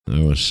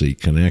Let's see,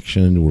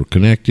 connection. We're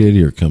connected.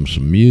 Here comes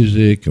some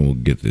music, and we'll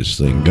get this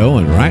thing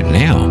going right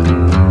now.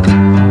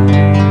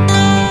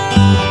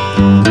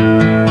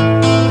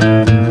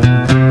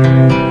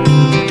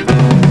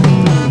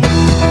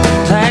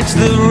 Tax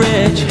the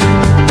rich,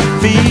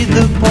 feed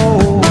the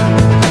poor,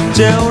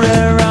 tell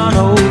there are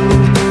no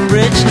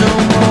rich no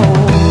more.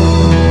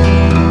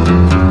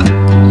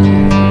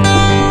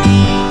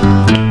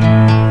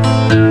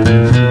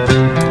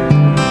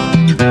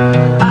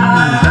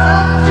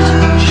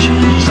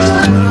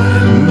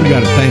 We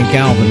got to thank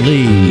Alvin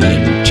Lee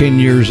and 10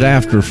 years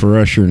after for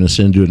ushering us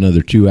into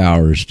another 2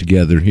 hours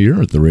together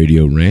here at the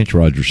Radio Ranch.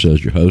 Roger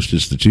Sells, your host.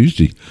 It's the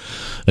Tuesday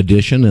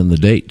edition, and the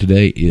date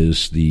today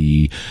is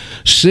the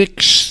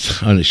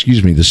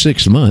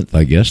 6th month,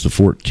 I guess, the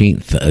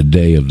 14th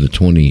day of the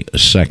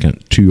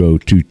 22nd,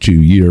 2022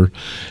 year.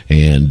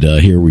 And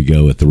here we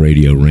go at the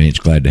Radio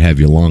Ranch. Glad to have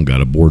you along.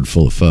 Got a board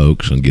full of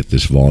folks, and get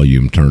this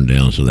volume turned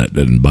down so that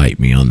doesn't bite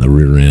me on the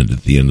rear end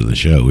at the end of the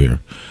show here.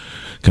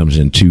 Comes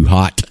in too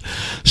hot.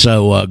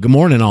 So good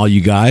morning, all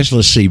you guys.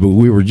 Let's see, but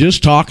we were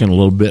just talking a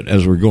little bit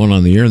as we're going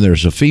on the air, and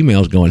there's a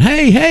female's going,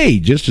 hey,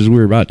 just as we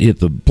were about to hit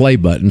the play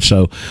button.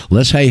 So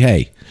let's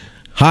hey.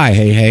 Hi,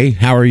 hey,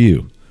 how are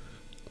you?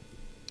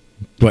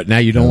 What, now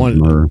you don't want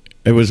Murr.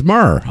 It was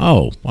Murr.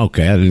 Oh,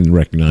 okay. I didn't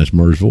recognize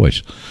Murr's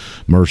voice.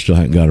 Murr still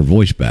hadn't got her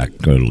voice back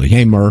totally.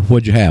 Hey, Murr,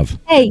 what'd you have?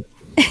 Hey.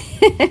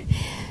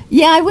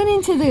 Yeah, I went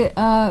into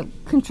the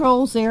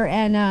controls there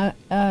and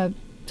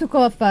took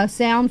off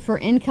sound for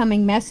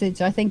incoming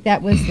message. I think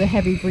that was the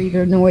heavy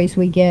breather noise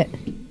we get.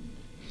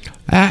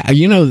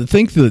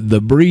 Think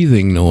the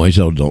breathing noise.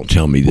 Oh, don't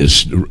tell me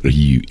this,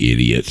 you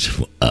idiots.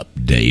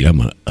 Update. I'm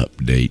going to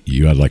update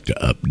you. I'd like to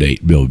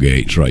update Bill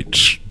Gates right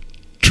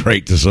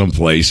straight to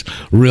someplace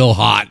real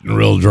hot and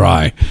real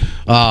dry.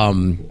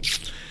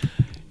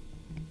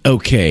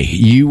 Okay,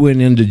 you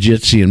went into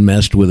Jitsi and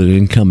messed with an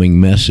incoming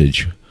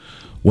message.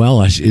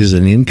 Well, is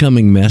an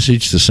incoming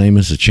message the same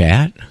as a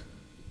chat?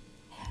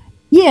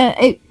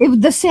 Yeah,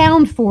 the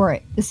sound for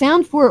it. The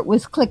sound for it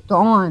was clicked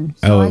on.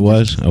 So it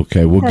was?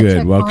 Okay, well,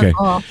 good. Okay.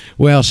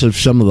 Well, so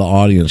some of the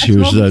audience here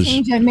does. That's the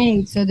change I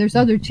made. So there's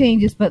other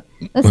changes, but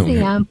let's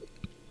see.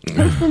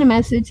 Posting a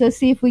message. Let's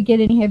see if we get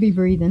any heavy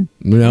breathing.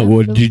 No,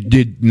 well,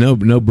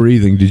 no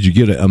breathing. Did you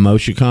get an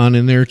emoticon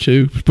in there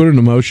too? Put an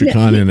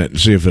emoticon in it and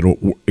see if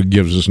it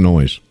gives us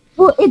noise.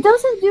 Well, it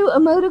doesn't do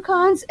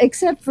emoticons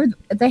except for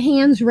the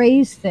hands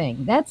raised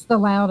thing. That's the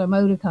loud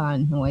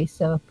emoticon noise.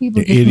 So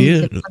people just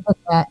need to look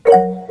at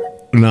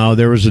that. No,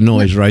 there was a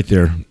noise right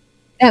there.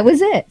 That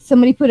was it.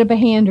 Somebody put up a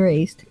hand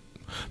raised.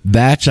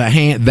 That's a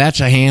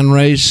hand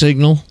raised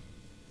signal.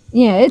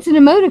 Yeah, it's an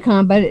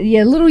emoticon, but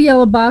a little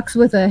yellow box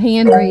with a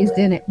hand raised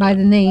in it by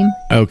the name.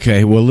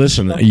 Okay, well,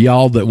 listen,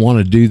 y'all that want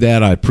to do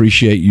that, I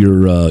appreciate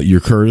your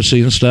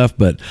courtesy and stuff,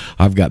 but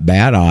I've got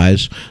bad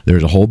eyes.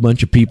 There's a whole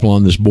bunch of people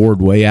on this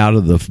board way out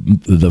of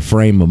the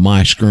frame of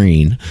my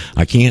screen.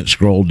 I can't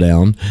scroll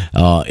down.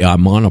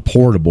 I'm on a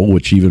portable,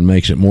 which even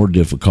makes it more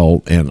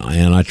difficult, and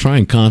I try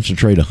and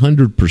concentrate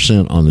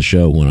 100% on the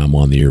show when I'm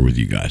on the air with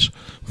you guys.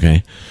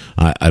 Okay,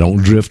 I don't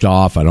drift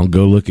off. I don't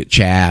go look at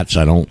chats.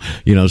 I don't,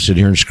 sit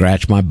here and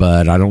scratch my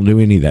butt. I don't do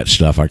any of that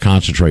stuff. I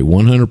concentrate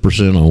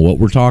 100% on what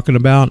we're talking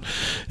about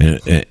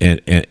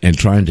and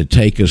trying to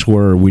take us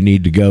where we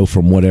need to go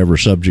from whatever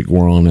subject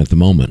we're on at the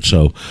moment.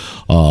 So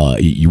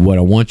what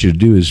I want you to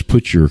do is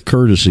put your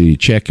courtesy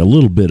check, a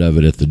little bit of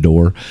it at the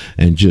door,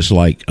 and just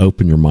like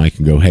open your mic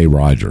and go, hey,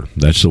 Roger.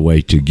 That's the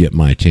way to get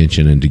my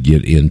attention and to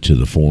get into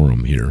the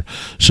forum here.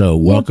 So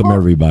welcome,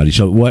 everybody.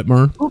 So what,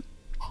 Myrn?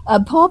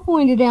 Paul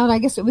pointed out, I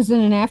guess it was in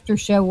an after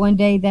show one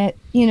day, that,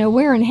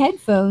 wearing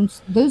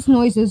headphones, those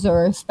noises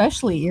are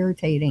especially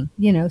irritating,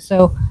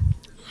 so,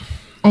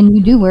 and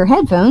you do wear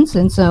headphones,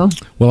 and so.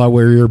 Well, I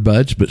wear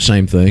earbuds, but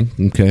same thing,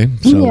 okay?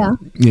 So, yeah.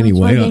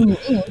 Anyway.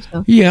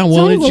 Yeah,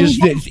 well, it's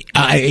just,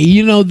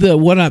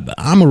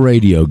 I'm a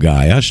radio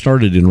guy. I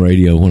started in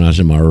radio when I was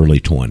in my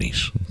early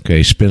 20s,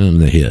 okay, spinning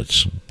the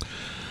hits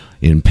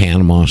in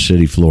Panama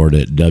City,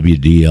 Florida at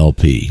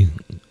WDLP.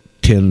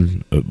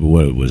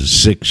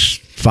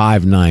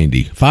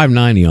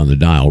 590 on the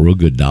dial, real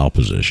good dial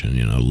position,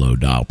 low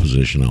dial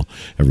position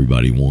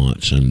everybody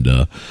wants. And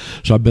so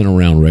I've been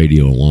around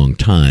radio a long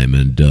time,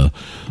 and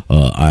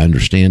I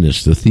understand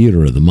it's the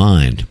theater of the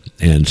mind.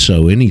 And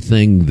so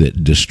anything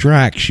that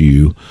distracts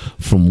you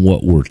from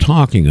what we're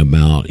talking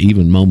about,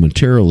 even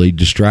momentarily,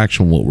 distracts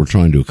from what we're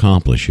trying to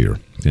accomplish here.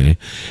 Okay,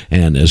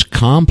 and as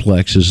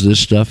complex as this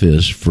stuff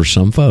is for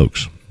some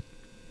folks,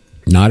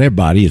 not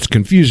everybody. It's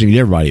confusing to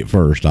everybody at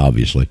first,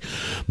 obviously,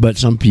 but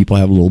some people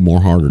have a little more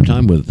harder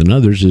time with it than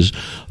others.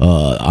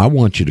 I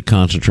want you to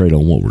concentrate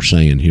on what we're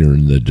saying here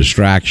and the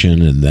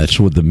distraction, and that's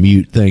what the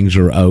mute things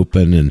are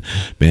open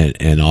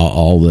and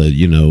all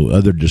the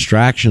other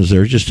distractions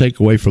there. Just take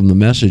away from the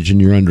message and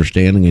your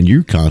understanding, and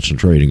you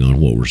concentrating on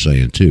what we're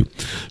saying too.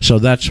 So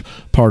that's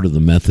part of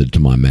the method to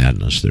my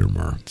madness there,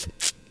 Murr.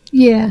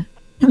 Yeah,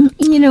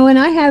 and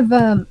I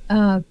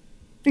have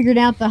figured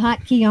out the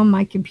hotkey on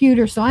my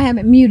computer, so I have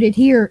it muted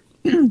here,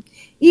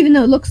 even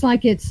though it looks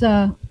like it's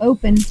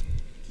open.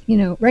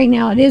 right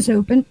now it is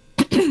open.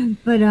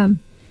 But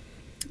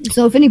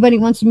so if anybody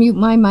wants to mute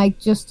my mic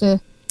just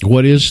to.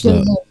 What is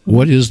the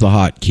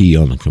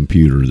hotkey on the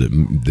computer that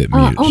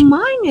mutes? On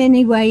mine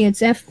anyway,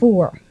 it's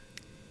F4.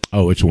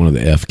 Oh, it's one of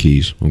the F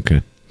keys.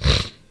 Okay.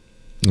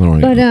 All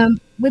right. But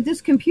with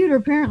this computer,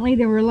 apparently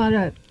there were a lot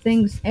of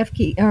things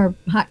or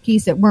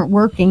hotkeys that weren't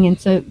working, and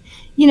so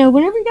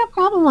whenever you got a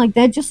problem like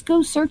that, just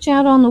go search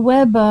out on the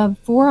web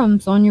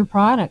forums on your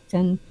product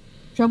and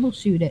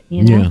troubleshoot it.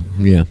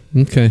 Yeah.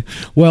 Okay.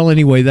 Well,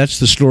 anyway, that's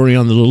the story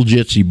on the little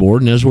Jitsi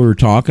board, and as we were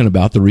talking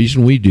about, the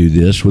reason we do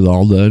this with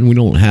all done, we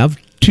don't have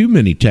too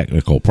many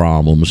technical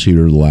problems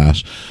here the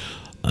last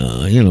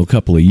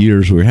couple of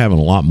years. We were having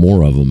a lot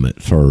more of them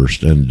at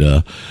first, and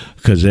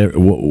because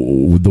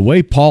the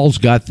way Paul's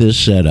got this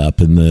set up,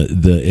 and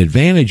the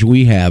advantage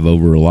we have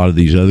over a lot of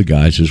these other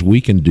guys is we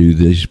can do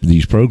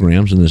these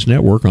programs and this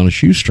network on a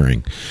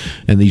shoestring,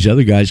 and these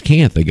other guys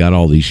can't. They got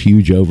all these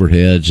huge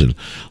overheads, and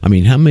I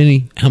mean, how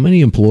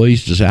many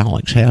employees does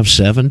Alex have?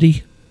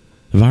 70?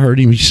 Have I heard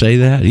him say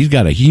that? He's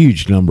got a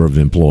huge number of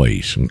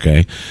employees,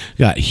 okay?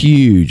 Got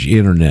huge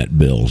internet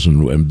bills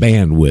and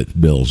bandwidth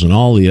bills and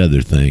all the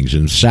other things,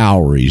 and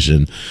salaries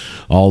and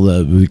all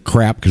the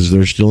crap, because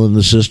they're still in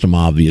the system,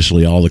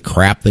 obviously, all the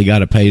crap they got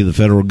to pay the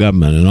federal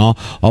government and all.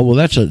 Oh, well,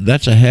 that's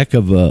a heck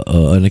of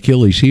an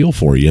Achilles heel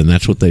for you, and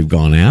that's what they've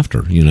gone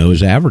after,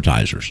 as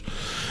advertisers.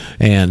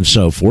 And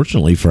so,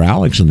 fortunately for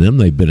Alex and them,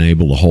 they've been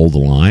able to hold the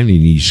line, and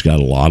he's got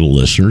a lot of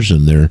listeners,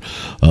 and they're,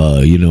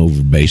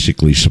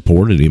 basically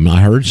supported him.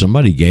 I heard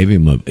somebody gave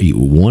him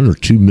 $1 or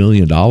 $2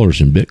 million in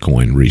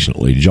Bitcoin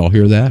recently. Did y'all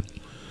hear that?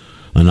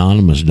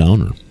 Anonymous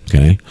donor.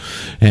 Okay.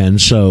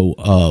 And so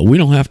we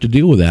don't have to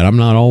deal with that. I'm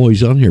not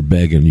always on here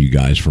begging you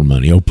guys for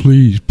money. Oh,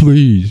 please,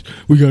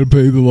 we got to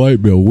pay the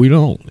light bill. We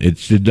don't.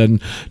 It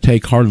doesn't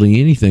take hardly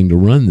anything to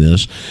run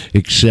this,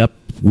 except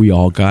we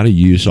all got to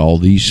use all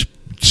these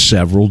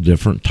several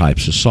different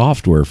types of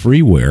software,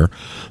 freeware,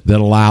 that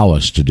allow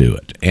us to do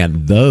it.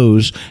 And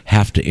those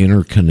have to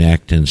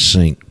interconnect and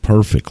sync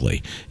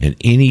perfectly. And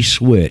any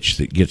switch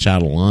that gets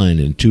out of line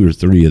in 2 or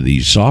 3 of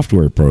these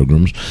software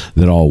programs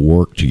that all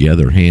work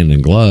together hand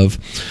in glove,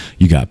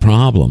 you got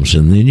problems.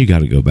 And then you got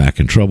to go back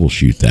and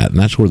troubleshoot that. And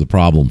that's where the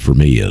problem for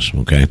me is,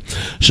 okay?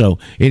 So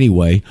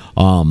anyway,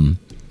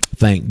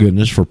 thank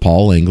goodness for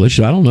Paul English.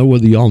 I don't know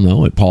whether y'all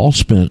know it. Paul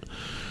spent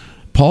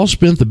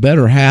the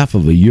better half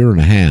of a year and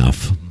a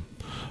half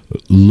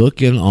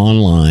looking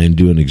online,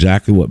 doing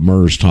exactly what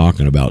Murr's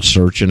talking about,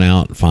 searching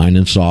out,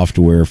 finding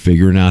software,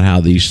 figuring out how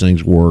these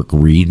things work,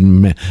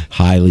 reading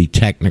highly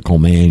technical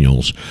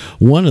manuals.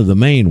 One of the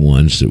main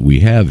ones that we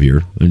have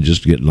here, and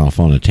just getting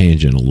off on a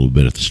tangent a little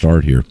bit at the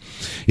start here,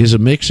 is a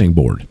mixing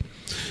board.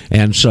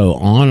 And so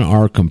on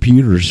our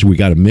computers, we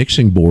got a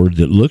mixing board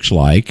that looks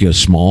like a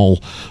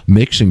small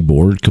mixing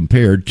board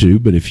compared to,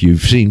 but if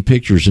you've seen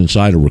pictures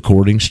inside a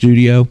recording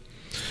studio,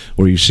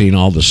 where you've seen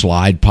all the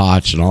slide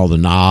pots and all the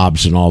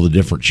knobs and all the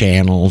different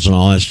channels and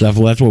all that stuff.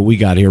 Well, that's what we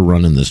got here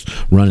running this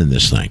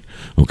thing,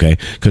 okay?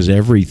 Because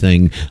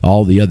everything,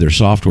 all the other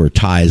software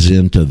ties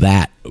into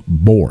that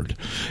board.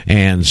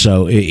 And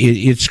so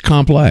it's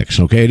complex,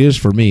 okay? It is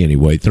for me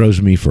anyway. It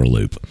throws me for a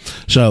loop.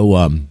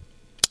 So,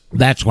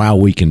 that's why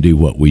we can do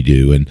what we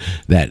do, and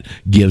that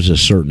gives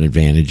us certain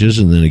advantages.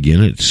 And then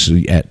again,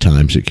 at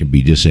times it can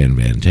be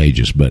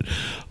disadvantageous. But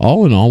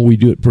all in all, we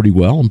do it pretty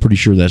well. I'm pretty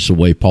sure that's the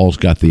way Paul's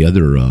got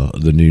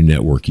the new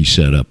network he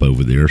set up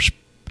over there.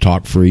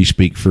 Talk free,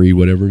 speak free,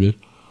 whatever it is.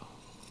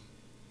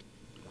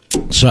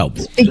 So,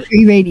 Speak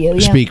Free Radio,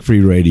 yeah.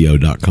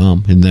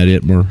 SpeakFreeRadio.com. Isn't that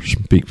it, Mer?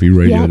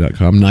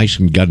 SpeakFreeRadio.com. Nice,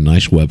 and got a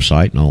nice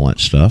website and all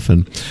that stuff.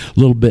 And a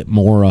little bit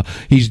more.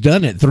 He's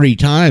done it 3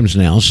 times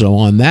now, so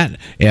on that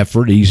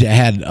effort, he's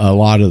had a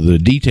lot of the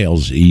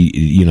details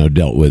he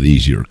dealt with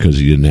easier because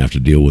he didn't have to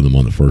deal with them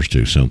on the first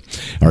 2,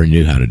 or he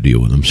knew how to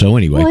deal with them. So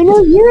anyway. Well, I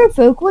know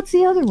Eurofolk. What's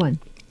the other one?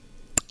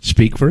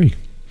 Speak Free.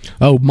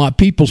 Oh, my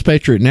People's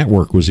Patriot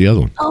Network was the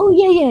other one. Oh,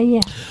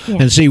 yeah.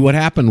 And see, what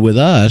happened with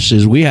us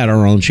is we had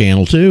our own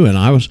channel too, and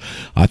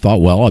I thought,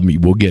 well,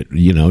 we'll get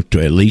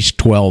to at least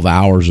 12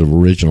 hours of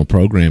original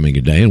programming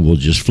a day, and we'll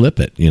just flip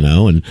it,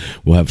 and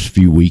we'll have a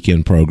few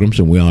weekend programs,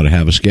 and we ought to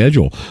have a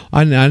schedule.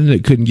 I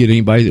couldn't get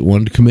anybody that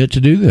wanted to commit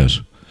to do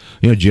this.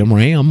 Jim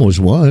Ram was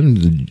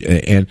one,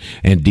 and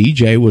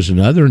DJ was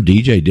another, and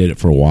DJ did it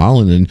for a while,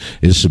 and then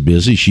is so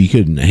busy she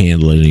couldn't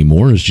handle it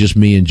anymore. It's just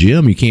me and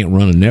Jim. You can't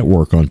run a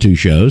network on 2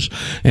 shows,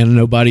 and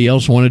nobody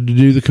else wanted to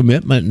do the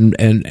commitment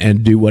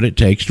and do what it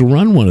takes to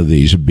run one of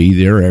these, be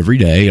there every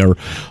day or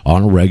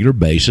on a regular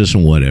basis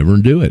and whatever,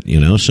 and do it,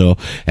 So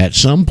at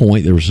some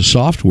point there was a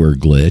software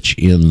glitch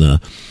in the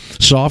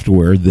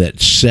software that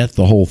set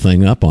the whole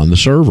thing up on the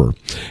server,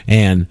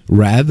 and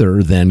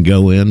rather than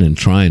go in and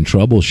try and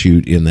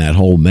troubleshoot in that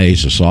whole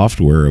maze of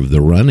software of the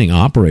running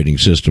operating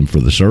system for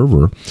the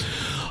server,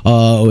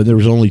 there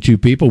was only 2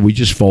 people. We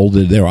just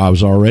folded there. I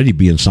was already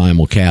being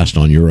simulcast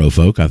on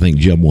Eurofolk. I think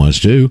Jim was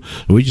too.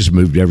 We just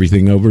moved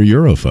everything over to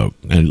Eurofolk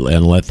and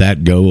let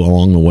that go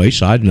along the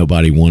wayside.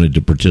 Nobody wanted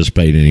to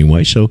participate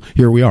anyway, so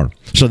here we are.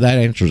 So that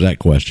answers that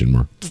question,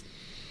 Mer.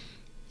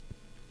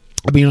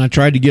 I mean, I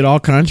tried to get all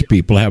kinds of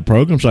people to have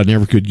programs. I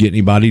never could get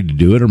anybody to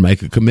do it or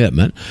make a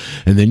commitment.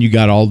 And then you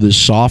got all this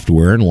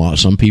software, and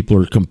some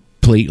people are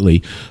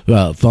completely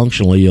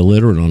functionally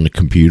illiterate on the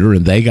computer,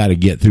 and they got to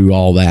get through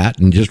all that,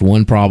 and just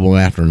one problem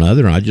after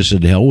another. And I just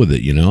said, to hell with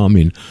it, you know. I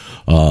mean,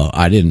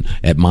 I didn't,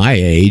 at my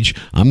age,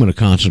 I'm going to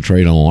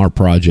concentrate on our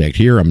project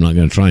here. I'm not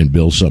going to try and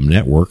build some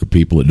network of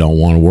people that don't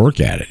want to work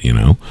at it, you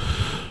know.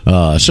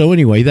 So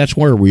anyway, that's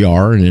where we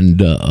are, and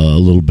a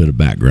little bit of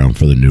background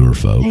for the newer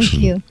folks.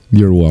 Thank you.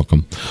 You're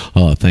welcome.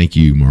 Thank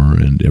you, Mer,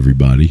 and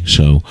everybody.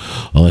 So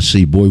let's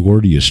see, boy,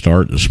 where do you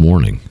start this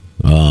morning?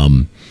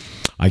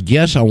 I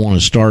guess I want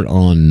to start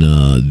on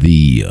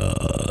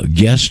the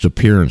guest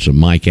appearance of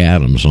Mike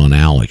Adams on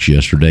Alex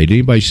yesterday. Did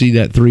anybody see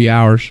that 3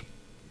 hours?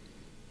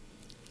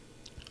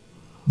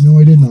 No,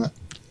 I did not.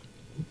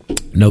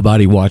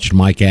 Nobody watched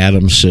Mike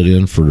Adams sit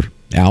in for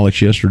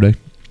Alex yesterday?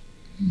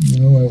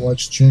 No, I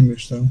watched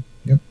Chamish, though.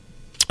 Yep.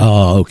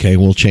 Okay.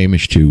 Well,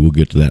 Chamish, too. We'll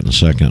get to that in a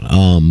second.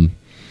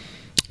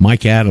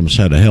 Mike Adams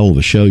had a hell of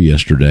a show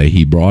yesterday.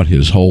 He brought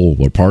his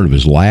part of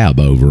his lab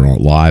over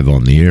live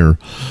on the air,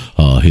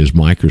 his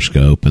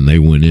microscope, and they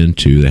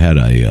had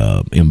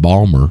a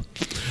embalmer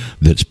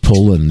that's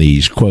pulling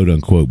these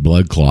quote-unquote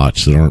blood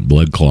clots that aren't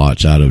blood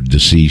clots out of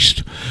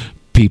deceased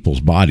people's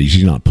bodies.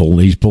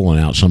 He's pulling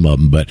out some of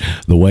them, but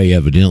the way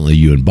evidently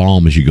you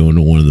embalm is you go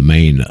into one of the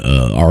main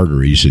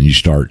arteries and you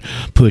start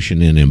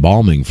pushing in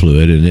embalming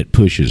fluid, and it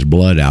pushes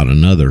blood out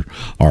another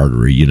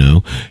artery, you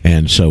know.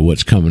 And so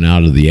what's coming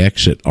out of the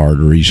exit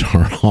arteries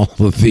are all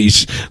of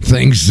these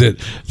things that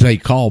they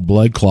call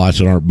blood clots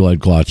that aren't blood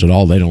clots at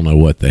all. They don't know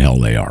what the hell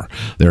they are.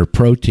 They're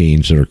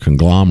proteins that are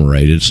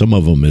conglomerated. Some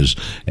of them is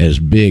as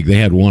big. They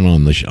had one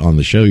on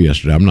the show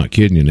yesterday. I'm not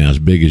kidding you now, as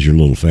big as your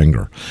little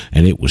finger,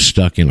 and it was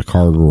stuck in a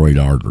carotid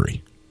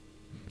artery.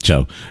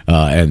 So,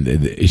 and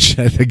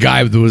the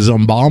guy that was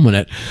embalming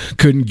it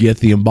couldn't get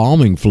the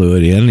embalming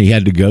fluid in. He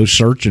had to go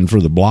searching for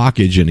the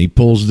blockage, and he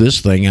pulls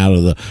this thing out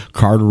of the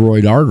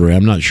carotid artery.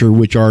 I'm not sure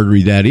which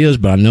artery that is,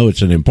 but I know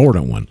it's an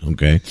important one.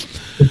 Okay,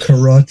 the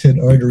carotid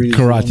artery.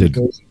 Carotid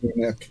goes through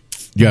the neck.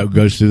 Yeah, it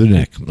goes through the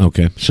neck.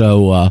 Okay,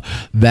 so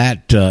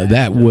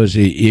that was,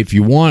 if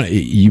you want,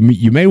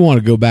 you may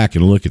want to go back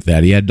and look at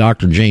that. He had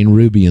Dr. Jane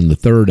Ruby in the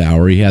third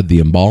hour. He had the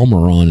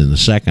embalmer on in the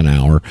second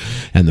hour,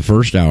 and the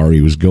first hour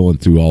he was going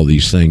through all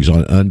these things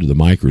under the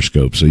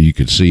microscope, so you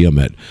could see them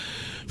at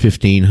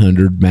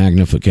 1500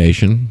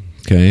 magnification.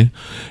 Okay,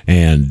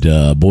 and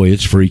boy,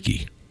 it's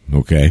freaky.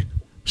 Okay,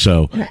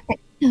 so.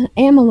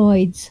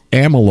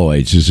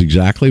 Amyloids is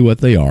exactly what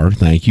they are.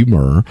 Thank you,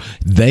 Murr.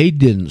 They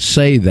didn't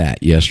say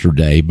that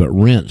yesterday, but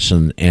Rentz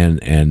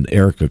and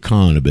Erica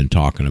Kahn have been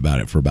talking about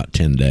it for about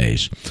 10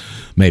 days,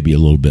 maybe a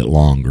little bit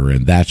longer,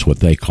 and that's what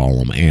they call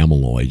them,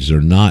 amyloids.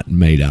 They're not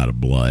made out of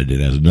blood.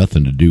 It has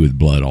nothing to do with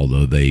blood,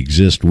 although they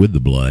exist with the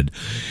blood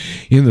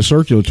in the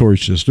circulatory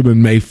system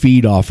and may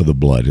feed off of the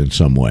blood in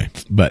some way,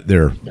 but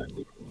they're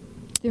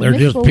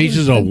just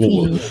pieces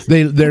proteins.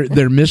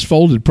 They're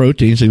misfolded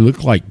proteins. They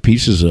look like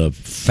pieces of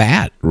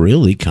fat,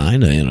 really,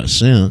 kind of, in a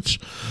sense.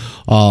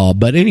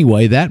 But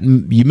anyway, that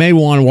you may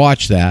want to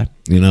watch that,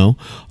 you know,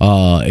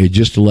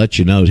 just to let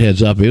you know,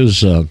 heads up. It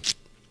was,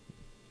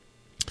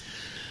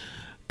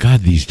 God,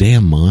 these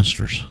damn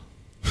monsters.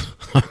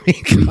 I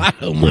mean, God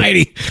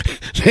almighty.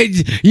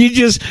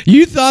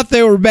 You thought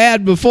they were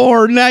bad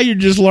before. Now you're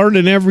just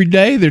learning every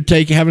day. They're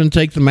having to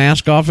take the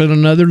mask off in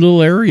another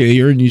little area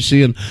here, and you're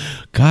seeing,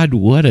 God,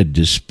 what a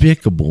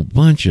despicable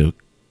bunch of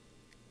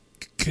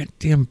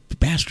goddamn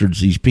bastards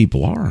these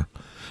people are.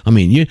 I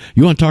mean, you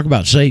want to talk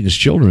about Satan's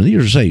children?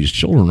 These are Satan's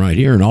children right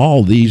here, and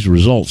all these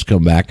results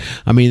come back.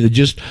 I mean,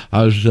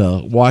 I was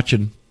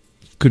watching.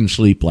 Couldn't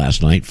sleep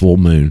last night, full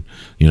moon,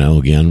 you know,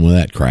 again with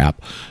that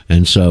crap.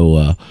 And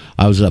so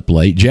I was up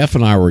late. Jeff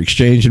and I were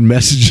exchanging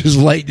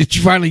messages late. Did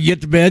you finally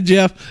get to bed,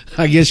 Jeff?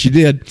 I guess you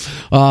did.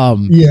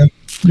 Yeah,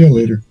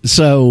 later.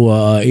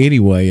 So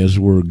anyway, as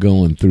we're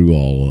going through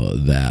all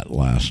that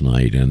last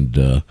night,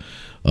 and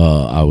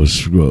I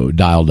was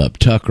dialed up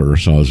Tucker,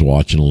 so I was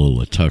watching a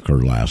little of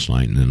Tucker last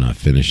night, and then I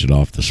finished it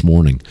off this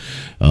morning.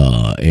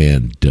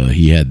 And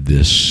he had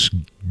this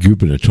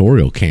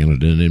gubernatorial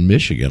candidate in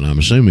Michigan. I'm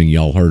assuming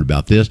y'all heard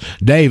about this.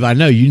 Dave, I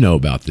know you know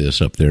about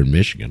this up there in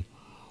Michigan.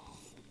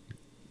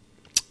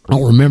 I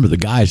don't remember the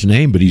guy's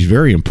name, but he's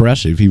very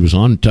impressive. He was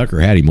on, Tucker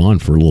had him on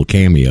for a little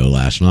cameo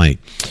last night.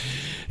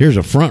 Here's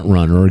a front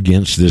runner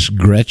against this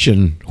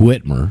Gretchen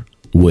Whitmer,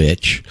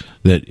 witch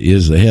that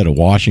is the head of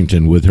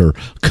Washington with her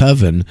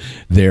coven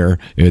there.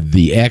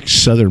 The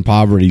ex-Southern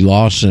Poverty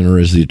Law Center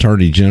is the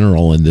attorney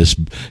general, and this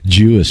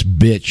Jewish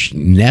bitch,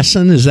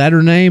 Nessen, is that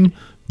her name,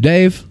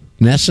 Dave?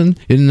 Nessen?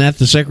 Isn't that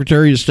the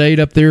Secretary of State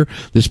up there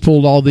that's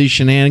pulled all these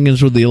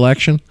shenanigans with the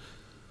election?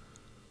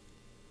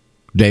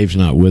 Dave's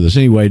not with us.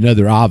 Anyway,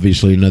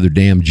 obviously another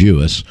damn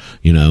Jewess,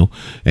 you know.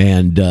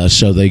 And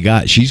so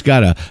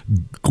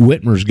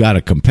Whitmer's got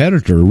a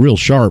competitor, a real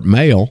sharp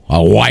male,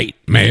 a white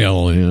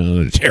male, you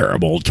know,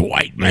 terrible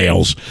white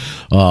males.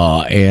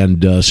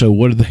 So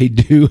what did they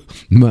do?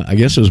 I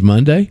guess it was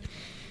Monday.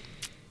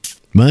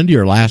 Monday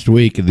or last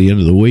week, at the end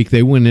of the week,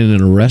 they went in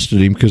and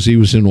arrested him because he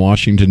was in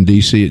Washington,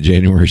 D.C. at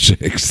January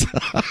 6th.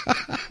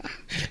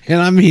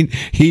 And I mean,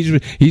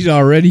 he's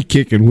already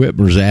kicking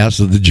Whitmer's ass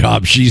of the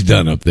job she's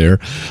done up there.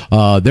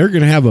 They're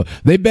going to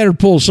they better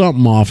pull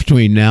something off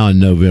between now and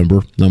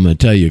November. I'm going to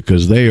tell you,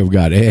 because they have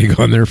got egg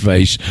on their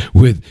face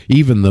with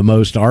even the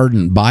most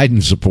ardent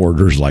Biden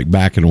supporters like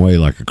backing away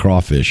like a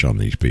crawfish on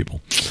these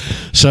people.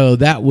 So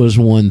that was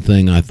one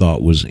thing I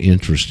thought was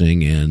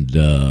interesting. And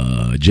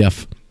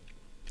Jeff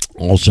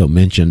also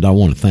mentioned, I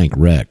want to thank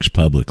Rex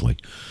publicly.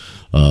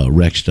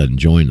 Rex doesn't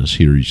join us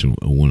here. He's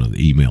one of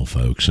the email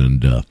folks,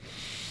 and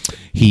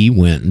he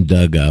went and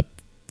dug up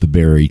the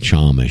Barry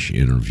Chamish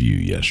interview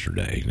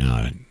yesterday.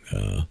 Now,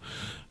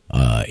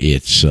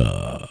 it's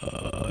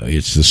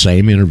the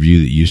same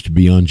interview that used to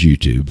be on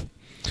YouTube,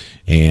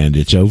 and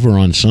it's over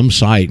on some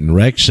site. And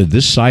Rex said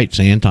this site's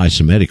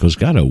anti-Semitic. It's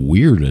got a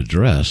weird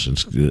address.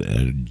 It's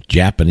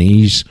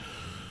Japanese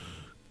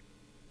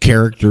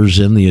characters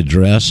in the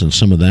address and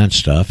some of that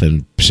stuff,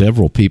 and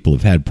several people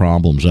have had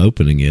problems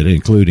opening it,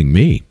 including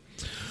me.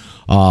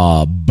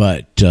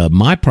 But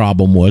my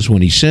problem was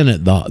when he sent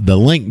it, the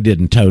link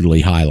didn't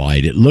totally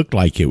highlight. It looked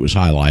like it was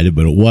highlighted,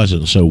 but it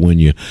wasn't. So when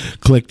you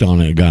clicked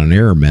on it, it got an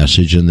error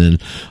message, and then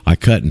I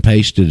cut and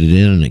pasted it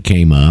in, and it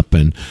came up,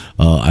 and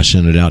I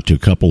sent it out to a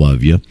couple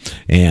of you,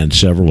 and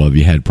several of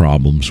you had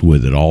problems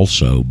with it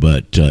also.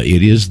 But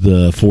it is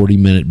the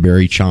 40-minute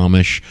Barry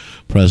Chamish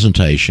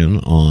presentation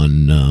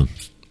on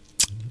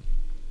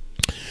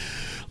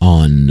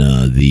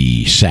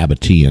the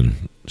Sabbatean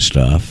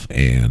stuff,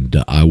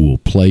 and I will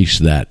place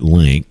that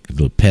link,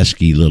 the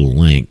pesky little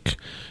link,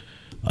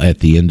 at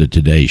the end of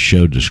today's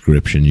show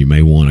description. You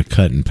may want to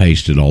cut and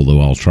paste it,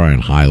 although I'll try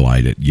and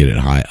highlight it, get it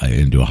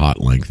into a hot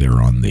link there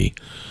on the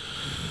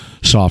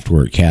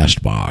software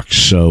CastBox.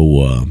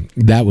 So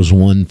that was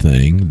one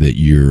thing that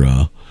you're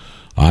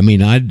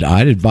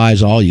I'd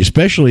advise all you,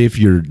 especially if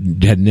you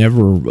had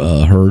never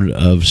heard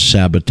of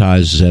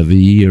Sabotage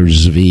Zevi or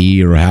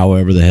Zvi or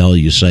however the hell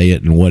you say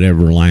it in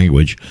whatever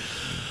language.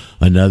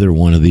 Another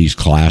one of these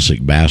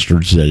classic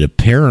bastards that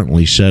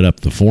apparently set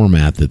up the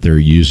format that they're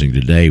using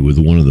today, with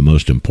one of the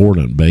most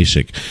important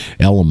basic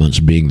elements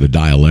being the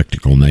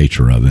dialectical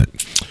nature of it.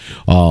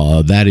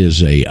 That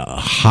is a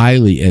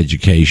highly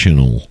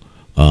educational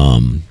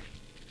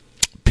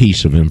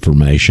piece of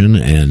information,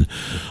 and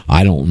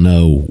I don't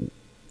know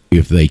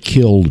if they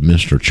killed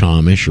Mr.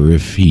 Chamish or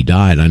if he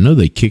died. I know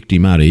they kicked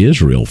him out of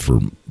Israel for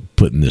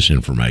putting this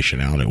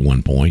information out at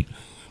one point.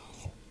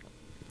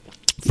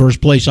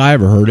 First place I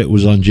ever heard it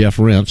was on Jeff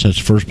Rentz. That's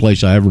the first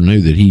place I ever knew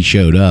that he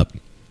showed up.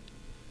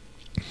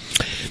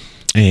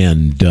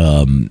 And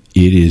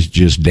it is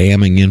just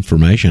damning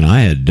information.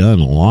 I had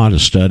done a lot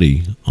of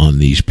study on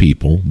these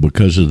people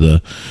because of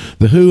the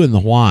who and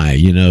the why.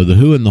 You know, the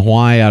who and the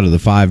why out of the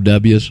 5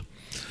 W's.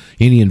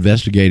 Any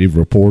investigative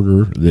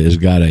reporter that has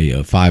got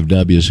a 5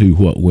 W's, who,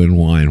 what, when,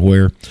 why, and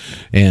where.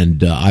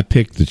 And I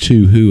picked the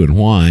 2 who and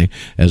why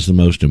as the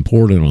most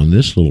important on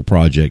this little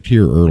project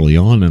here early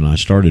on, and I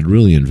started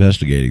really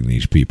investigating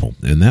these people.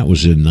 And that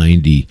was in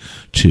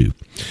 92.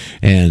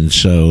 And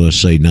so let's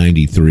say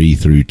 93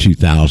 through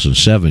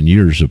 2007,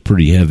 years of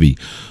pretty heavy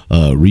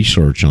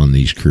research on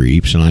these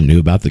creeps. And I knew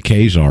about the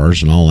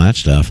Khazars and all that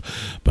stuff,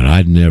 but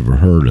I'd never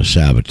heard of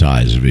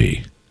Sabotage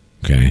V.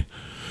 Okay?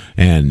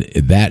 And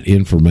that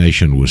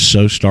information was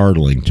so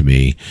startling to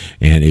me.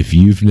 And if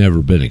you've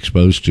never been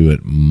exposed to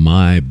it,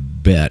 my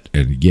bet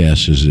and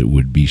guess is it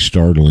would be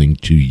startling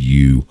to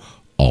you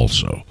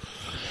also.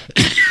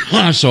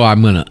 So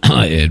I'm going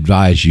to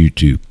advise you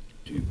to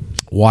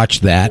watch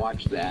that.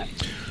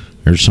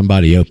 There's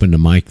somebody opened a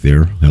mic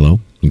there.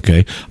 Hello.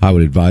 Okay. I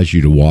would advise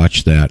you to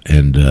watch that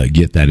and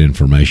get that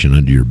information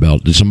under your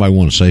belt. Did somebody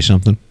want to say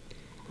something?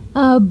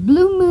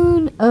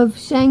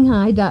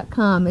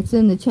 BlueMoonOfShanghai.com. It's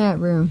in the chat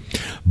room.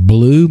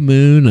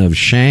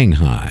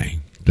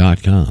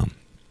 BlueMoonOfShanghai.com.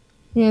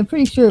 Yeah, I'm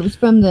pretty sure it was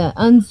from the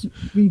UNS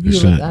review.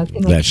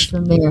 That's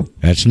from there.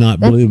 That's not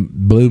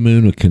Blue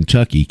Moon of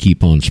Kentucky.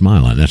 Keep on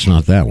smiling. That's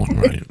not that one,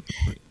 right?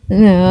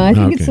 No, I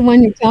think it's the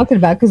one you're talking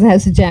about because it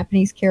has a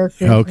Japanese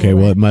character. Okay,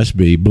 well, it must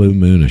be Blue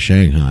Moon of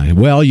Shanghai.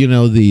 Well, you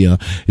know,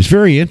 it's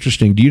very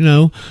interesting. Do you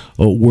know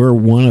where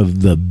one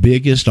of the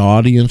biggest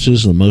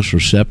audiences, the most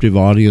receptive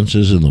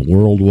audiences in the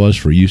world was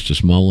for Eustace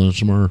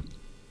Mullensmer?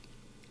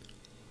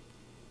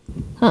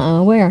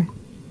 Where?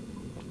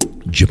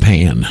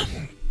 Japan.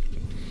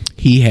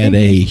 He had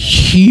a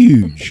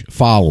huge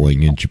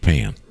following in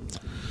Japan.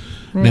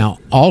 Right. Now,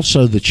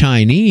 also the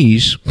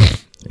Chinese,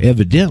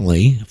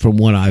 evidently, from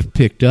what I've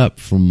picked up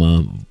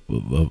from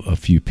a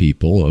few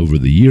people over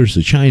the years,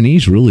 the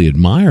Chinese really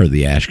admire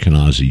the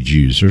Ashkenazi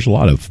Jews. There's a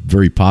lot of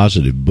very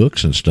positive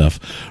books and stuff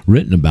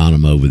written about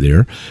them over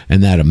there,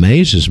 and that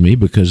amazes me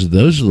because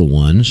those are the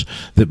ones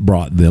that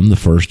brought them the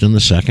first and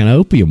the second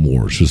Opium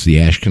Wars, was the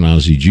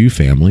Ashkenazi Jew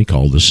family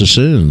called the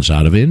Sassoons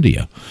out of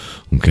India.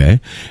 Okay,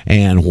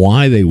 and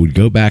why they would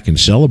go back and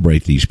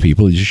celebrate these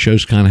people, it just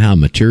shows kind of how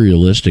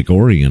materialistic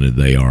oriented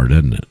they are,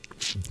 doesn't it?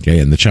 Okay,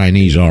 and the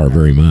Chinese are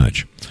very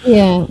much.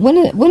 Yeah, one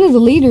of the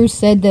leaders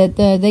said that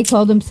they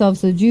call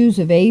themselves the Jews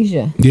of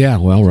Asia. Yeah,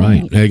 well,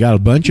 right. They got a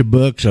bunch of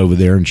books over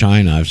there in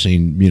China. I've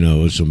seen,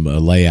 some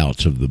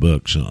layouts of the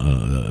books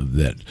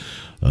that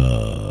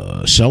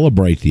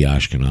celebrate the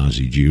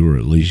Ashkenazi Jew, or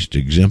at least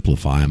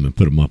exemplify them and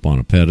put them up on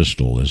a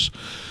pedestal, as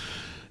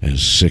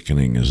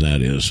sickening as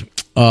that is.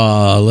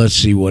 Let's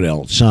see what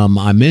else.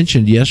 I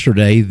mentioned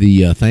yesterday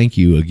the thank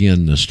you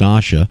again,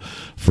 Nastasha,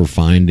 for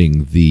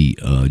finding the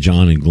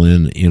John and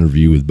Glenn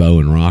interview with Bo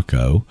and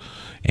Rocco.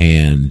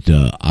 And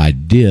I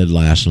did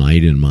last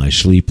night in my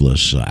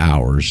sleepless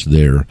hours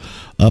there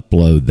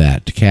upload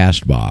that to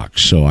Castbox.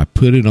 So I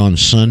put it on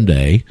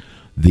Sunday,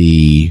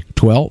 the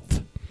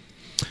 12th.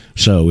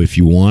 So if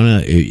you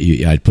want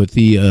to, I put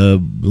the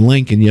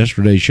link in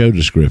yesterday's show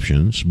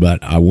descriptions,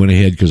 but I went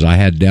ahead because I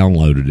had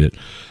downloaded it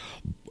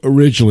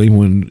originally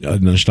when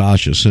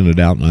Nastasha sent it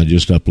out, and I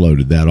just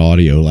uploaded that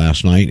audio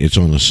last night. It's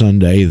on a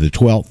Sunday, the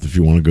 12th, if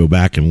you want to go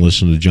back and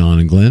listen to John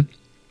and Glenn.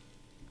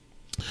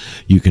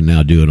 You can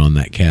now do it on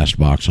that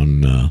Castbox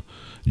on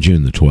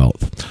June the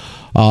 12th.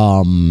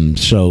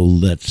 So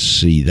let's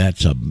see.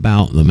 That's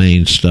about the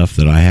main stuff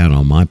that I had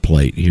on my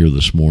plate here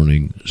this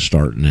morning.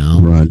 Starting now.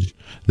 Right.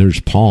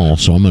 There's Paul,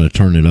 so I'm going to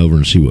turn it over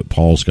and see what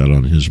Paul's got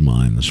on his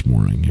mind this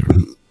morning here.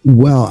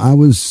 Well, I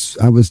was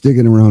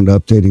digging around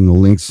updating the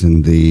links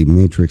in the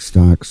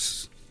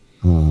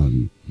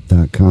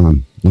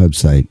matrixstocks.com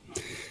website,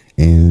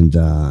 and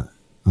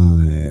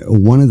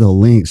one of the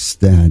links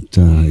that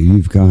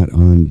you've got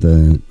on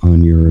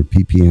your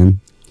PPN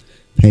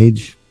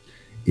page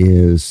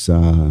is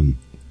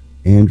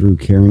Andrew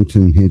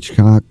Carrington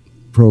Hitchcock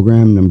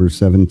program number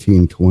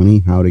 1720,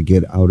 how to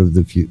get out of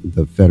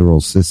the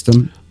federal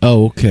system.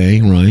 Oh,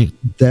 okay, right.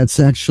 That's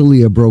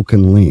actually a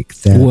broken link.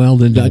 Well,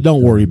 then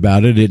don't worry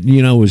about it. It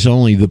is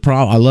only the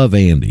problem. I love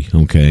Andy,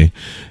 okay,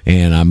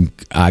 and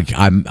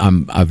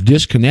I've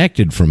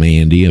disconnected from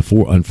Andy.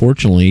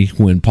 Unfortunately,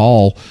 when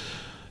Paul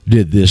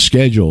did this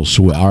schedule,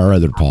 our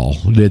other Paul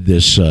did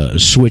this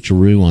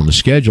switcheroo on the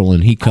schedule,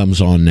 and he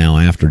comes on now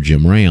after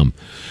Jim Ram.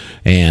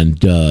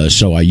 And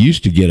so I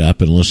used to get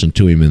up and listen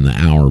to him in the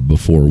hour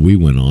before we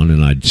went on,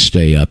 and I'd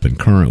stay up and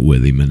current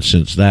with him. And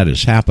since that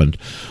has happened,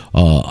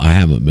 I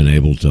haven't been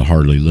able to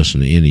hardly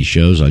listen to any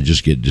shows. I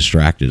just get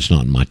distracted. It's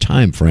not in my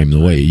time frame the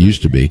way it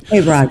used to be.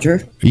 Hey,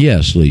 Roger.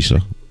 Yes,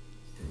 Lisa.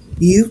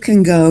 You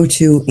can go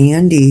to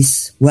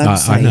Andy's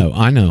website.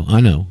 I know.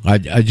 I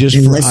just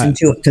listen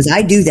to it, because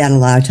I do that a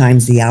lot of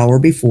times the hour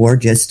before,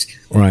 just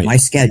my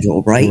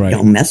schedule, right?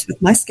 Don't mess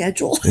with my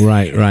schedule.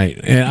 Right.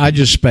 And I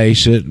just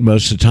space it.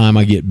 Most of the time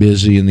I get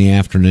busy in the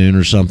afternoon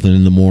or something.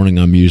 In the morning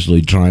I'm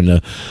usually trying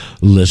to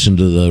listen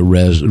to the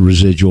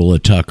residual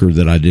of Tucker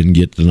that I didn't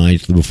get the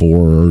night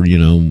before, or,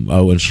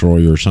 Owen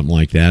Stroyer or something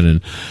like that.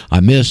 And I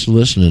miss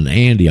listening to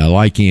Andy. I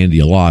like Andy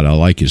a lot. I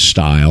like his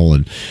style,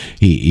 and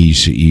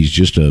he's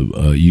just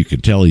you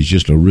can tell he's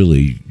just a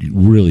really,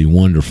 really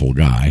wonderful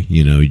guy.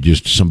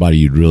 Just somebody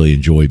you'd really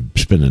enjoy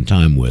spending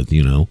time with,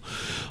 and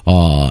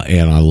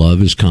I love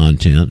his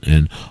content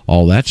and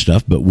all that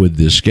stuff. But with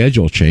this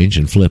schedule change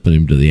and flipping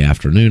him to the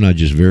afternoon, I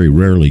just very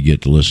rarely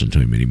get to listen to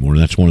him anymore.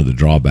 That's one of the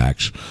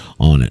drawbacks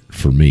on it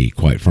for me,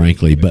 quite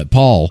frankly. But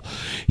Paul,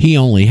 he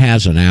only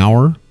has an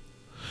hour,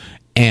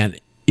 and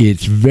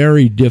it's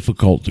very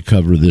difficult to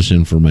cover this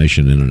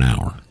information in an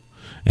hour.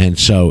 And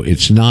so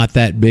it's not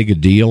that big a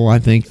deal, I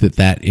think,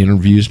 that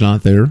interview's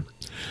not there.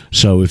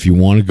 So if you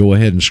want to go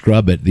ahead and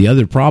scrub it. The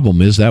other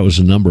problem is that was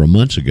a number of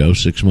months ago,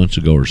 6 months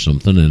ago or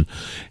something.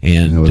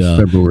 And that was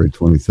February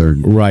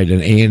 23rd. Right.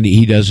 And Andy,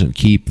 he doesn't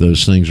keep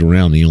those things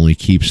around. He only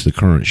keeps the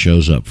current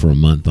shows up for a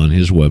month on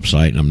his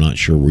website. And I'm not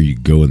sure where you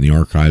go in the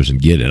archives and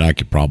get it. I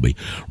could probably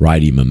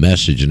write him a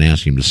message and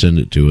ask him to send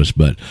it to us,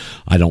 but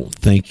I don't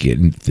think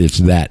it's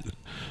that.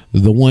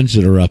 The ones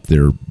that are up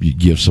there, you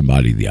give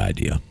somebody the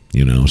idea.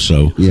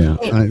 So yeah,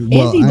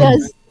 Andy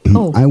does.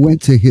 I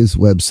went to his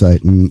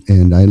website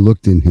and I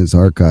looked in his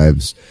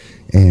archives,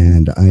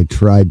 and I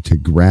tried to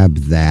grab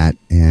that,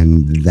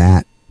 and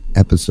that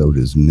episode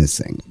is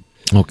missing.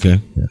 Okay.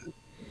 Yeah.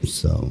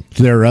 So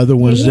there are other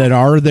ones that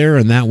are there,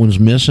 and that one's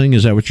missing.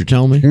 Is that what you're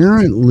telling me?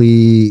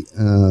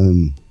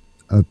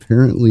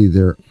 Apparently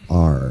there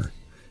are.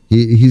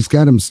 He's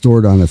got them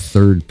stored on a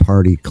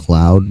third-party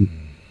cloud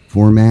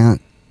format,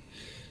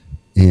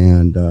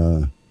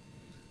 and.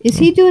 Is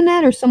he doing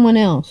that or someone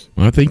else?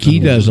 I think he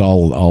does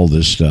all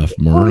this stuff,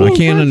 Mern. Well,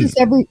 he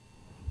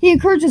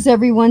encourages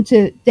everyone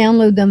to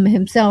download them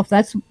himself.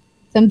 That's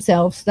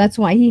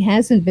why he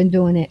hasn't been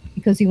doing it,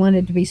 because he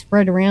wanted to be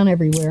spread around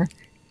everywhere.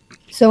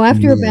 So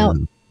after about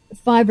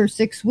 5 or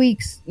 6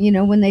 weeks,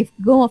 when they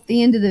go off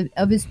the end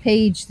of his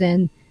page,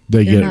 then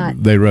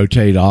they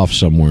rotate off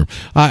somewhere.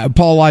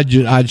 Paul,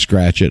 I'd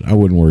scratch it. I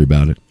wouldn't worry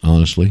about it.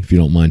 honestly, if you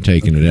don't mind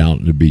taking it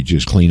out. To be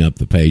just clean up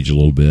the page a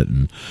little bit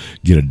and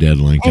get a dead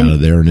link out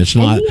of there. And it's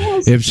not,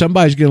 if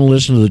somebody's going to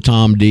listen to the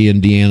Tom D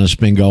and Deanna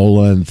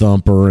Spingola and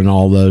Thumper and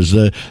all those,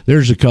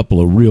 there's a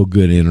couple of real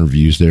good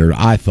interviews there.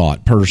 I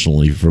thought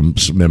personally, from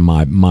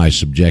my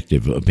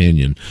subjective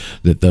opinion,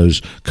 that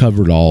those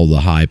covered all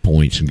the high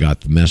points and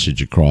got the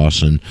message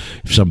across. And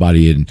if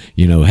somebody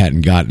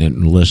hadn't gotten it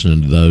and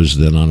listening to those,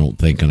 then I don't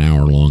think an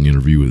hour-long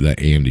interview with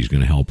that Andy's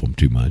going to help them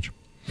too much.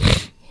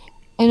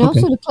 And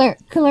also to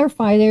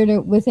clarify there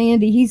with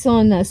Andy, he's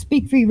on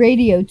Speak Free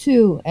Radio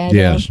too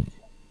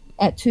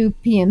at 2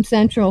 p.m.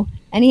 Central,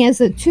 and he has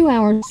a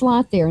 2-hour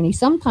slot there, and he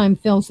sometimes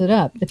fills it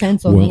up.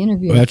 Depends on the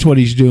interview. That's what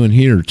he's doing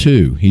here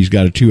too. He's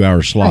got a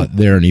 2-hour slot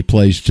there, and he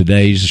plays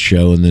today's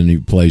show, and then he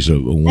plays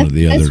one of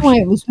the others. That's why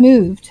it was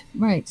moved,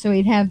 right? So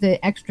he'd have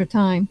the extra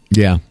time.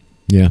 Yeah.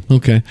 Yeah.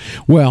 Okay.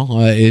 Well,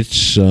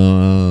 it's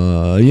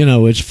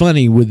it's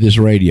funny with this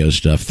radio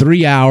stuff.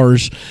 3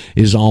 hours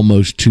is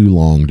almost too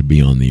long to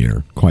be on the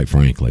air, quite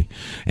frankly.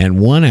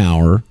 And 1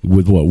 hour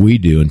with what we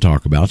do and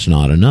talk about is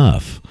not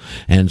enough.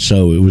 And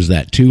so it was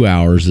that 2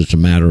 hours that's a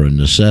matter of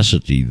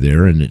necessity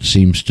there. And it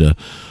seems to,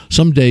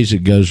 some days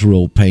it goes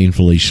real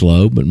painfully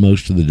slow, but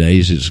most of the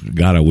days it's,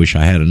 God, I wish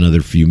I had another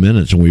few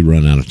minutes, and we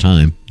run out of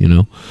time,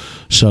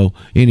 So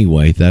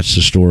anyway, that's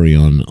the story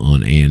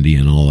on Andy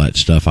and all that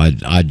stuff.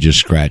 I just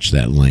scratched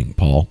that link,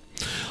 Paul.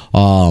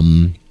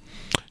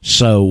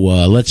 So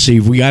let's see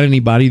if we got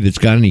anybody that's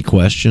got any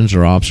questions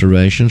or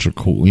observations or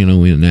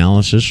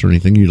analysis or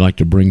anything you'd like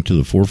to bring to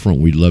the forefront.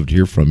 We'd love to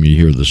hear from you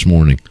here this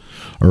morning,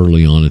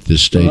 early on at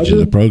this stage of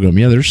the program.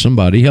 Yeah, there's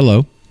somebody.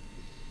 Hello.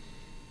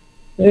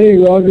 Hey,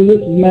 Roger, this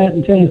is Matt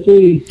in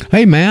Tennessee.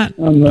 Hey, Matt.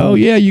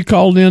 You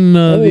called in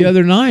the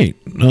other night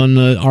on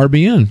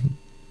RBN.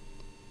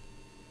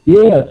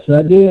 Yes,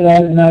 I did.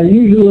 I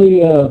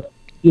usually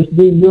just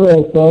do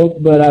Euro folk,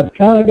 but I've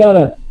kind of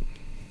got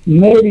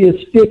maybe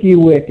a sticky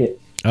wicket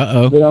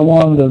that I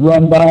wanted to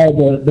run by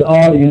the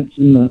audience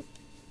and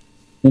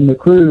the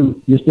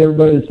crew, just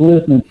everybody that's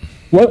listening.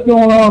 What's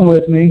going on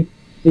with me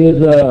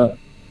is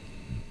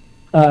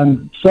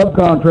I'm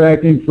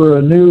subcontracting for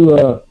a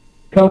new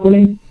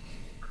company.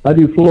 I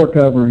do floor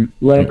covering,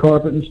 lay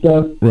carpet and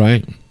stuff.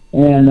 Right.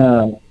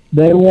 And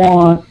they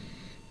want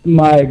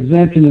my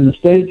exemption in the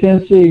state of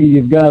Tennessee.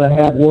 You've got to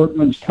have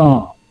workman's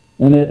comp.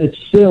 And it's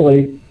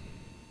silly.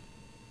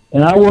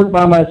 And I work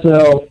by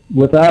myself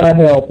without a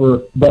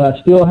helper, but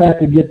I still have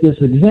to get this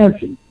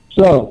exemption.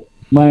 So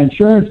my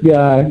insurance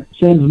guy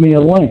sends me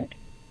a link.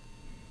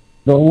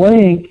 The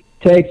link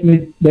takes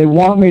me, they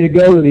want me to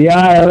go to the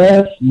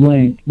IRS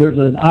link. There's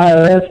an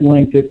IRS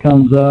link that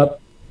comes up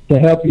to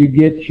help you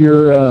get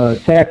your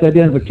tax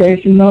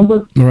identification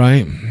number.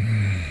 Right.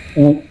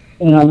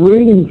 And I'm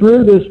reading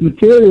through this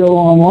material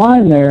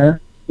online there,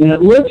 and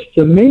it looks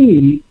to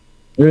me,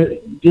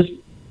 just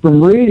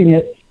from reading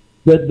it,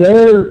 that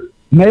they're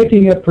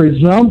making a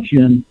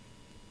presumption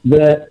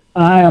that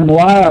I am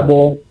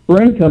liable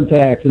for income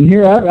tax. And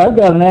here I've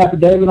got an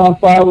affidavit on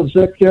file with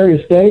the Secretary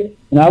of State,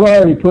 and I've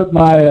already put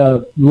my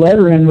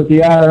letter in with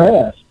the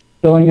IRS,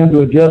 telling them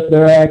to adjust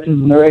their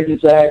actions and their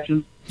agents'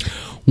 actions.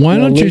 Why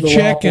don't you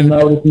check and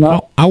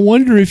I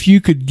wonder if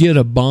you could get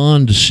a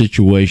bond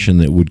situation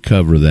that would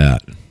cover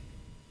that.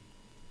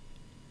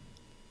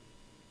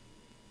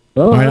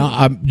 Oh,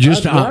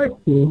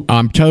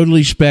 I'm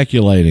totally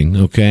speculating,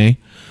 okay?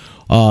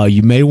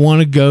 You may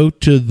want to go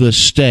to the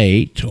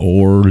state,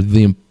 or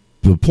the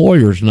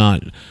employer's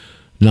not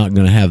going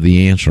to have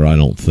the answer, I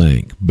don't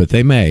think, but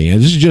they may.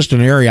 And this is just an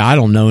area I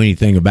don't know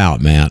anything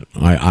about, Matt.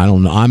 I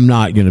don't know. I'm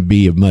not going to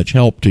be of much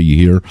help to you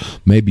here.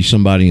 Maybe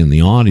somebody in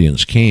the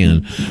audience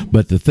can.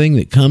 But the thing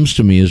that comes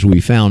to me is,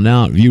 we found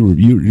out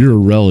you're a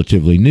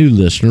relatively new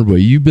listener, but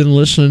you've been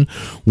listening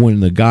when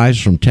the guys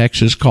from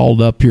Texas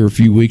called up here a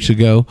few weeks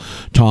ago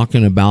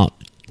talking about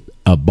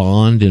a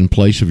bond in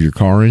place of your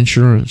car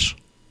insurance.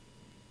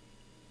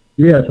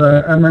 Yes,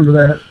 I remember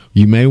that.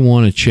 You may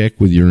want to check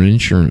with your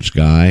insurance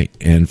guy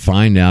and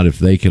find out if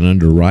they can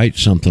underwrite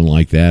something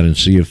like that, and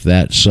see if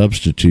that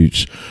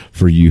substitutes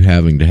for you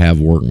having to have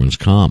workman's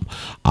comp.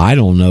 I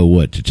don't know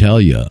what to tell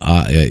you.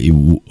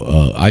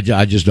 I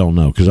just don't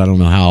know, because I don't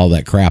know how all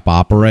that crap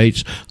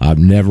operates. I've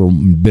never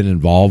been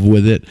involved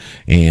with it,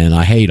 and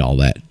I hate all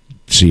that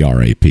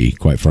CRAP,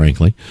 quite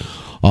frankly.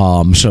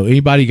 So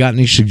anybody got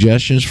any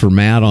suggestions for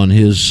Matt on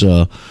his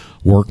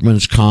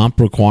workman's comp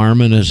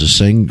requirement as a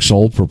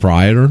sole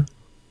proprietor?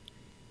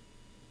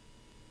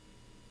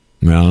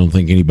 I don't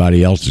think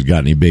anybody else has got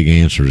any big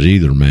answers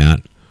either,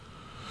 Matt.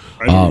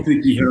 I don't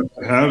think you have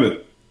to have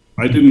it.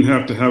 I didn't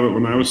have to have it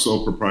when I was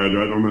sole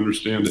proprietor. I don't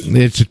understand it.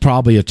 It's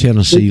probably a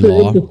Tennessee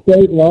law. It's a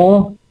state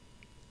law.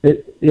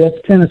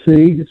 It's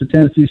Tennessee. It's a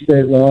Tennessee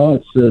state law.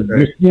 It's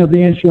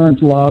the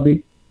insurance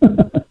lobby.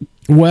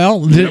 Well,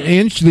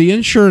 the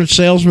insurance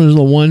salesmen are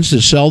the ones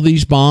that sell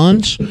these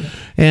bonds,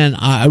 and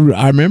I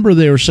remember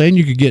they were saying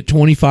you could get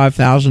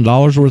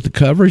 $25,000 worth of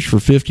coverage for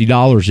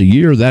 $50 a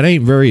year. That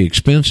ain't very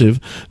expensive.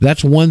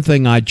 That's one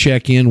thing I'd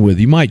check in with.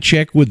 You might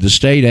check with the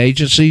state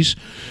agencies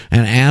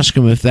and ask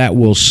them if that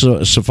will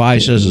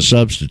suffice as a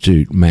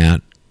substitute,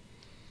 Matt.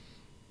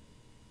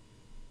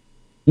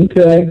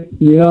 Okay,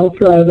 I'll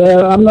try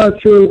that. I'm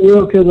not sure it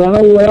will, because I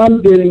know what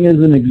I'm getting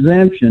is an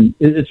exemption.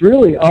 It's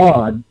really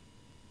odd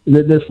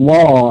that this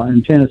law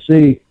in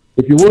Tennessee,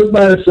 if you work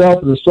by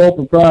yourself as a sole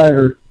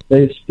proprietor,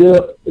 they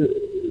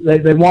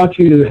want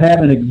you to have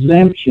an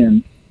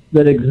exemption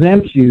that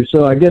exempts you.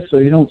 So I guess so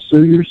you don't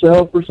sue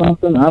yourself or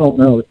something. I don't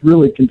know. It's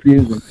really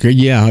confusing. Okay,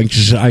 yeah,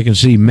 I can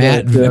see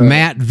Matt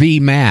v.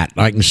 Matt.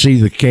 I can see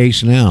the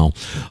case now.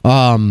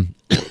 Do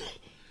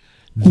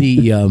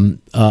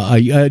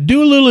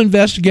a little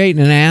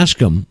investigating and ask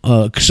them.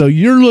 So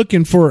you're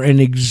looking for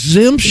an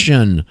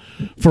exemption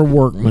for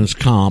workman's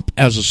comp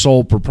as a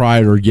sole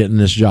proprietor getting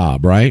this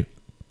job, right?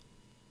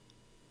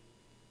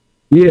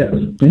 Yes,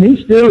 and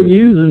he's still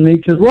using me,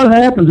 because what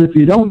happens if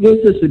you don't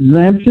get this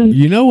exemption?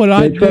 You know what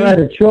they try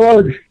to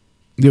charge.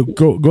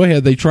 Go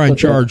ahead. They try and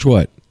charge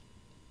what?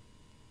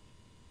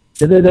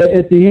 At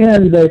the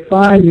end, they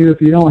fine you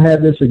if you don't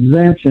have this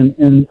exemption,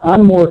 and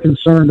I'm more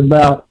concerned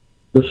about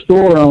the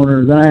store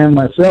owner than I am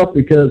myself,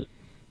 because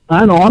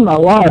I know I'm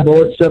not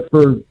liable except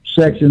for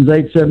sections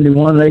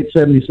 871 and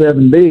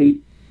 877B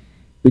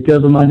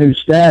because of my new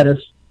status,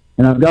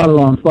 and I've got it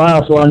on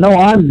file, so I know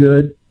I'm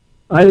good.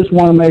 I just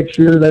want to make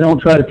sure they don't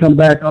try to come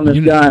back on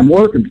this guy I'm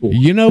working for.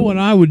 You know what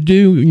I would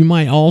do? You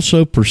might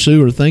also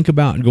pursue or think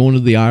about going to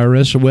the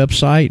IRS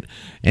website,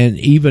 and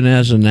even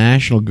as a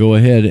national, go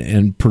ahead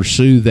and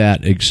pursue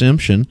that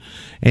exemption,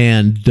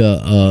 and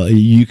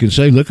you can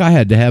say, look, I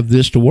had to have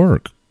this to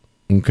work.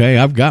 Okay,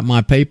 I've got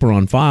my paper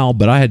on file,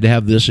 but I had to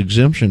have this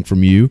exemption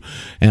from you,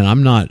 and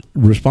I'm not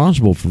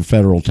responsible for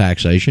federal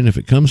taxation if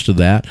it comes to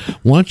that.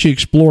 Why don't you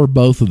explore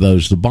both of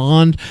those, the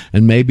bond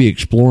and maybe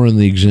exploring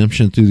the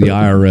exemption through the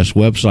IRS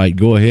website?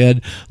 Go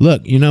ahead.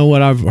 Look, you know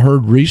what I've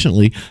heard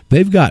recently?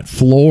 They've got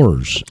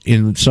floors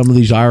in some of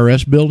these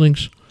IRS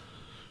buildings.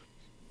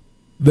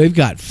 They've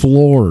got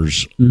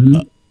floors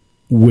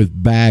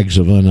with bags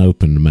of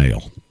unopened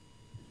mail.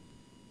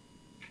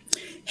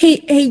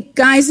 Hey,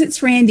 guys,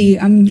 it's Randy.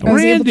 I was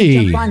able to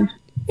Randy. jump on.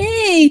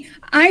 Hey,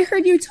 I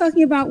heard you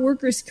talking about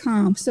workers'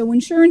 comp. So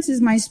insurance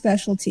is my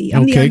specialty.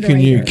 I'm the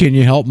underwriter. Can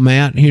you help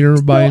Matt here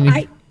by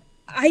any?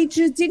 I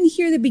just didn't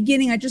hear the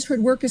beginning. I just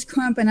heard workers'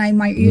 comp, and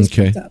my ears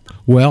picked up.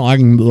 Well,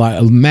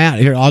 Matt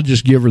here. I'll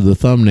just give her the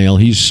thumbnail.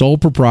 He's sole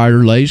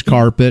proprietor, lays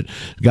carpet,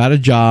 got a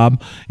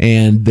job,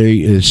 and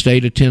the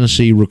state of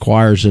Tennessee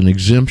requires an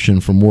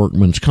exemption from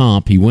workman's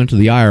comp. He went to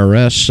the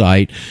IRS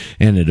site,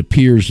 and it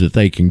appears that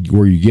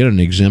where you get an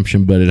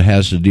exemption, but it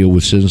has to deal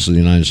with citizens of the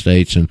United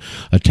States and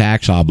a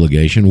tax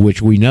obligation,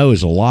 which we know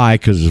is a lie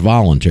because it's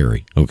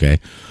voluntary. Okay.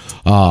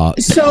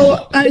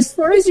 So as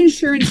far as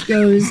insurance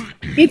goes,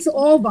 it's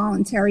all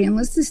voluntary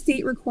unless the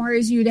state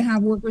requires you to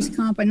have workers'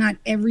 comp, and not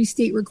every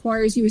state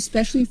requires you,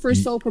 especially for a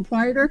sole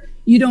proprietor.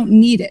 You don't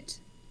need it.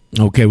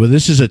 Okay, well,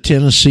 this is a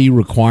Tennessee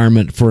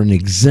requirement for an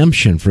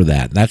exemption for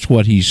that. That's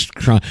what he's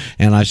trying.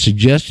 And I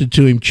suggested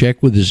to him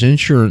check with his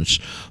insurance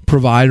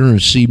provider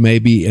and see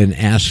and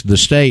ask the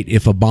state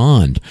if a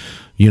bond,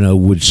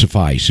 would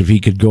suffice, if he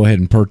could go ahead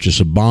and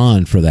purchase a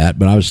bond for that.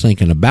 But I was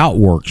thinking about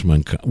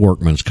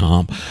workman's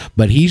comp,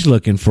 but he's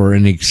looking for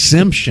an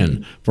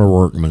exemption for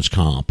workman's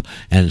comp,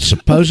 and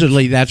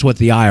supposedly that's what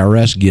the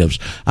IRS gives.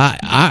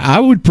 I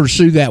would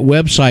pursue that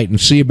website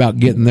and see about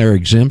getting their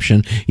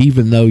exemption,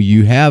 even though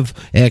you have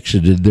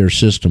exited their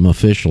system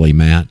officially,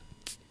 Matt.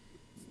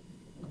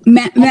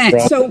 Matt,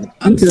 so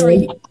I'm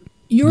sorry.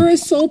 You're a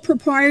sole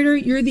proprietor.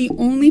 You're the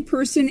only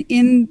person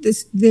in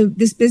this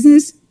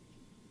business.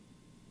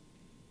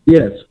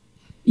 Yes.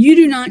 You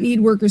do not need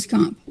workers'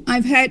 comp.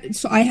 I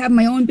have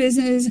my own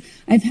business.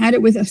 I've had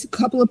it with a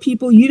couple of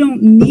people. You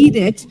don't need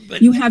it.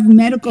 You have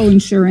medical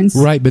insurance.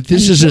 Right, but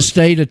this is a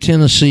state of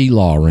Tennessee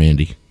law,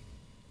 Randy.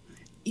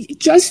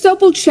 Just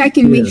double check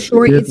and make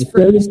sure it's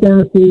for the state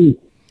of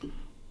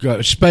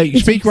Tennessee.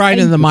 Speak right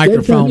in the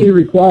microphone. Tennessee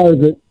requires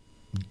it.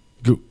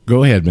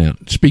 Go ahead, man.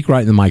 Speak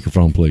right in the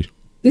microphone, please.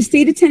 The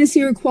state of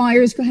Tennessee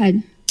requires. Go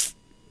ahead.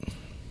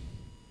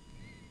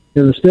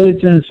 Yeah, the state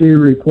of Tennessee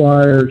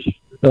requires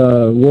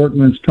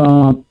workman's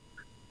comp,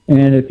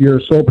 and if you're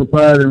a sole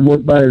proprietor and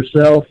work by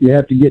yourself, you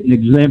have to get an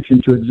exemption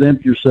to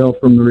exempt yourself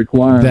from the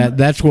requirement.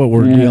 That's what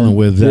we're dealing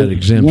with, that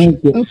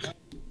exemption.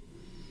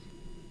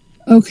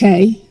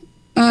 Okay.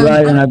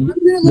 Right, and I'm going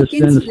to look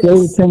into the state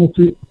of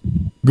Tennessee.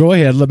 Go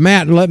ahead. Let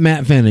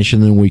Matt finish,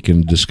 and then we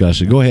can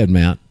discuss it. Go ahead,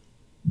 Matt.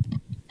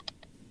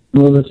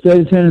 Well, the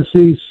state of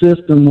Tennessee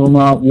system will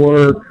not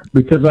work,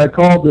 because I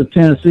called the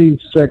Tennessee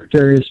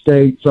Secretary of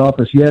State's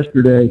office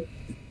yesterday,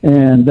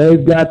 and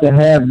they've got to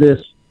have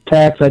this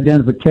tax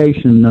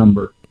identification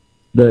number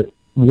that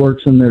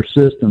works in their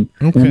system.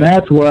 Okay. And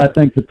that's where I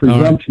think the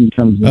presumption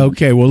comes in.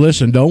 Okay, well,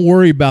 listen, don't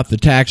worry about the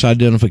tax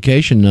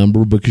identification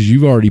number, because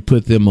you've already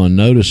put them on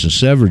notice and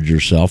severed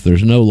yourself.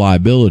 There's no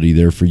liability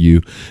there for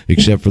you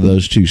except for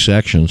those two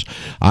sections.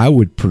 I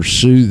would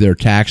pursue their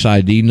tax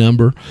ID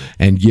number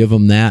and give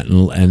them that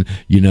and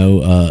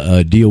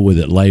deal with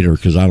it later,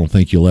 because I don't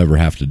think you'll ever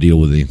have to deal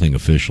with anything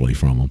officially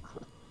from them.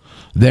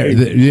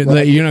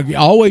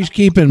 Always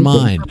keep in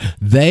mind,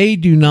 they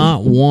do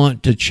not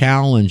want to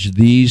challenge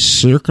these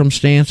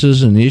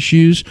circumstances and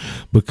issues,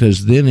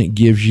 because then it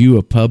gives you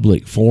a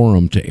public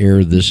forum to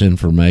air this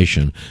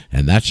information,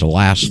 and that's the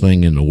last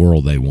thing in the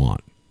world they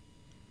want.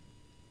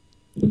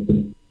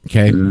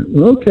 Okay.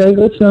 Okay,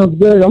 that sounds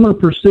good. I'm going to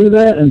pursue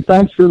that, and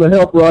thanks for the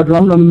help, Roger.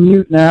 I'm going to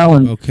mute now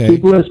and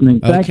keep listening.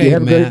 Thank you.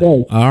 Have Matt, a great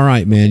day. All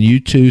right, man. You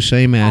too.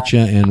 Same at you,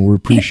 and we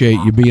appreciate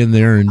you being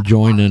there and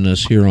joining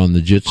us here on the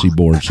Jitsi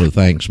board. So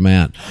thanks,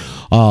 Matt.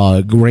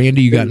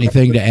 Randy, you got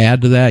anything to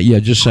add to that? Yeah,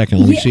 just a second.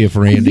 Let me see if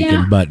Randy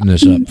can button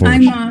this up for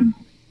us.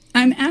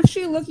 I'm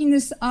actually looking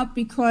this up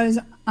because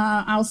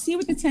I'll see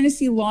what the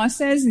Tennessee law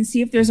says and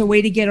see if there's a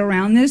way to get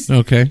around this.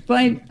 Okay.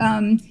 But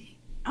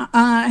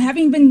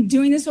having been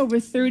doing this over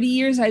 30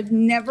 years, I've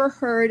never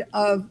heard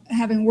of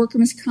having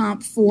workers'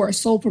 comp for a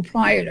sole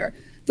proprietor.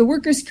 The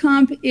workers'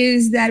 comp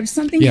is that if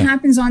something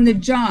happens on the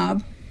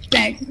job,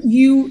 that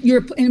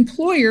your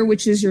employer,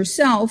 which is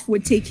yourself,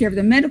 would take care of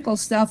the medical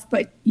stuff,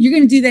 but you're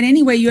going to do that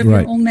anyway. You have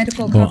your own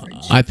medical coverage.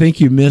 I think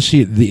you miss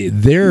it.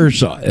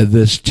 There's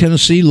this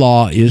Tennessee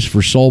law is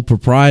for sole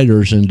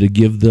proprietors, and to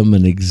give them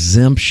an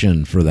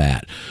exemption for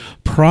that,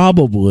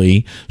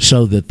 probably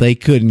so that they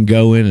couldn't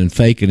go in and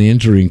fake an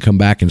injury and come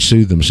back and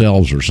sue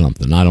themselves or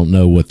something. I don't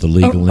know what the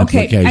legal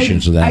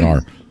implications of that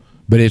are,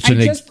 but it's I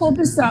just pulled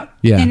this up,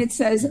 and it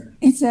says.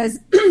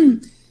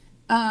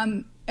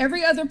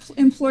 Every other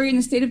employer in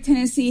the state of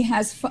Tennessee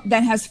has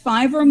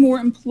 5 or more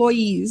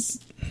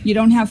employees, you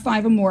don't have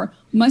 5 or more,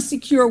 must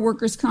secure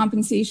workers'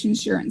 compensation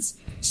insurance.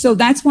 So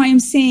that's why I'm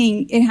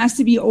saying it has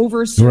to be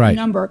over a certain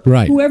number.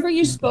 Right. Whoever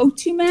you spoke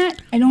to,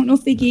 Matt, I don't know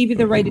if they gave you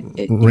the right.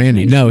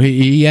 Randy, no,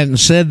 he hadn't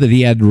said that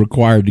he had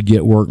required to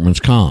get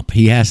workman's comp.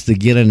 He has to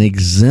get an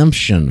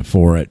exemption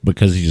for it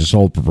because he's a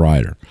sole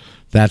proprietor.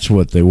 That's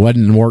what they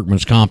wasn't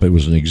workman's comp. It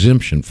was an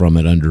exemption from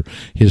it under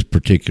his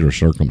particular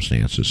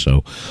circumstances.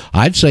 So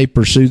I'd say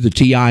pursue the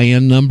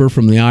TIN number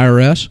from the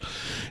IRS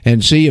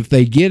and see if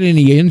they get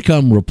any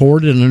income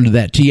reported under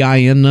that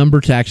TIN number,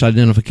 tax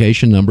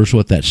identification number is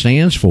what that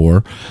stands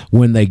for.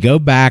 When they go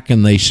back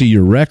and they see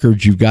your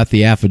records, you've got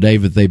the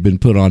affidavit, they've been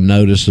put on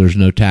notice, there's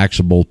no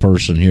taxable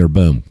person here,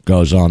 boom,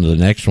 goes on to the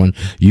next one.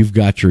 You've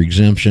got your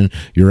exemption,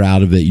 you're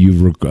out of it,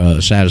 you've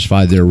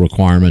satisfied their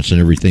requirements,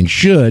 and everything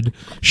should,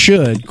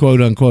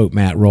 quote unquote,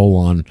 Matt, roll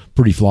on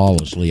pretty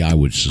flawlessly, I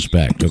would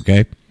suspect.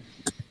 Okay.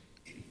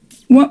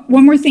 One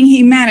more thing.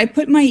 Hey, Matt, I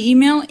put my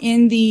email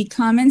in the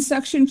comments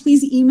section.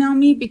 Please email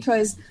me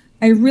because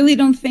I really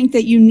don't think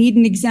that you need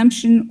an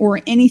exemption or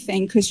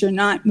anything because you're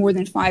not more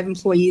than 5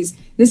 employees.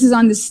 This is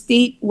on the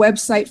state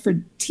website for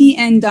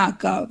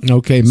tn.gov.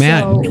 Okay,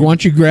 Matt, why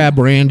don't you grab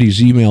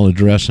Randy's email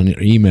address and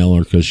email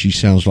her, because she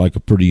sounds like a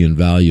pretty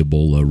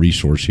invaluable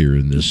resource here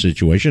in this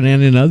situation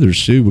and in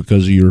others too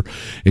because of your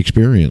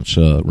experience,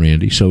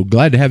 Randy. So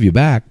glad to have you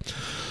back.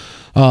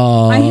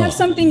 I have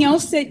something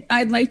else that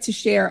I'd like to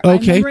share.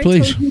 Okay,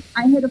 please.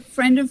 I had a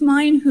friend of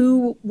mine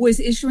who was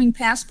issuing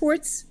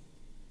passports.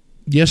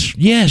 Yes,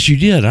 you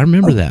did. I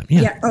remember that.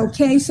 Yeah.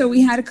 Okay. So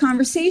we had a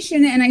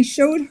conversation, and I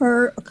showed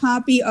her a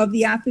copy of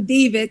the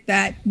affidavit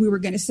that we were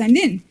going to send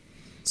in.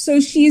 So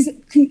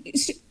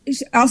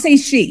I'll say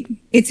she.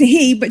 It's a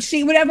he, but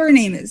she, whatever her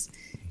name is.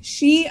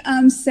 She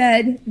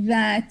said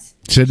that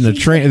this isn't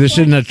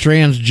a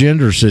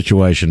transgender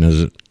situation,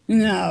 is it?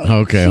 No.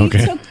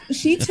 Okay.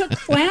 She took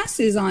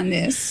classes on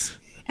this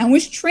and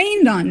was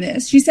trained on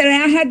this. She said,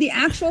 I had the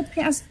actual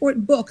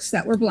passport books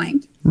that were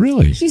blank.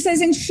 Really? She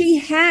says, and she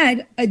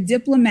had a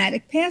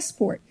diplomatic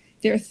passport.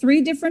 There are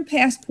 3 different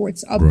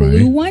passports, a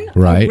blue one,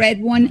 a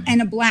red one,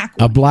 and a black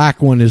one. A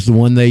black one is the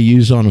one they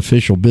use on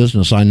official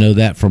business. I know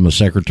that from a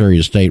Secretary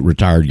of State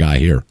retired guy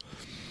here.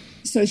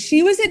 So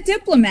she was a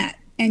diplomat,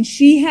 and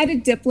she had a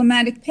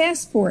diplomatic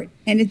passport,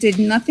 and it did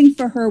nothing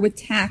for her with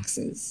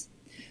taxes.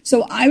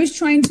 So I was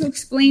trying to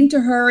explain to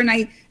her, and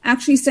I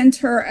actually sent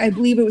her, I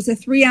believe it was a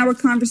 3-hour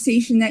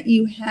conversation that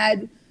you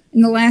had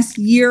in the last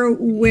year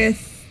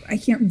with,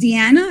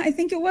 Deanna, I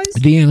think it was.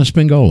 Deanna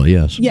Spingola,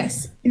 yes.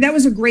 Yes. That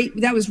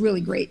was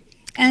really great.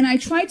 And I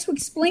tried to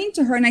explain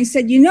to her, and I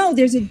said,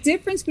 there's a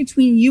difference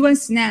between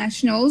U.S.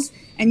 nationals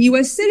and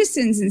U.S.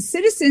 citizens, and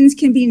citizens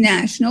can be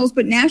nationals,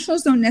 but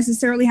nationals don't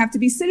necessarily have to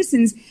be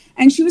citizens.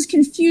 And she was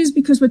confused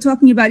because we're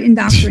talking about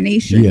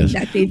indoctrination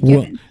that they've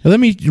given.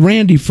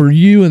 Randy, for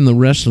you and the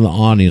rest of the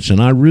audience,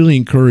 and I really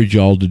encourage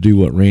y'all to do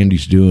what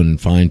Randy's doing and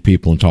find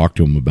people and talk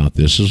to them about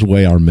this. This is the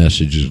way our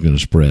message is going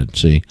to spread,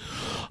 see?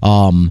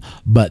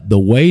 But the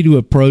way to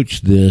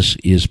approach this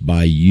is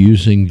by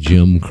using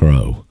Jim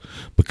Crow.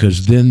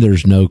 Because then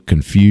there's no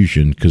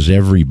confusion, because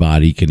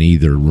everybody can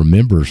either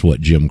remembers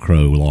what Jim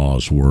Crow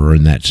laws were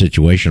in that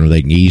situation, or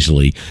they can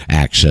easily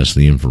access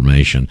the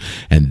information.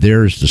 And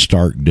there's the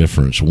stark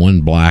difference,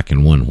 one black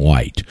and one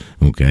white,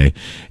 okay?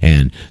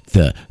 And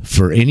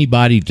for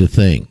anybody to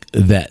think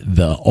that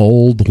the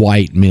old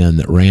white men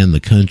that ran the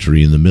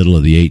country in the middle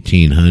of the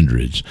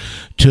 1800s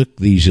took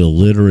these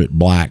illiterate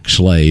black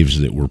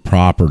slaves that were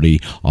property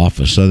off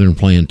a southern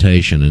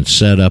plantation and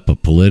set up a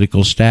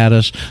political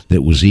status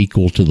that was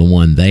equal to the the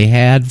one they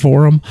had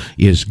for them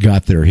is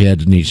got their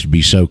head needs to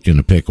be soaked in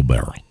a pickle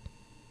barrel.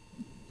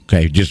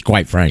 Okay, just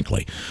quite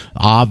frankly.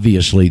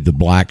 Obviously, the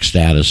black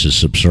status is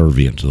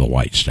subservient to the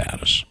white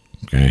status.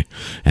 Okay,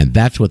 and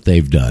that's what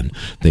they've done.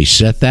 They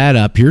set that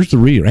up. Here's the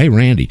reason. Hey,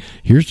 Randy,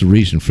 here's the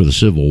reason for the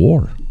Civil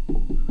War.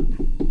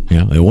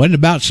 It wasn't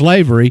about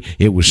slavery.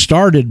 It was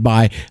started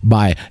by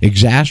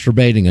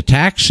exacerbating a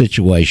tax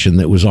situation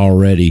that was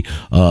already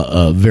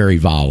very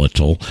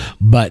volatile.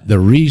 But the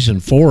reason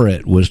for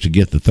it was to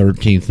get the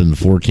 13th and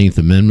the 14th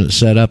Amendment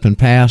set up and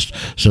passed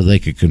so they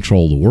could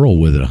control the world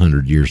with it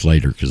 100 years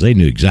later, because they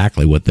knew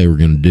exactly what they were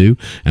going to do.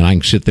 And I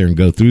can sit there and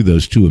go through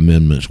those two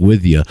amendments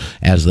with you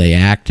as they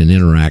act and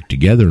interact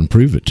together and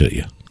prove it to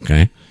you.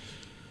 Okay?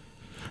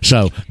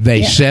 So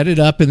they set it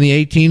up in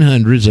the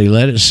 1800s. They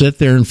let it sit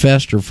there and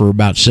fester for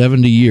about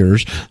 70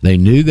 years. They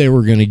knew they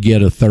were going to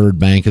get a third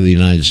Bank of the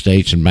United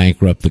States and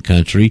bankrupt the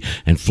country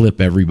and flip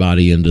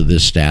everybody into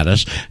this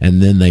status. And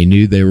then they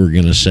knew they were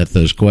going to set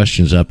those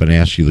questions up and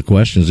ask you the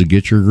questions to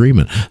get your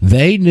agreement.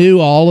 They knew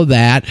all of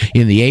that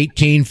in the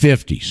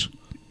 1850s.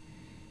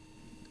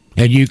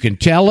 And you can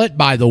tell it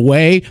by the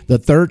way the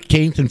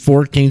 13th and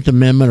 14th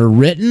Amendment are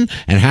written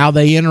and how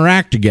they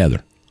interact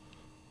together.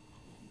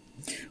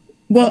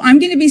 Well, I'm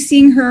going to be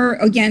seeing her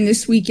again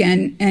this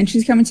weekend, and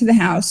she's coming to the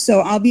house,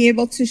 so I'll be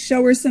able to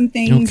show her some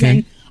things. Okay.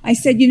 And I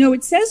said,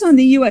 it says on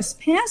the U.S.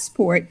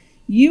 passport,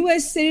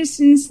 U.S.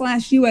 citizen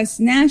 / U.S.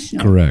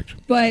 national. Correct.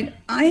 But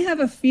I have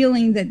a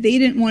feeling that they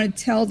didn't want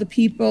to tell the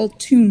people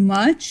too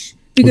much,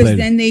 because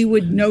then they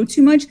would know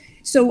too much.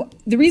 So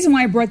the reason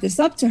why I brought this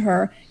up to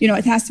her,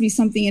 it has to be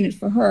something in it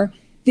for her.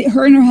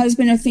 Her and her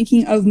husband are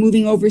thinking of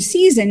moving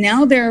overseas, and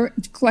now they're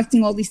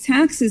collecting all these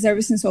taxes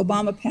ever since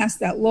Obama passed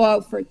that law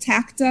for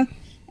TACTA.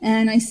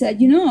 And I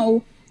said,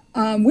 we're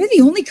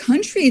the only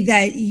country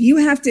that you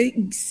have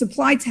to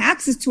supply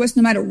taxes to us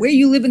no matter where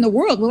you live in the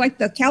world. We're like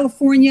the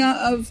California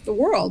of the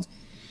world.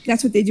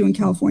 That's what they do in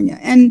California.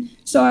 And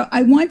so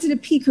I wanted to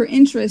pique her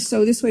interest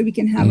so this way we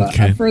can have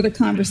a further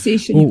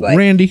conversation. Well, but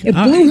Randy, it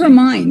blew her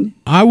mind.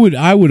 I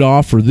would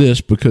offer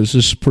this, because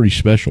this is a pretty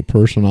special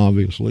person,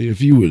 obviously.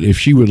 If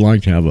she would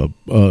like to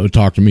have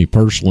talk to me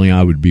personally,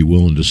 I would be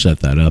willing to set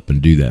that up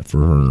and do that for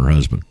her and her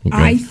husband. Okay?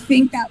 I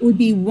think that would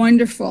be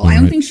wonderful. I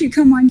don't think she'd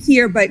come on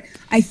here, but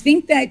I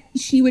think that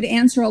she would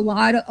answer a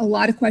lot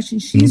of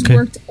questions. She's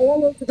worked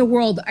all over the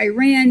world: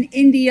 Iran,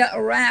 India,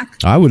 Iraq.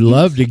 I would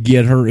love to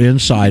get her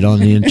insight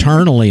on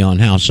internally on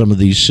how some of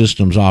these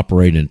systems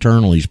operate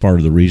internally. Is part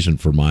of the reason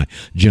for my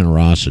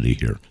generosity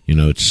here.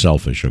 It's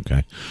selfish.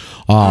 Okay.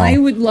 I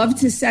would love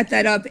to set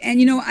that up.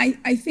 And,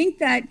 I think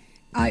that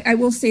I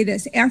will say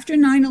this. After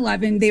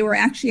 9/11, they were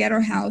actually at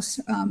our house.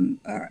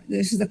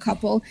 This is a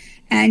couple.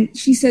 And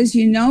she says,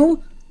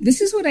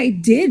 this is what I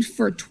did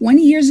for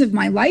 20 years of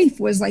my life,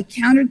 was like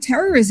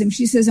counterterrorism.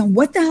 She says, and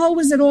what the hell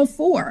was it all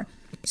for?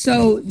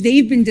 So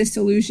they've been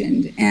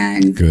disillusioned.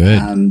 And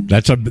good.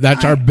 That's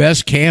our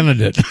best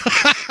candidate.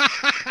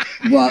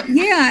 Well,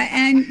 yeah.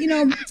 And,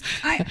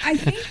 I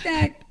think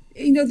that,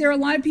 there are a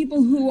lot of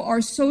people who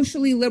are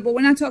socially liberal.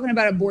 We're not talking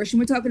about abortion.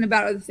 We're talking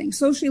about other things.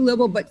 Socially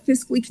liberal, but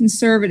fiscally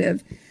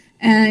conservative.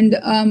 And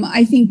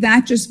I think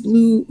that just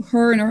blew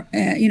her and her,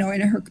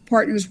 in her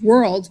partner's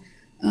world.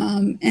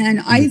 And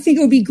I think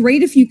it would be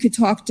great if you could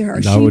talk to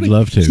her. I would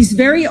love to. She's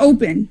very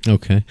open.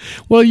 Okay.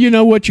 Well,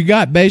 what you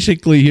got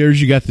basically here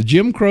is you got the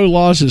Jim Crow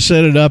laws that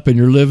set it up, and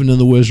you're living in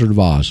the Wizard of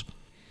Oz.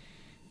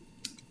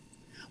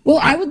 Well,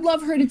 I would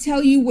love her to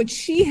tell you what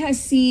she has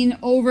seen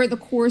over the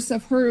course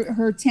of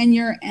her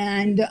tenure,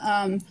 and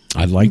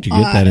I'd like to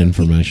get that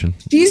information.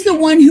 She's the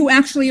one who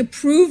actually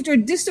approved or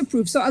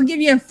disapproved. So I'll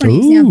give you a funny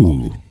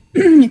example.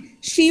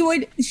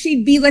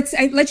 She'd be let's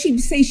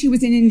say she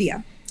was in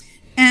India,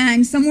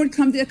 and someone would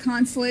come to the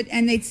consulate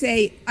and they'd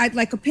say, I'd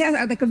like a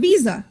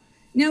visa.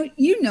 Now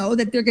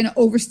that they're going to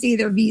overstay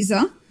their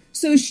visa.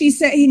 So he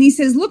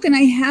says, look, and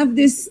I have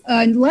this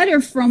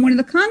letter from one of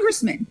the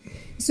congressmen.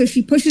 So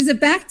she pushes it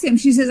back to him.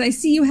 She says, I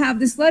see you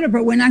have this letter,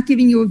 but we're not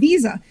giving you a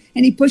visa.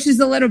 And he pushes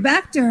the letter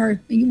back to her.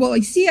 Well,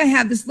 I see I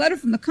have this letter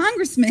from the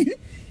congressman.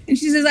 And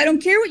she says, I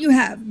don't care what you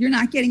have. You're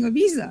not getting a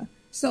visa.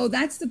 So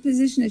that's the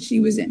position that she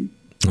was in.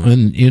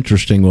 And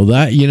interesting. Well,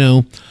 that,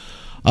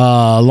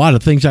 a lot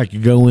of things I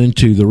could go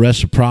into. The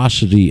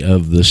reciprocity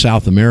of the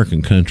South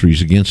American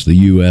countries against the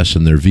U.S.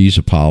 and their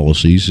visa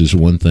policies is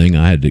one thing.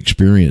 I had to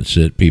experience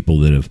it. People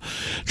that have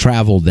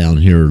traveled down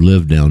here,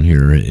 lived down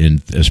here,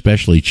 and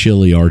especially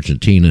Chile,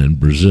 Argentina, and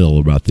Brazil,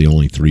 about the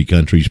only three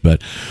countries.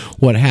 But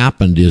what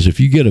happened is if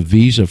you get a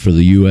visa for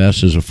the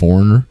U.S. as a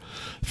foreigner,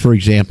 for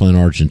example, in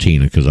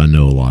Argentina, because I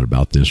know a lot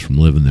about this from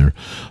living there.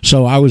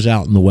 So I was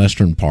out in the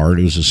western part.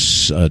 It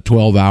was a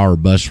 12-hour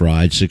bus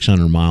ride,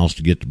 600 miles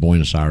to get to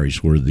Buenos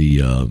Aires, where the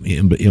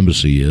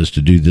embassy is,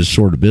 to do this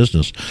sort of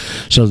business.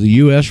 So the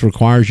U.S.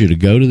 requires you to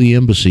go to the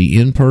embassy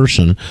in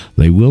person.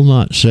 They will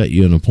not set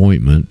you an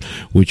appointment,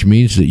 which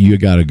means that you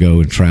got to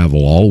go and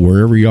travel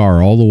wherever you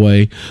are, all the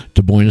way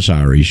to Buenos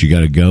Aires. You got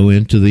to go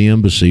into the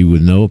embassy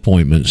with no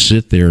appointment,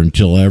 sit there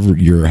until ever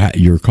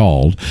you're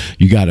called.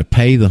 You got to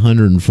pay the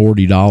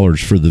 $140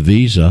 $50 for the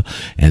visa,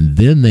 and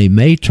then they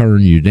may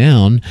turn you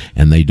down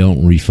and they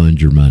don't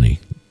refund your money.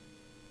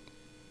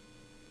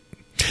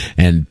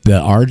 And the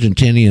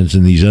Argentinians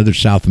and these other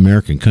South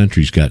American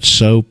countries got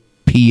so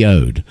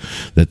PO'd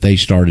that they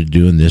started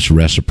doing this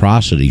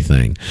reciprocity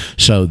thing.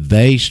 So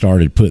they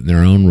started putting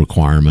their own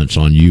requirements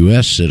on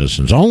U.S.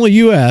 citizens, only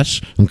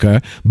U.S., okay,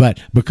 but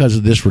because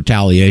of this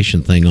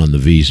retaliation thing on the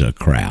visa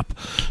crap.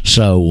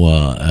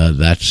 So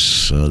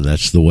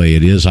that's the way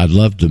it is. I'd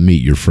love to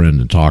meet your friend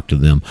and talk to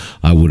them.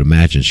 I would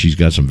imagine she's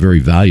got some very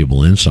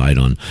valuable insight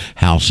on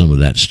how some of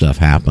that stuff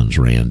happens,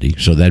 Randy.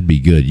 So that'd be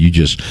good. You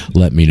just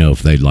let me know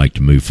if they'd like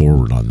to move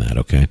forward on that,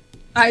 okay?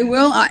 I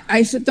will.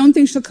 I don't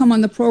think she'll come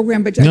on the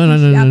program, but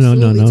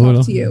no.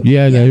 talk to you.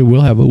 Yeah, we'll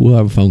have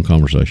a phone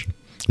conversation.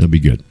 It'll be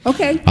good.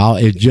 Okay.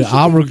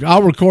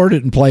 I'll record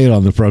it and play it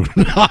on the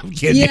program. I'm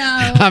kidding.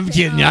 Yeah, I'm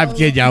kidding.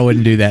 I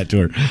wouldn't do that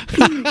to her.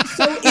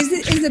 So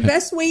is the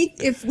best way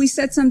if we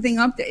set something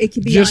up that it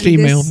could be just on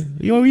email this?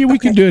 me. We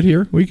can do it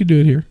here.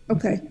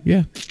 Okay.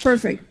 Yeah.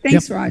 Perfect.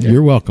 Thanks, Roger.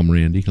 You're welcome,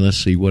 Randy. Let's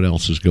see what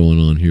else is going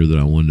on here that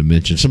I wanted to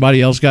mention.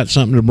 Somebody else got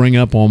something to bring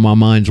up? On my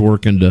mind's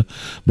working to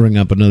bring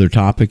up another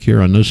topic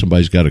here. I know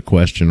somebody's got a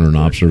question or an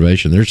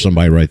observation. There's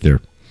somebody right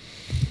there.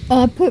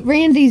 Put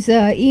Randy's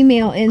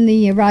email in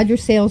the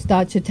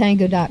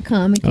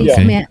rogersales.chatango.com in case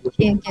Matt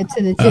can't get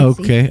to the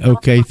gypsy.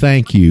 Okay,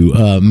 thank you.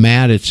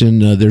 Matt, it's in,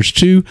 there's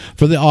two,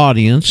 for the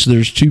audience,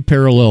 there's two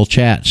parallel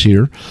chats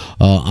here.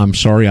 I'm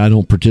sorry I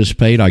don't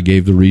participate. I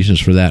gave the reasons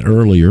for that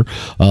earlier.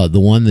 The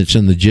one that's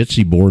in the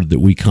Jitsi board that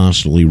we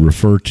constantly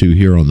refer to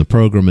here on the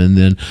program, and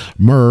then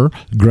Murr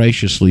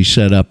graciously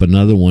set up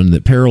another one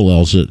that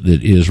parallels it,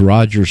 that is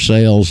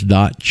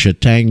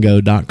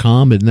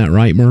rogersales.chatango.com. Isn't that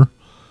right, Murr?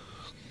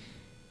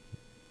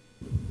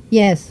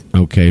 Yes.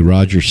 Okay,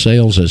 Roger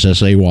Sales, that's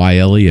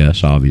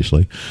Sayles,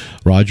 obviously.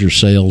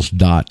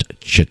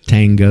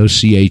 rogersales.chatango,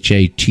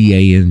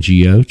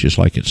 CHATANGO, just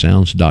like it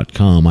sounds,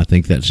 .com. I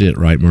think that's it,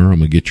 right, Murr? I'm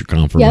going to get your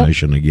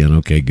confirmation again.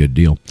 Okay, good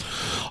deal.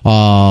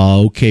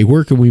 Okay,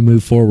 where can we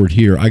move forward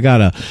here? I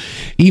got a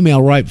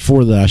email right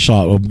before that I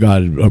saw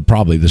it,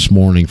 probably this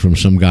morning from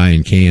some guy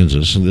in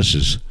Kansas, and this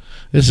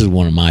is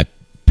one of my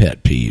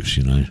pet peeves,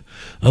 you know.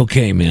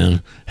 Okay,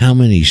 man, how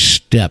many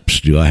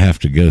steps do I have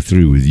to go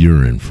through with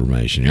your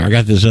information? I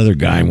got this other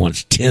guy who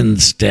wants 10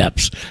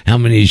 steps. How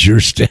many is your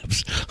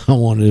steps? I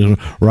wanted to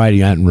write,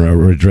 I hadn't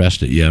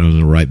addressed it yet. I'm going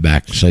to write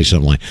back and say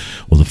something like,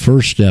 well, the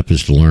first step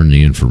is to learn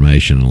the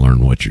information and learn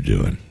what you're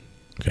doing.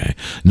 Okay,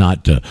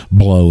 not to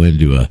blow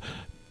into a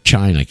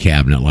china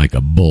cabinet like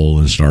a bull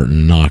and start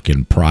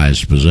knocking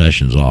prized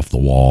possessions off the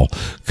wall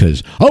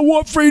because I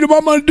want freedom,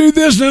 I'm going to do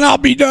this and I'll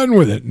be done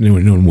with it.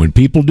 And when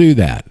people do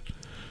that,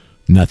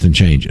 nothing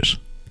changes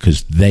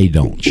because they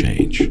don't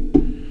change.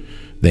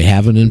 They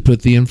haven't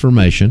input the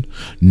information.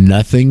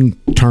 Nothing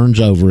turns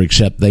over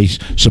except they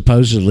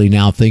supposedly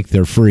now think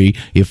they're free.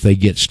 If they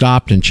get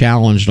stopped and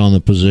challenged on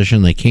the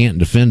position, they can't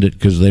defend it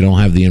because they don't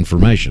have the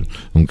information.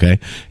 Okay?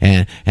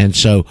 And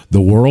so the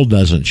world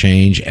doesn't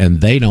change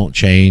and they don't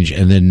change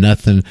and then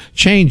nothing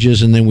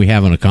changes and then we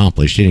haven't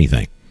accomplished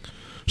anything.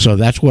 So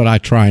that's what I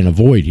try and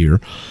avoid here.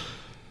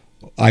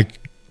 I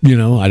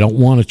don't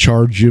want to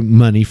charge you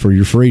money for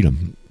your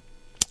freedom.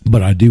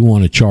 But I do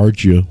want to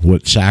charge you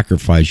what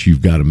sacrifice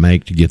you've got to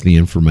make to get the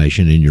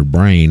information in your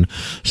brain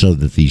so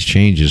that these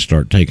changes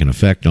start taking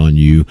effect on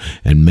you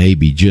and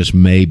maybe, just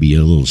maybe,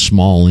 a little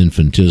small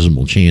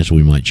infinitesimal chance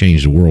we might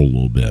change the world a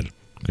little bit,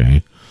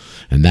 okay?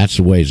 And that's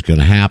the way it's going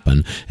to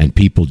happen, and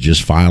people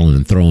just filing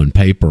and throwing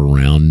paper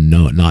around,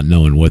 not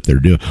knowing what they're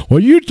doing. Well,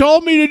 you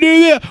told me to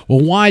do that.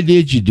 Well, why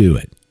did you do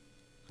it?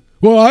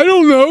 Well, I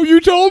don't know.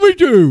 You told me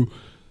to.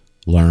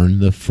 Learn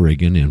the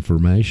friggin'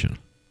 information.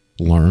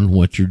 Learn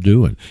what you're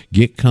doing.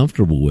 Get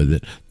comfortable with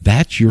it.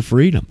 That's your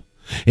freedom.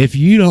 If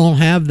you don't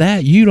have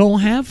that, you don't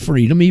have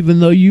freedom,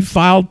 even though you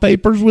filed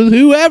papers with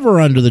whoever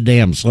under the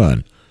damn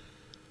sun.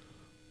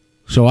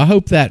 So I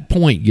hope that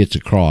point gets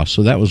across.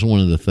 So that was one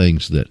of the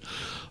things that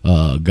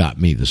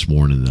got me this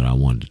morning that I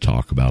wanted to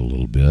talk about a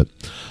little bit.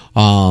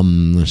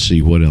 Let's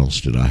see, what else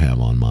did I have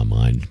on my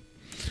mind?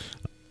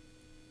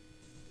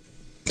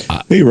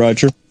 Hey,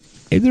 Roger.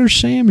 Hey, there's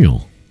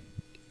Samuel.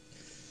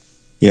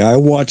 Yeah, I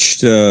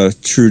watched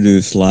True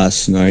News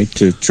last night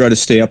to try to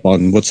stay up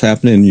on what's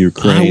happening in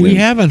Ukraine. We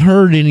haven't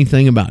heard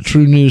anything about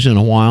True News in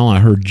a while.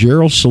 I heard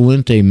Gerald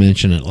Celente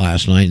mention it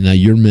last night. Now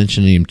you're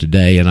mentioning him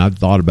today, and I've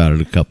thought about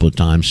it a couple of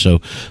times. So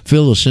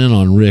fill us in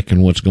on Rick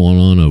and what's going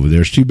on over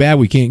there. It's too bad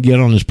we can't get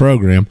on his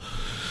program,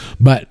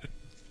 but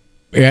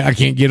I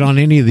can't get on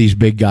any of these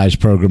big guys'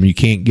 program. You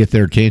can't get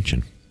their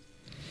attention.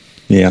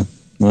 Yeah,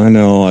 I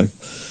know.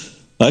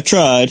 I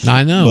tried.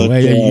 I know.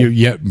 But,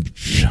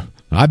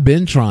 I've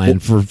been trying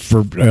for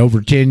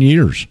over 10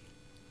 years.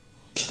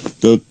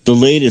 The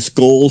latest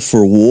goal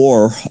for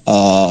war,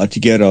 to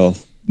get a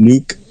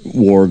nuke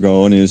war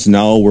going, is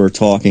now we're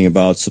talking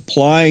about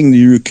supplying the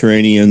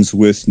Ukrainians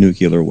with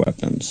nuclear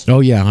weapons.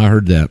 Oh, yeah, I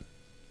heard that.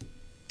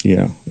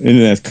 Yeah, isn't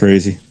that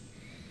crazy?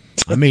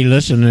 I mean,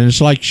 listen, and it's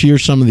like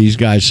here's some of these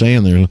guys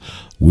saying there,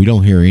 We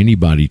don't hear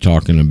anybody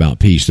talking about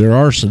peace.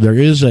 There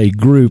is a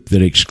group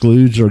that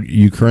excludes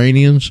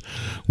Ukrainians,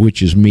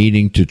 which is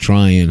meeting to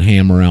try and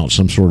hammer out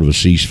some sort of a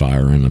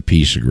ceasefire and a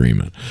peace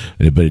agreement,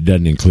 but it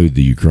doesn't include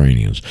the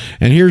Ukrainians.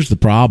 And here's the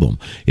problem: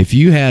 if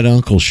you had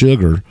Uncle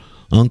Sugar,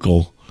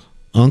 Uncle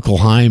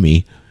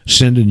Jaime,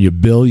 sending you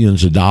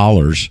billions of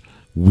dollars,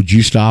 would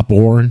you stop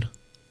warring?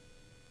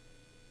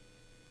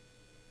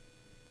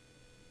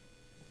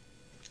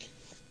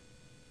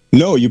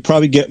 No, you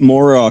probably get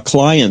more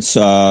clients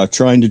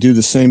trying to do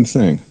the same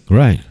thing.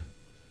 Right.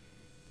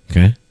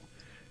 Okay.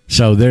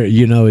 So there,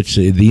 it's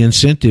the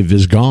incentive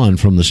is gone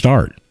from the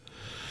start.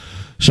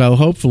 So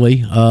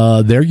hopefully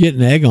they're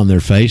getting egg on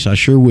their face. I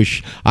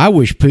wish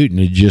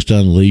Putin had just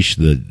unleashed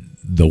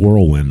the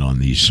whirlwind on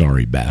these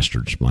sorry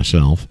bastards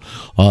myself.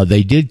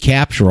 They did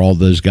capture all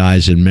those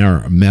guys in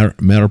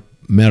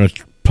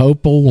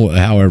Melitopol,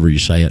 however you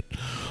say it,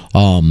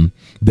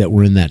 that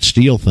were in that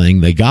steel thing.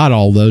 They got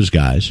all those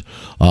guys.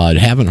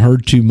 Haven't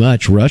heard too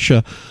much.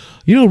 Russia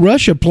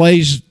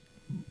plays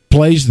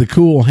the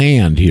cool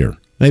hand here.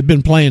 They've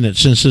been playing it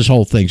since this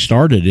whole thing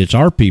started. It's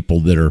our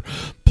people that are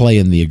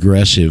playing the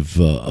aggressive,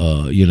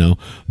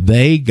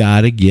 They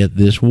got to get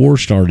this war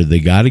started. They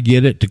got to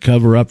get it to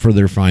cover up for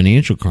their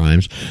financial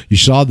crimes. You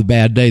saw the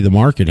bad day the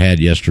market had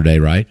yesterday,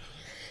 right?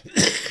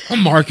 The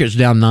market's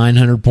down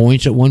 900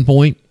 points at one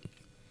point.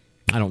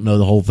 I don't know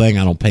the whole thing.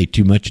 I don't pay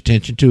too much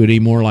attention to it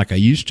anymore like I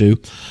used to.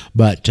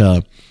 But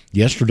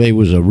yesterday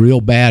was a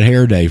real bad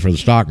hair day for the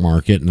stock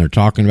market, and they're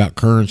talking about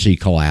currency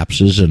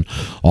collapses, and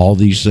all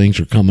these things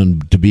are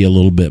coming to be a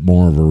little bit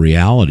more of a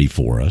reality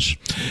for us.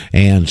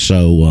 And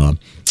so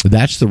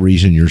that's the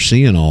reason you're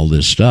seeing all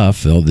this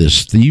stuff, all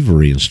this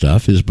thievery and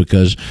stuff, is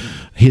because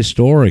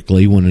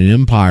historically, when an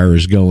empire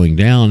is going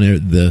down,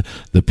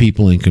 the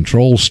people in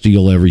control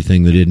steal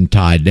everything that isn't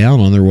tied down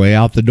on their way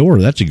out the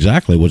door. That's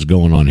exactly what's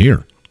going on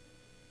here.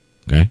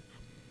 Okay.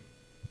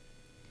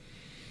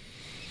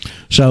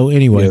 So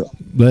anyway,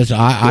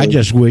 I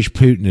just wish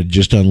Putin had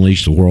just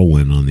unleashed a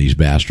whirlwind on these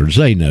bastards.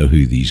 They know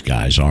who these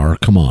guys are.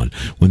 Come on.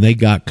 When they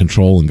got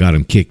control and got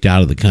them kicked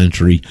out of the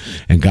country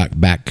and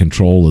got back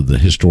control of the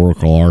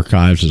historical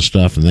archives and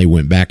stuff, and they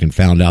went back and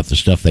found out the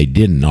stuff they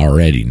didn't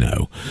already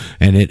know.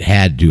 And it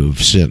had to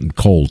have sent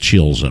cold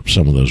chills up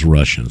some of those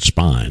Russian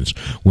spines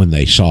when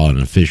they saw in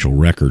official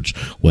records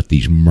what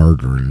these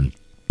murdering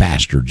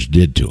bastards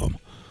did to them.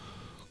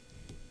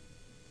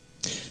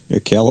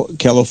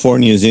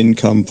 California's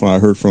income, I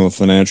heard from a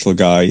financial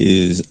guy,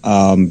 is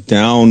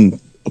down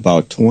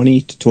about 20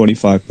 to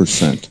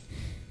 25%.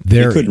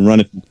 They couldn't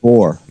run it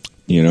before,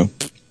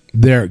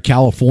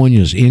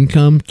 Californians'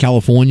 income,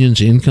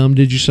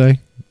 did you say?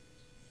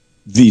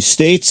 The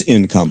state's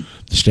income.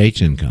 The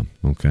state's income,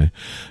 okay.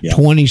 Yeah.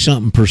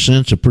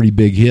 20-something% a pretty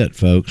big hit,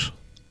 folks.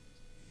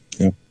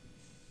 Yeah.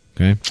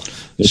 Okay.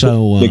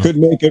 They could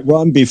make it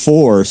run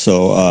before,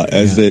 so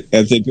as they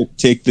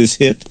take this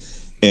hit,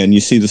 and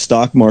you see the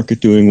stock market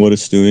doing what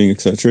it's doing,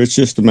 etc. It's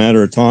just a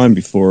matter of time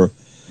before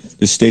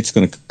the state's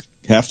going to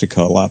have to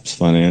collapse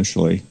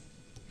financially.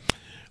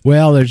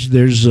 Well,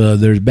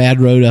 there's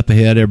bad road up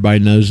ahead. Everybody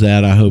knows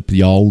that. I hope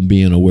y'all,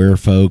 being aware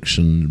folks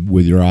and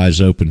with your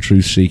eyes open,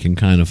 truth-seeking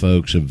kind of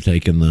folks, have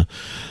taken the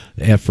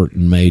effort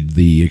and made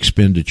the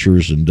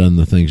expenditures and done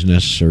the things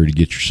necessary to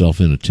get yourself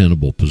in a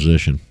tenable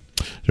position.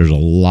 There's a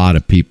lot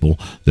of people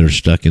that are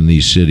stuck in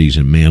these cities,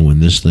 and man,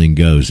 when this thing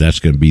goes, that's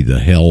going to be the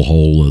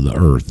hellhole of the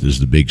earth, is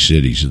the big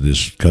cities of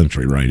this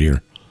country right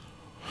here.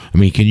 I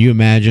mean, can you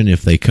imagine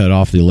if they cut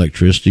off the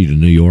electricity to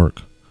New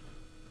York?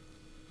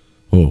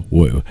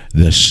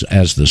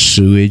 As the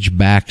sewage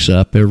backs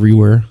up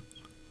everywhere,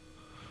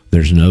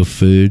 there's no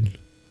food,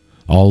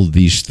 all of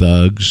these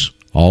thugs,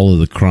 all of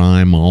the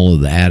crime, all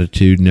of the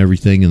attitude and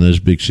everything in those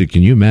big cities.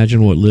 Can you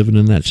imagine what living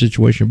in that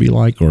situation would be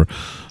like? Or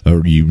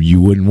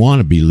you wouldn't want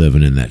to be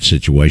living in that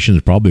situation.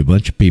 There's probably a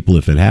bunch of people,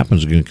 if it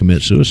happens, are going to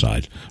commit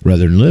suicide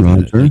rather than live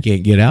in it. They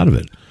can't get out of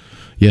it.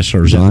 Yes,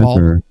 sir. Is that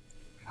Paul?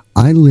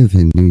 I live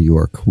in New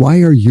York.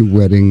 Why are you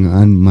wetting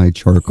on my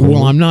charcoal?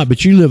 Well, I'm not,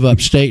 but you live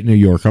upstate New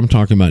York. I'm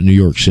talking about New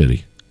York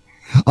City.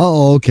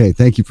 Oh, okay.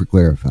 Thank you for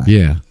clarifying.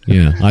 Yeah.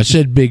 I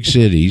said big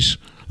cities.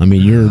 I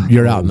mean,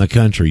 you're out in the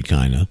country,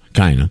 kind of.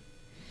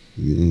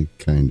 Yeah,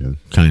 kind of.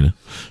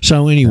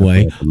 So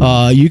anyway,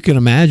 you can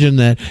imagine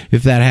that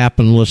if that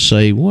happened, let's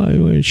say,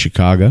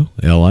 Chicago,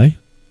 L.A.,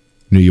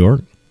 New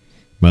York,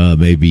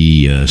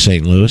 maybe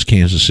St. Louis,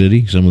 Kansas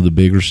City, some of the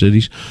bigger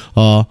cities.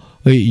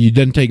 It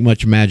doesn't take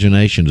much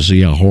imagination to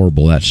see how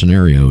horrible that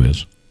scenario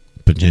is,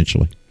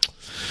 potentially.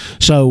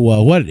 So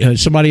what?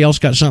 Somebody else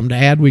got something to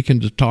add we can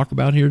talk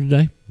about here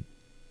today?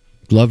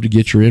 Love to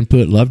get your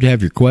input. Love to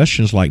have your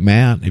questions, like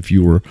Matt, if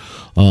you were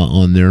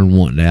on there and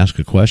wanting to ask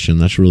a question.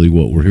 That's really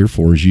what we're here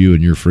for, is you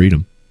and your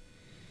freedom.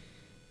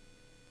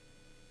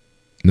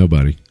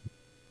 Nobody.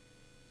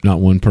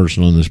 Not one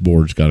person on this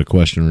board's got a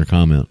question or a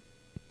comment.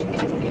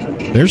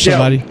 There's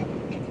somebody.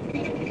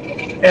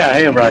 Yeah,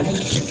 hey,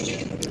 Bryce.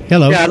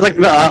 Hello. Yeah, I'd like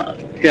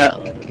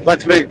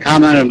to make a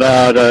comment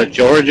about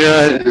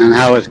Georgia and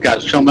how it's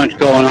got so much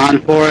going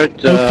on for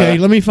it. Okay,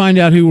 let me find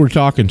out who we're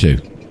talking to.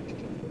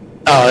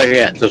 Oh,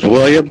 yeah, this is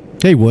William.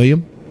 Hey,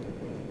 William.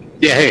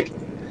 Yeah, hey.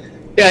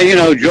 Yeah,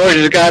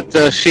 Georgia's got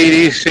the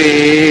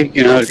CDC,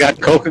 it's got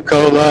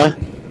Coca-Cola,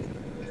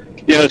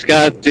 it's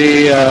got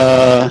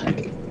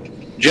the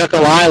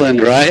Jekyll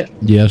Island, right?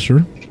 Yes,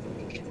 sir.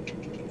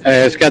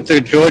 It's got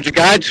the Georgia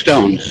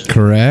Guidestones.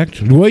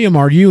 Correct. William,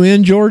 are you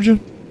in Georgia?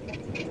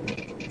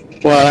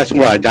 Well, that's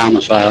where I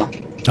domicile.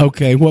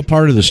 Okay, what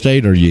part of the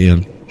state are you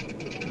in?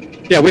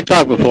 Yeah, we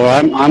talked before.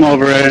 I'm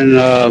over in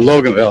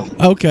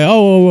Loganville. Okay.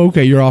 Oh,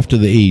 okay. You're off to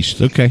the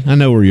east. Okay, I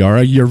know where you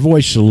are. Your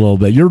voice is a little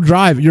bit. You're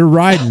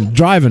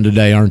driving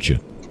today, aren't you?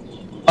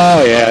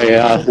 Oh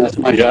yeah. That's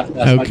my job.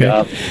 My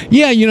job.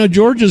 Yeah,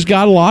 Georgia's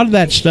got a lot of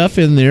that stuff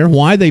in there.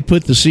 Why they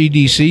put the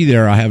CDC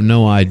there, I have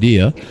no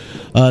idea.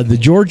 The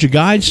Georgia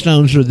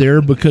Guidestones are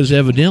there because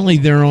evidently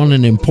they're on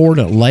an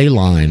important ley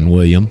line,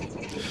 William.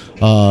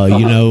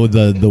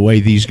 The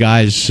way these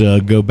guys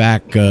go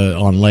back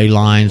on ley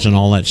lines and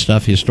all that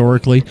stuff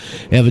historically.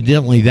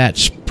 Evidently,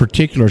 that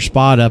particular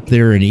spot up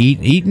there in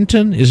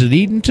Eatonton, is it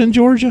Eatonton,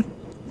 Georgia?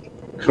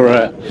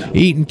 Correct.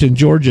 Eatonton,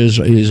 Georgia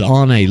is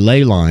on a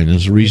ley line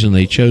is the reason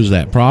they chose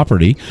that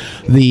property.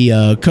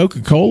 The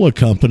Coca-Cola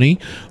company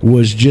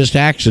was just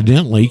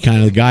accidentally,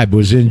 the guy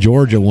was in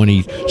Georgia when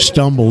he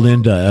stumbled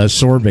into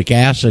ascorbic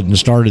acid and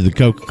started the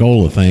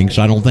Coca-Cola thing,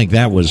 so I don't think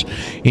that was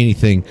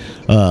anything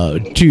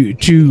too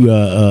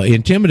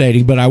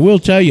intimidating. But I will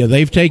tell you,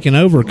 they've taken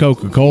over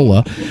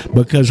Coca-Cola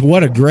because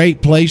what a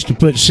great place to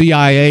put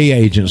CIA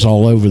agents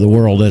all over the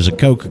world as a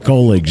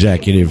Coca-Cola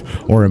executive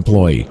or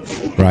employee,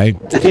 right?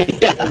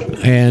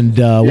 And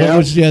what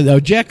was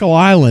Jekyll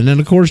Island? And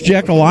of course,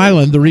 Jekyll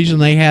Island, the reason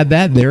they had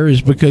that there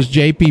is because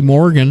J.P.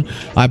 Morgan,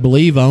 I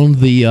believe, owned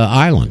the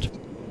island.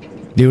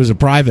 It was a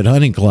private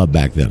hunting club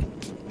back then.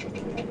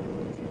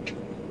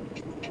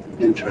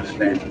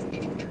 Interesting.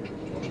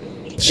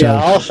 So,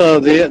 yeah. Also,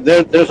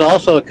 there's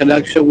also a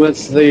connection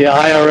with the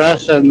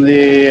IRS and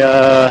the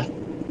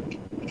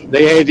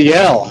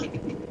ADL.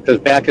 Because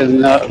back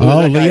in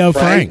Leo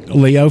Frank.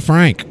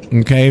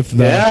 Okay, for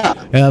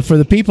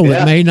the people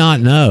that may not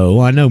know,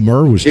 I know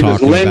Murr was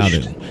talking about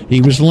it. He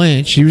was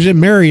lynched. He was in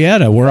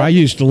Marietta, where I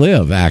used to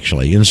live,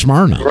 actually, in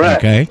Smyrna.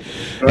 Correct. Okay,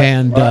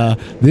 and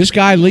this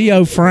guy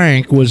Leo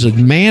Frank was a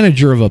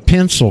manager of a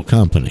pencil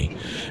company,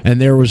 and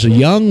there was a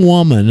young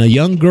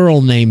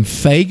girl named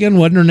Fagan.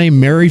 Wasn't her name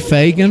Mary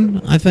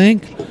Fagan? I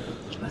think.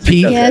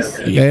 Yes.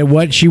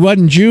 She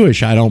wasn't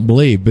Jewish, I don't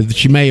believe, but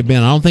she may have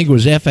been. I don't think it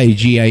was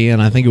Fagan.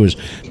 I think it was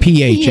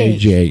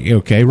Phaj.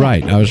 Okay,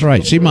 right. I was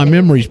right. See, my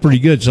memory's pretty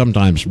good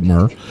sometimes,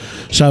 Murr.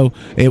 So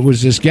it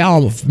was this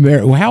gal.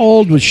 How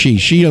old was she?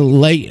 She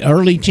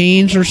early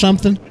teens or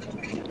something?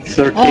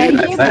 13,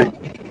 I think.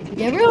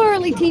 Yeah, real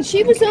early teens.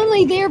 She was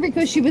only there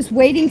because she was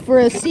waiting for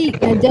a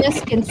seat and a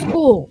desk in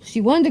school.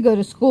 She wanted to go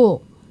to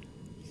school.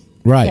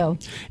 Right. So,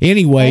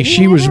 anyway,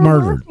 she was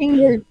murdered.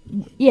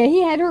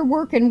 He had her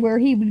working where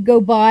he would go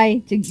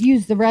by to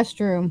use the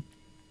restroom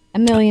a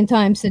million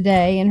times a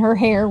day, and her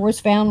hair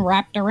was found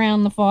wrapped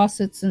around the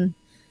faucets. And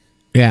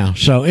yeah,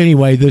 so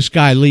anyway, this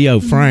guy Leo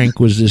Frank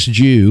was this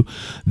Jew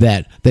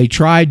that they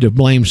tried to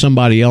blame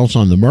somebody else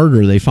on the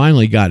murder. They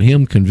finally got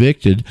him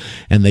convicted,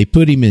 and they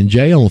put him in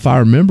jail. If I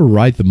remember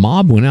right, the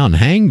mob went out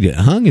and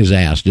hung his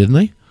ass, didn't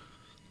they?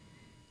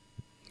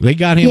 They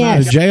got him out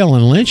of jail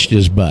and lynched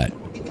his butt.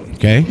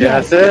 Okay. Yeah,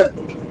 that's it.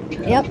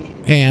 Yep.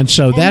 And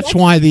so that's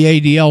why the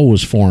ADL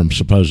was formed,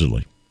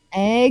 supposedly.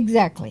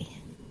 Exactly.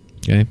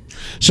 Okay.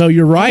 So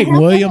you're right,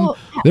 William.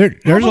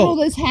 There's all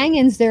those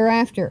hangings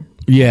thereafter.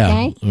 Yeah.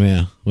 Okay?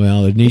 Yeah.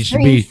 Well, it needs to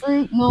be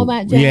fruit and all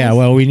that jazz. Yeah.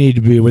 Well,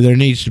 there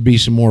needs to be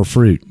some more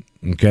fruit.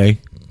 Okay.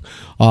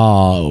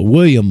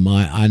 William,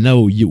 I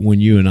know when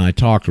you and I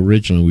talked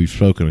originally, we've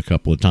spoken a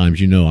couple of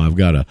times. I've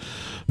got a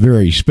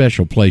very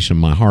special place in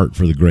my heart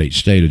for the great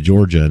state of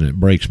Georgia, and it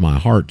breaks my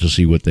heart to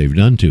see what they've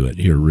done to it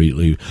here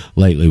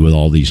lately with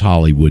all these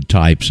Hollywood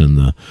types and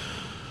the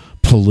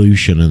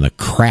pollution and the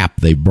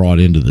crap they brought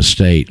into the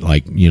state,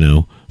 like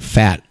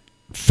fat.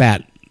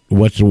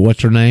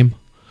 What's her name?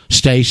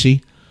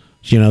 Stacy.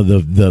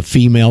 The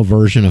female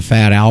version of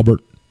Fat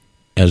Albert,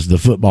 as the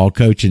football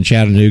coach in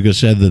Chattanooga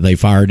said that they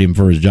fired him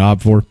for his job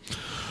for.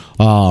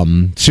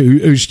 So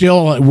who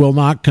still will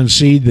not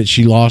concede that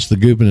she lost the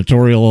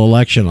gubernatorial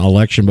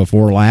election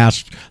before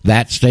last.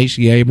 That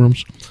Stacey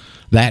Abrams,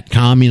 that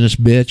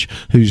communist bitch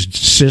whose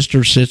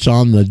sister sits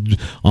on the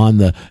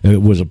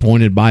was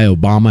appointed by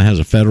Obama, has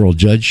a federal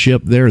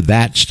judgeship there.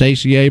 That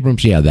Stacey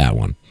Abrams, yeah, that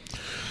one.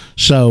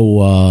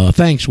 So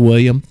thanks,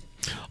 William.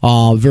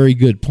 Very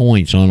good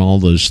points on all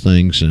those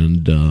things,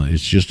 and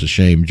it's just a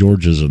shame.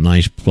 Georgia's a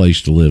nice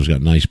place to live. It's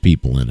got nice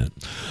people in it.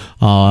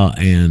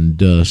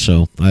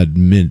 So I'd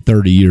been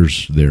 30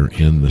 years there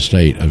in the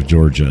state of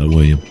Georgia,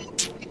 William.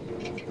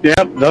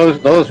 Yep,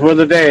 those were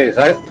the days.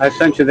 I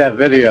sent you that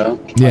video.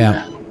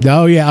 Yeah.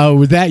 Oh, yeah. Oh,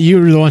 was that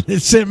you were the one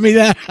that sent me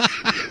that?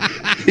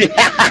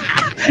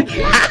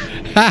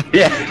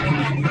 Yeah.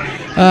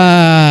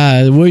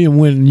 William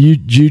went on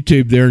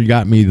YouTube there and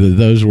got me the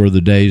 "Those Were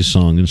the Days"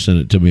 song and sent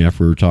it to me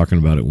after we were talking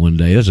about it one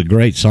day. It's a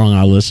great song.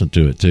 I listened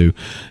to it too,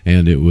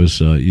 and it was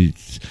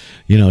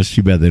It's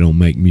too bad they don't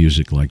make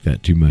music like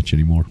that too much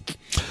anymore.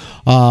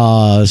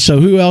 So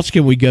who else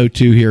can we go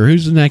to here?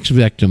 Who's the next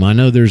victim? I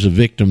know there's a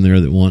victim there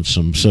that wants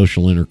some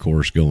social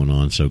intercourse going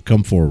on, so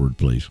come forward,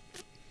 please.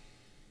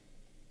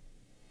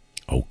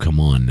 Oh, come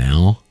on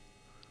now.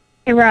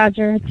 Hey,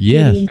 Roger. It's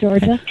yes. Judy in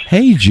Georgia.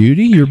 Hey,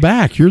 Judy, you're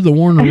back. You're the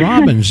Warner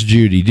Robins,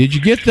 Judy. Did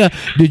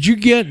you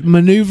get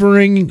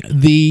maneuvering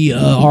the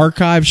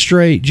archive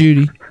straight,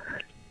 Judy?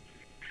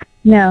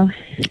 No.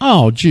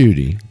 Oh,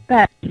 Judy.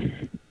 But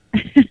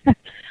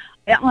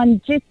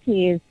on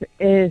Jitsi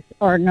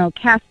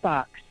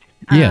CastBox.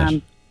 Yes.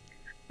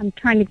 I'm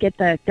trying to get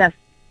the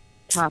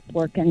desktop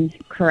working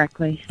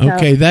correctly. So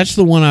okay, that's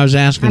the one I was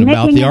asking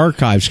about, the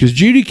archives, because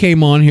Judy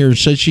came on here and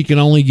said she can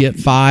only get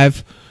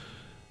 5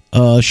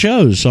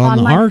 shows on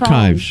the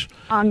archives.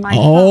 On my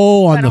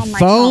phone. On the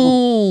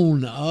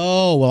phone.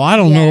 Oh, well, I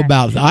don't know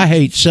about. I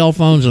hate cell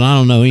phones, and I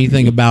don't know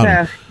anything about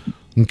them.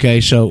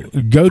 Okay, so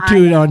go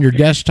to it on your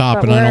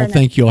desktop, and I don't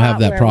think you'll have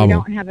that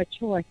problem. We don't have a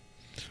choice.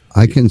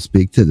 I can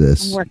speak to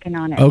this. I'm working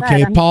on it.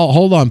 Okay, Paul,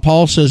 hold on.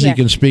 Paul says he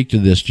can speak to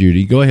this,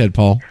 Judy. Go ahead,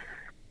 Paul.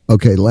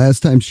 Okay,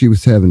 last time she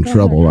was having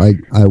trouble, I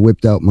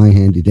whipped out my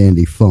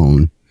handy-dandy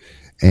phone,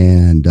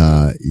 and,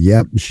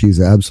 yep, she's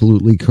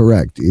absolutely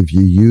correct. If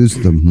you use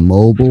the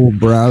mobile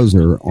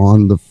browser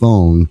on the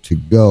phone to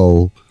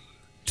go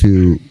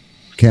to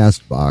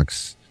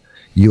CastBox,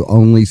 you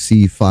only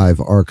see 5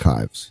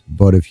 archives.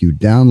 But if you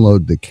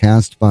download the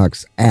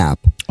CastBox app,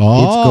 it's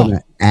going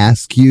to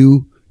ask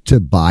you to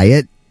buy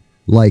it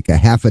like a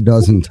half a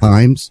dozen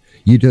times.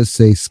 You just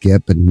say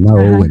skip and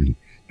no and,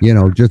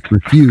 just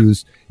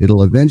refuse.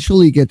 It'll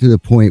eventually get to the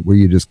point where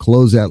you just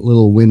close that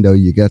little window,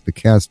 you get the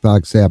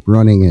CastBox app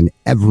running, and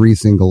every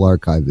single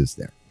archive is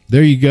there.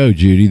 There you go,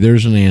 Judy.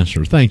 There's an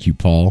answer. Thank you,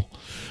 Paul.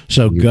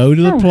 So go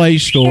to the Play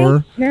Store.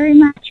 Thanks very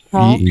much,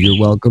 Paul. You're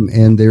welcome.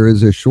 And there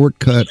is a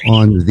shortcut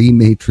on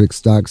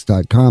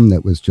thematrixstocks.com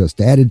that was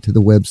just added to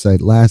the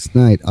website last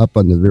night. Up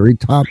on the very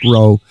top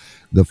row,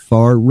 the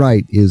far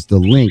right, is the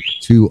link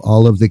to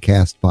all of the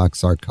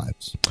CastBox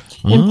archives.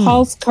 And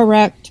Paul's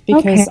correct,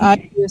 because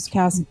I use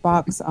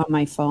CastBox on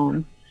my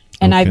phone,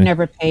 and I've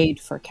never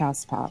paid for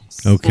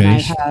CastBox.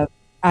 Okay. And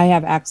I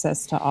have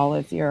access to all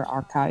of your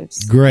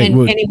archives. Great.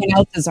 And anyone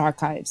else's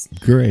archives.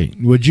 Great.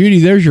 Well, Judy,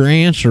 there's your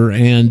answer.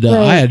 And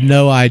I had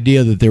no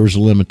idea that there was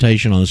a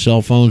limitation on the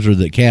cell phones or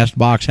that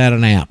CastBox had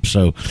an app.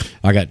 So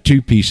I got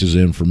 2 pieces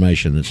of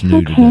information that's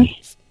new today.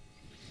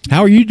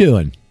 How are you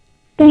doing?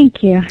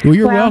 Thank you. Well,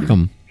 you're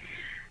welcome.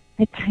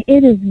 It's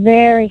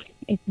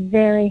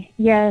very,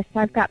 yes,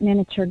 I've got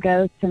miniature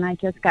goats, and I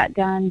just got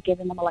done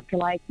giving them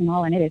electrolytes and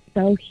all, and it is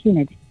so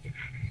humid.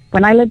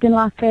 When I lived in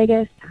Las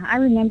Vegas, I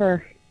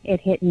remember it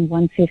hitting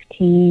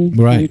 115,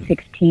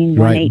 116, 118.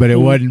 Right, but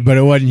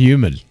it wasn't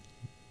humid.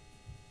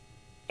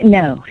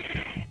 No,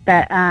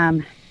 but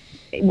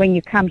when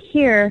you come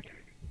here,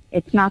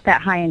 it's not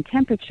that high in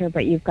temperature,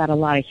 but you've got a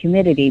lot of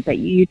humidity. But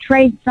you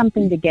trade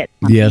something to get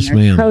something. Yes, There's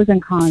ma'am. Pros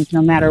and cons,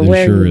 no matter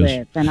where you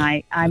live, and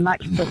I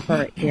much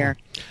prefer it here.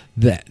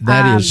 That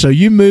is. So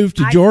you moved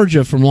to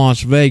Georgia from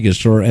Las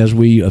Vegas, or as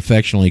we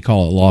affectionately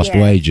call it, Lost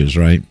Wages,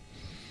 right?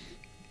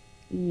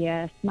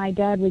 Yes, my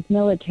dad was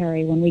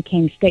military when we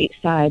came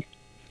stateside.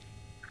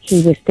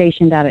 He was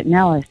stationed out at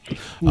Nellis.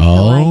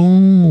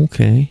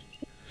 Okay.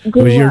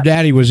 Was your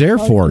daddy was Air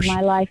Force?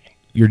 My life.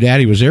 Your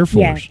daddy was Air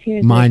Force.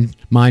 Yes,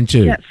 mine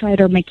too. Jet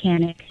fighter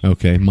mechanic.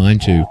 Okay, mine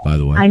too. By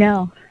the way, I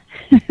know.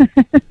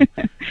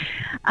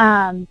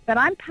 But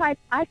I've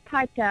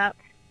piped up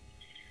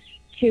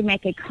to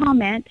make a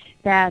comment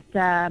that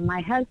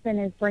my husband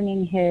is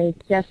bringing his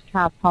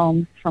desktop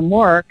home from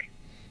work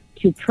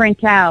to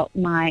print out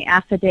my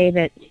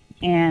affidavit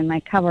and my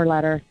cover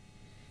letter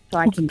so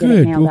I can get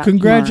it mailed out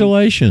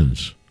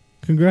congratulations.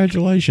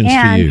 Congratulations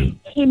to you. And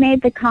he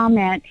made the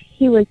comment,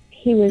 he was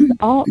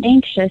all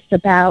anxious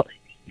about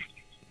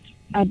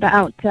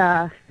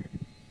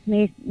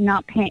me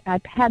not paying.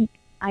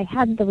 I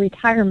had the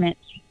retirement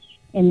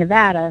in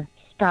Nevada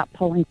stop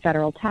pulling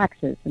federal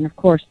taxes, and of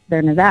course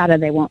they're Nevada,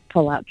 they won't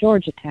pull out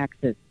Georgia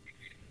taxes.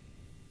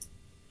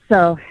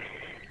 So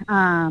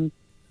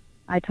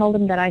I told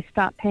him that I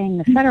stopped paying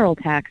the federal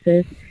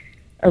taxes.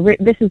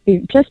 This is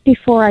just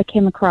before I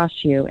came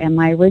across you, and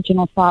my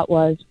original thought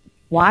was,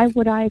 why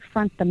would I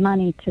front the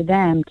money to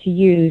them to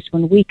use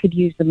when we could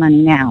use the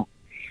money now?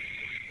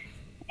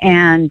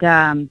 And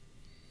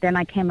then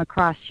I came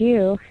across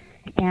you,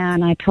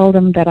 and I told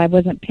him that I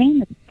wasn't paying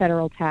the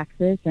federal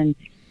taxes, and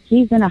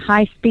he's in a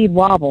high-speed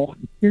wobble.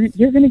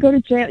 You're going to go to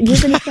jail. You're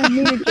going to send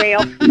me to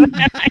jail.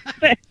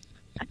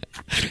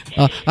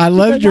 I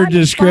loved your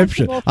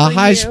description. A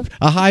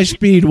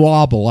high-speed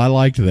wobble. I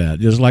liked that.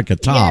 Just like a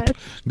top. Yes.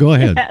 Go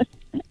ahead. Yes.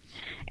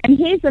 And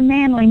he's a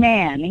manly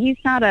man. He's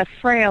not a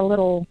frail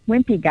little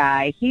wimpy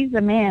guy. He's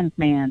a man's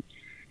man.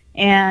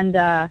 And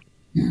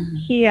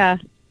he and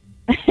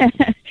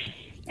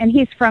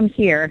he's from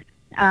here.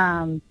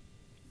 So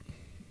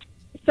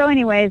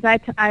anyways,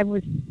 I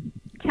was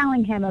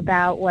telling him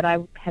about what I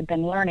had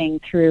been learning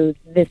through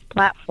this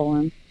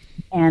platform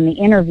and the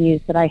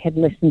interviews that I had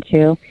listened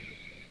to.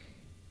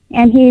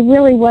 And he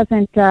really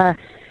wasn't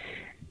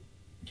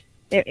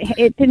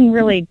it didn't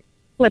really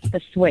flip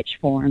the switch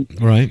for him.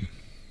 Right.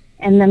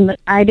 And then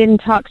I didn't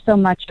talk so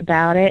much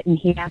about it, and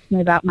he asked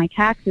me about my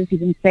taxes. He's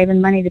been saving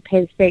money to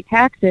pay the state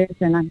taxes,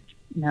 and I'm,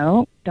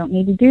 no, don't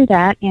need to do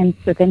that. And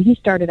so then he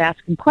started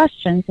asking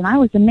questions, and I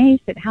was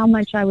amazed at how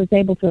much I was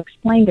able to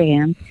explain to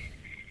him.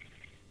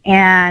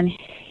 And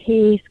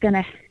I'm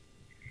gonna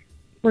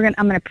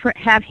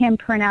have him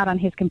print out on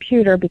his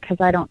computer because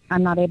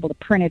I'm not able to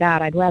print it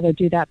out. I'd rather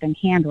do that than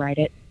handwrite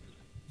it.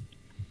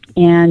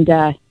 And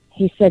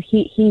he said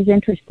he's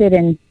interested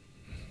in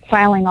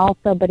filing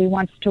also, but he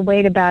wants to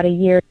wait about a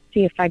year to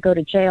see if I go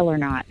to jail or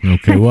not.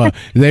 Okay, well,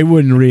 they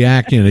wouldn't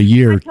react in a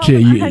year.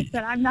 I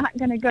said, I'm not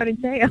going to go to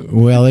jail.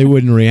 Well, they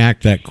wouldn't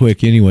react that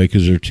quick anyway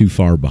because they're too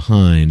far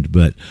behind.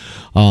 But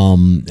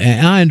and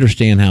I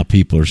understand how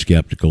people are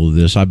skeptical of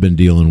this. I've been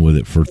dealing with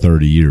it for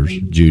 30 years,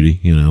 Judy,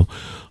 you know.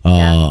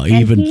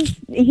 Even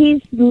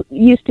he's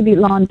used to be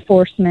law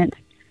enforcement.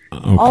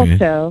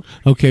 Also,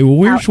 okay.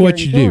 Well, here's what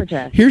you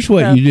do. Here's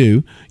what you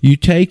do. You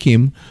take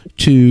him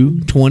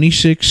to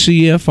 26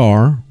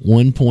 CFR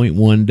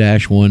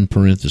 1.1-1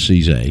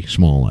 parentheses a,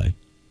 small a.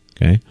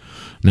 Okay.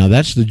 Now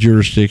that's the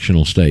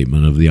jurisdictional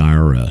statement of the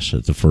IRS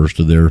at the first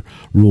of their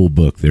rule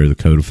book there, the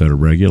Code of Federal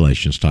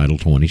Regulations, Title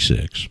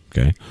 26.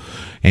 Okay.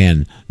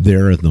 And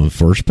there at the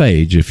first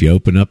page, if you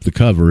open up the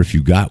cover, if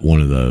you got one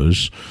of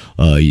those,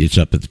 it's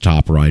up at the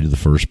top right of the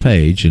first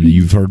page. And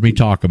you've heard me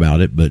talk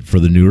about it, but for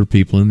the newer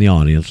people in the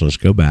audience, let's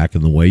go back.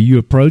 And the way you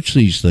approach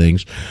these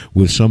things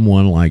with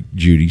someone like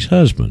Judy's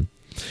husband,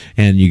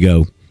 and you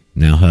go,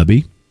 now,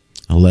 hubby,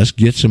 let's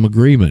get some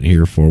agreement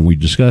here before we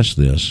discuss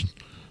this.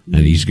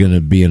 And he's going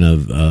to be in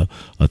a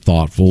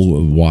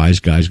thoughtful, wise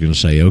guy's going to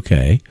say,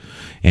 okay.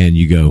 And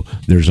you go,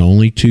 there's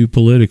only two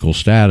political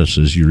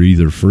statuses. You're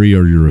either free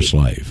or you're a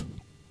slave.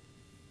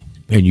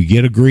 And you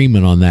get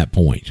agreement on that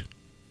point.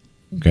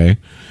 Okay?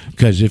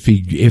 Because if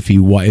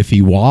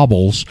he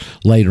wobbles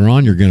later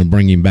on, you're going to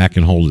bring him back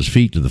and hold his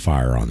feet to the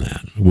fire on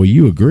that. Well,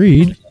 you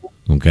agreed.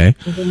 Okay?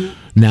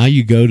 Now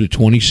you go to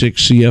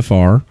 26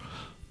 CFR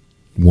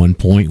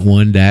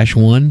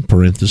 1.1-1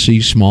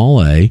 parentheses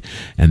small a,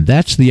 and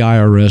that's the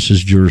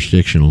IRS's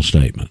jurisdictional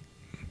statement.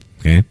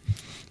 Okay?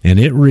 And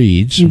it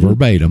reads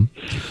verbatim,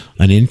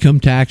 an income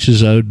tax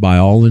is owed by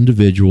all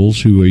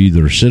individuals who are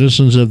either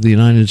citizens of the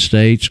United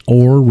States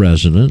or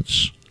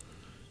residents,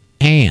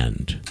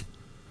 and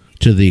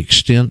to the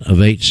extent of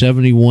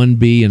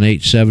 871B and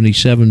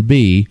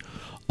 877B,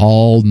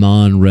 all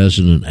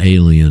non-resident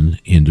alien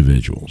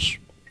individuals.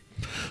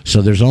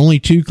 So there's only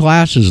two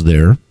classes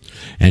there.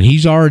 And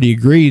he's already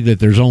agreed that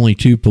there's only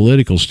two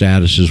political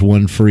statuses,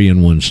 one free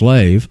and one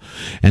slave.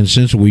 And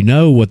since we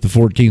know what the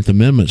 14th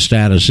Amendment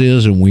status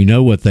is and we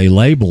know what they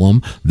label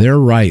them, they're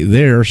right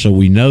there. So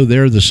we know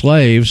they're the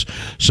slaves.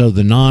 So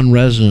the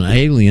non-resident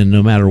alien,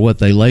 no matter what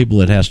they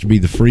label it, has to be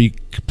the free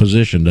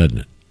position, doesn't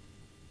it?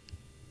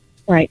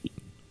 Right.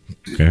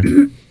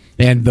 Okay.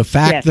 And the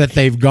fact that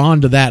they've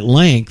gone to that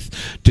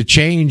length to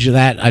change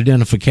that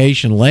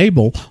identification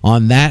label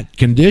on that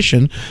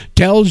condition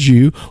tells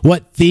you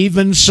what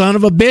thieving son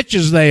of a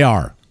bitches they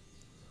are.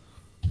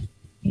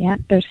 Yeah,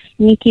 they're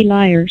sneaky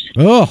liars.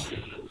 Oh.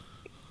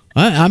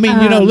 I mean,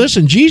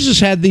 listen, Jesus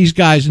had these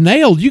guys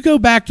nailed. You go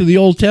back to the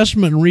Old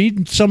Testament and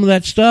read some of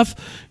that stuff,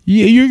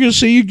 you're going to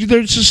see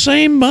there's the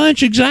same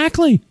bunch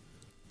exactly.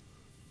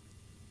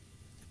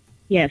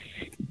 Yes.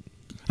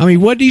 I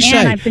mean, what did he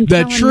say?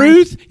 The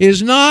truth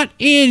is not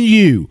in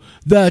you.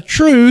 The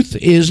truth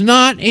is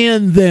not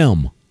in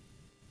them.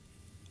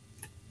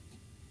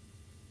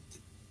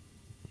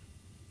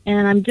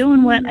 And I'm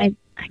doing what I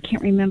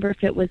can't remember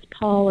if it was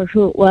Paul or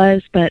who it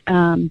was, but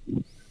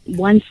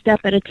one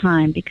step at a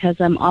time,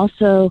 because I'm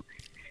also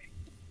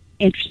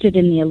interested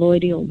in the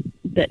alloidial,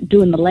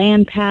 doing the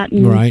land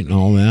patent. Right, and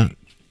all that.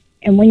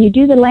 And when you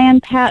do the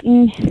land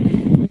patent,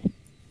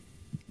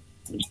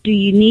 do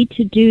you need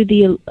to do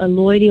the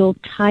alloidial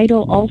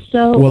title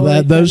also?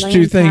 Well, those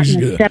two things.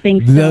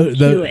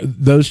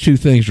 Those two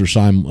things are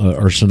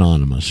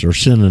synonymous or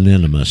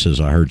synonymous,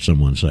 as I heard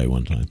someone say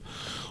one time.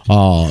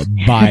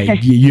 By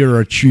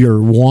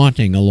you're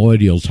wanting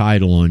alloidial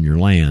title on your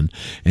land,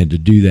 and to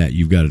do that,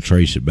 you've got to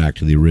trace it back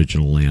to the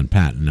original land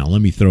patent. Now,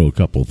 let me throw a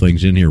couple of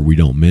things in here we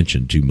don't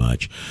mention too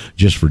much,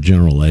 just for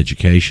general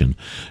education.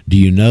 Do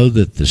you know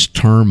that this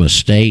term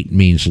estate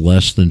means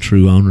less than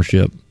true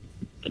ownership?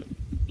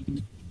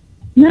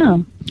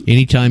 No.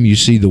 Anytime you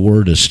see the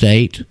word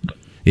estate,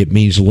 it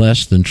means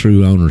less than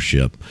true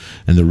ownership.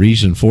 And the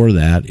reason for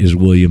that is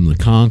William the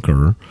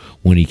Conqueror,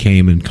 when he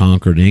came and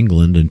conquered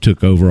England and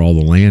took over all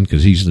the land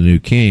because he's the new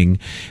king,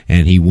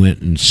 and he went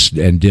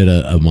and did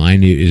a mine.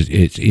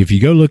 If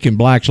you go look in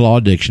Black's Law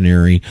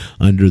Dictionary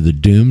under the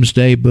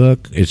Doomsday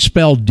Book, it's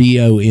spelled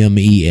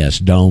D-O-M-E-S,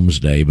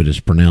 Domesday, but it's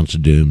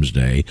pronounced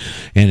Doomsday,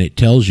 and it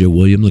tells you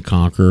William the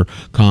Conqueror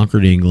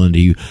conquered England.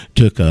 He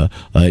took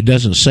it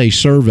doesn't say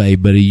survey,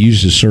 but he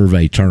uses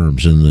survey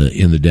terms in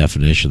the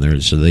definition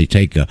there. So they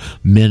take a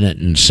minute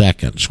and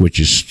seconds, which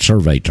is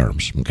survey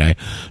terms. Okay,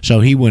 so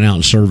he went out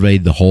and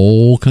surveyed the whole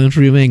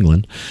country of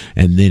England,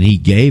 and then he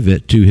gave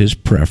it to his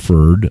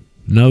preferred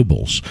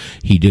nobles.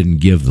 He didn't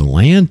give the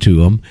land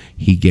to them.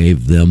 He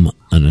gave them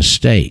an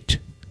estate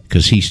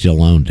because he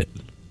still owned it.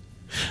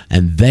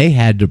 And they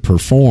had to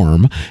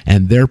perform,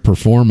 and their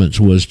performance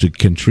was to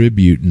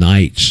contribute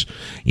knights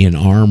in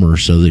armor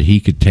so that he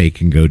could take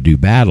and go do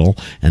battle,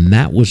 and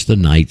that was the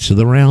Knights of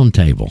the Round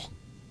Table.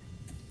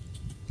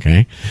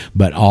 Okay?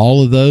 But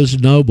all of those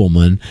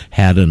noblemen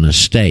had an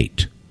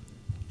estate.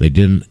 They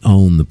didn't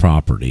own the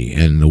property,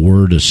 and the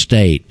word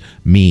estate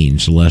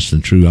means less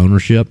than true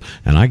ownership,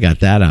 and I got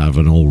that out of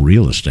an old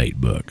real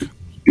estate book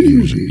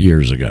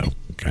years ago.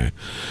 Okay?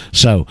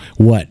 So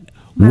what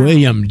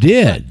William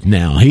did,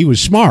 now, he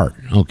was smart,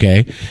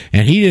 okay,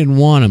 and he didn't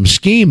want them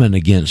scheming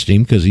against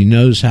him because he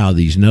knows how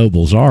these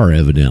nobles are,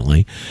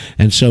 evidently.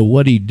 And so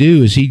what he'd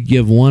do is he'd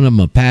give one of them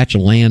a patch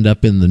of land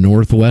up in the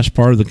northwest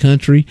part of the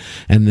country,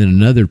 and then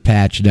another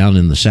patch down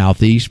in the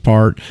southeast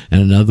part,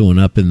 and another one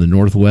up in the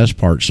northwest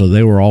part. So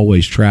they were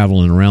always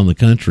traveling around the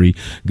country,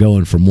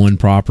 going from one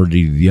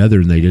property to the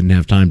other, and they didn't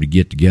have time to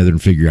get together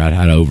and figure out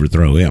how to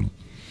overthrow him.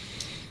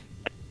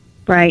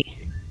 Right.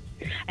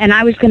 And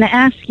I was going to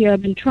ask you,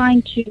 I've been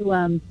trying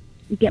to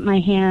get my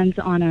hands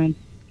on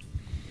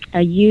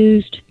a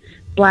used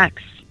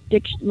Black's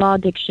Law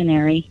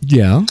Dictionary.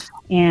 Yeah.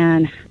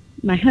 And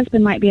my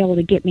husband might be able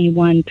to get me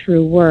one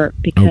through work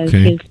because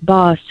his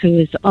boss, who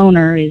is the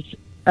owner, is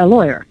a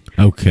lawyer.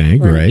 Okay,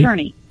 great. An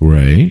attorney.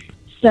 Right.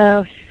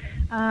 So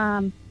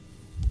I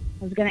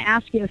was going to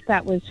ask you if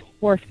that was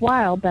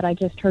worthwhile, but I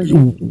just heard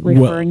you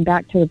referring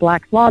back to the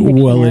Black's Law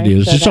Dictionary. Well, it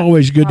is. So it's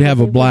always good to have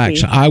a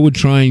Black's. I would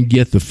try and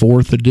get the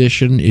 4th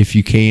edition if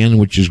you can,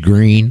 which is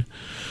green,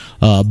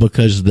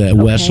 because the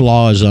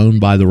Westlaw is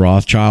owned by the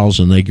Rothschilds,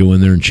 and they go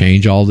in there and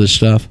change all this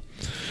stuff.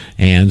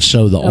 And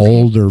so the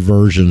older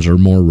versions are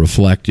more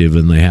reflective,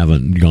 and they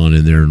haven't gone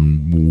in there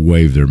and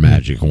waved their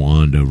magic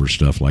wand over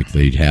stuff like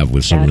they have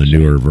with some of the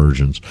newer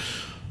versions.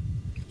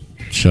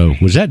 So,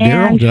 was that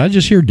Daryl? Did I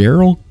just hear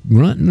Daryl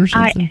grunting or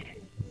something?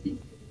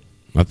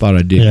 I thought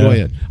I did. Yeah. Go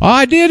ahead. Oh,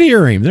 I did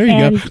hear him. There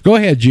you go. Go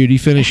ahead, Judy.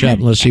 Finish up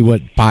and let's see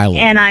what pilot.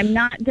 And I'm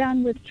not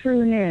done with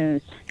True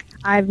News.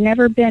 I've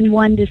never been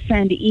one to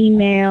send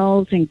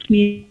emails and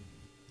communicate.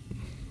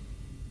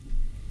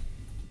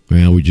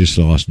 Well, we just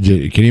lost.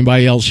 Can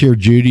anybody else hear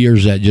Judy, or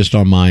is that just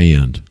on my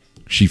end?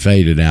 She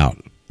faded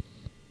out.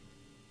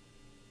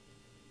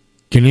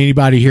 Can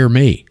anybody hear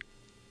me?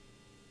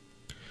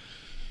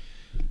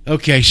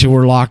 Okay, so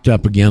we're locked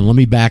up again. Let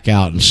me back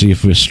out and see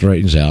if this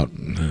straightens out.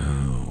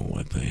 Oh,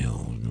 what the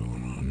hell is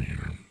going on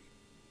here?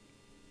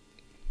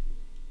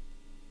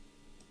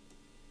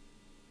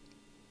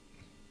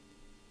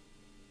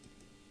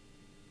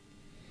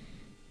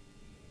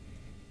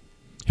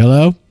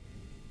 Hello?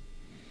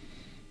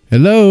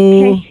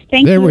 Hello? Okay,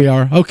 thank there you. we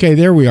are. Okay,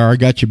 there we are. I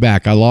got you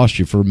back. I lost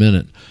you for a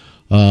minute.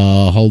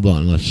 Hold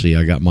on. Let's see.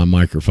 I got my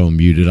microphone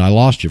muted. I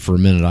lost you for a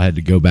minute. I had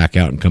to go back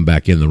out and come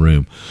back in the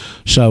room.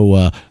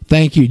 So,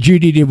 thank you.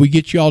 Judy, did we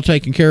get you all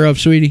taken care of,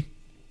 sweetie?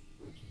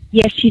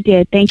 Yes, you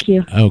did. Thank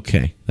you.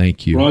 Okay.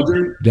 Thank you.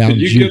 Roger, could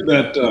you give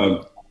that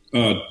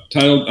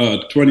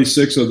Title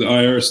 26 of the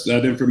IRS,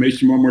 that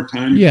information one more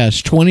time?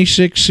 Yes,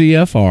 26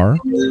 CFR.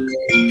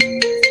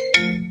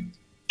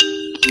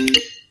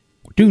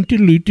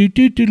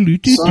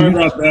 Sorry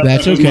about that.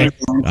 That's that okay.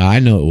 I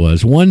know it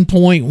was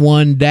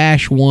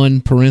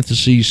 1.1-1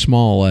 parentheses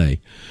small a.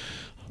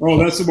 Oh,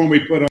 that's the one we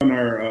put on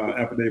our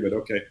affidavit.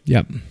 Okay.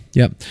 Yep.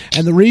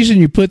 And the reason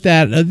you put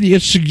that,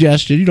 it's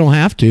suggested. You don't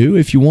have to.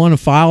 If you want to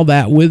file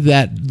that with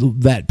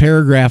that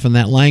paragraph and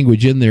that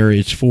language in there,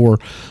 it's for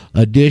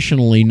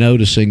additionally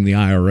noticing the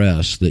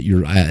IRS that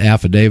your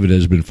affidavit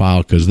has been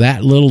filed, because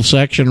that little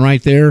section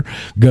right there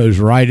goes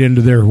right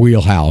into their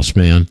wheelhouse,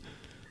 man.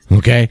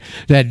 Okay,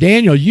 that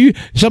Daniel,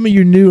 some of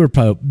you newer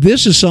Pope,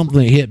 this is something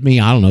that hit me,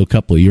 I don't know, a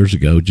couple of years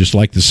ago, just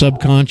like the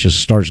subconscious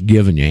starts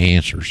giving you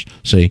answers,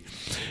 see?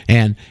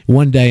 And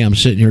one day I'm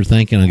sitting here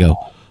thinking, I go,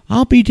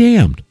 I'll be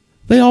damned.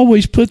 They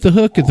always put the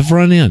hook at the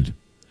front end.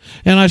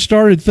 And I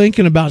started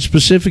thinking about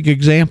specific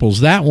examples.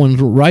 That one's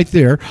right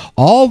there.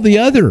 All the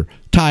other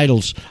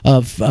titles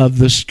of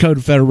this Code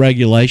of Federal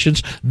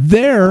Regulations,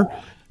 they're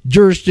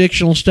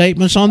jurisdictional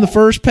statements on the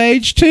first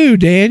page too,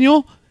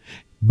 Daniel.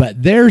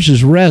 But theirs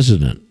is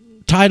resident.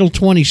 Title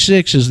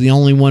 26 is the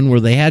only one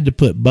where they had to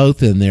put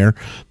both in there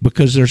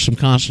because there's some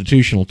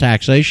constitutional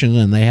taxation,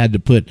 and they had to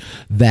put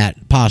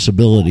that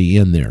possibility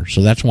in there.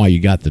 So that's why you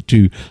got the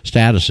two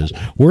statuses.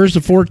 Where's the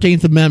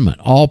 14th Amendment?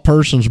 All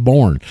persons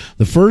born.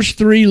 The first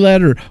 3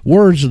 letter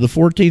words of the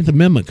 14th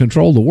Amendment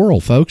control the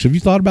world, folks. Have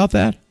you thought about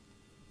that?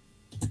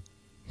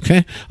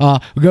 Okay,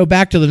 we go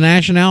back to the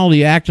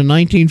Nationality Act of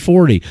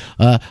 1940.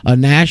 A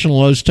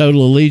national owes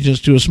total allegiance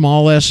to a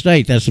small s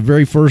state. That's the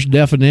very first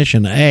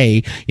definition,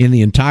 A, in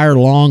the entire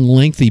long,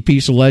 lengthy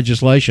piece of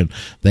legislation.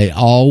 They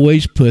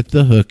always put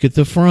the hook at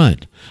the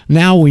front.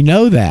 Now we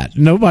know that.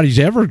 Nobody's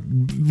ever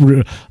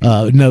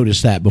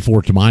noticed that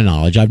before, to my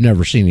knowledge. I've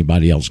never seen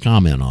anybody else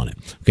comment on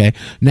it. Okay,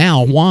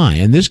 now why?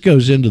 And this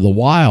goes into the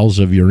wiles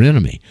of your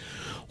enemy.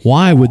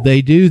 Why would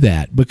they do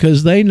that?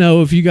 Because they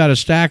know if you got a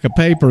stack of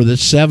paper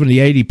that's 70,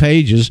 80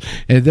 pages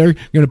and they're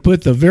going to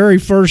put the very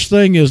first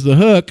thing as the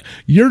hook,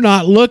 you're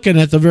not looking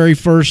at the very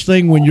first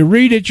thing. When you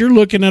read it, you're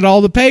looking at all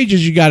the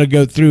pages you got to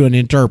go through and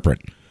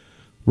interpret.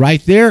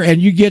 Right there,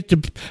 and you get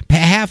to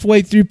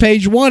halfway through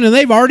page 1 and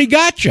they've already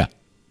got you.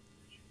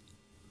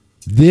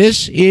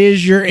 This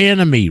is your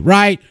enemy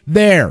right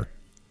there.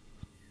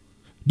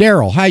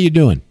 Daryl, how you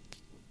doing?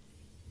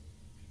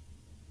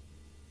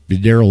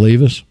 Did Daryl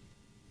leave us?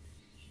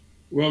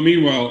 Well,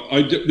 meanwhile,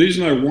 the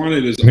reason I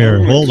wanted is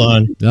hold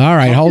on. All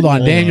right, hold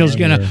on. Daniel's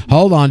gonna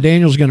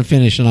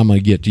finish, and I'm gonna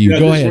get to you.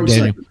 Go ahead,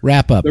 Daniel. Second.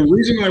 Wrap up. The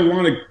reason I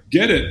want to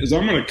get it is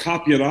I'm going to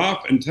copy it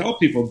off and tell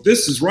people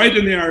this is right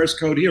in the IRS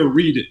code. Here,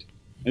 read it,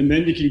 and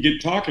then you can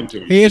get talking to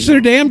them. Hey, it's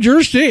their damn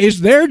jurisdiction. It's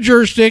their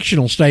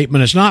jurisdictional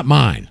statement. It's not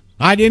mine.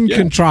 I didn't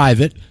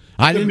contrive it.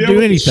 I didn't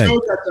do anything. To show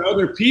that to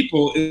other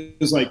people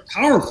is like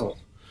powerful.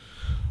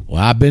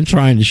 Well, I've been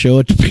trying to show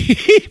it to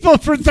people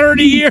for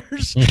 30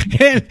 years,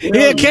 and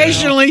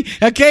occasionally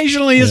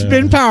it's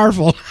been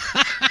powerful.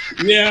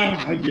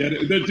 Yeah, I get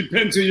it. It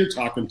depends who you're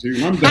talking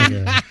to. I'm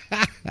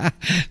done.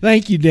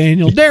 Thank you,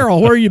 Daniel.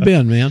 Daryl, where you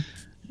been, man?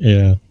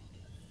 Yeah,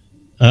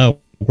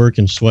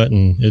 working,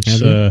 sweating.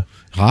 It's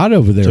hot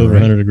over there. It's over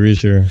 100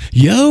 degrees here.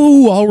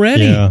 Yo,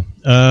 already?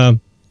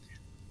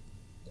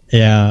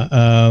 Yeah.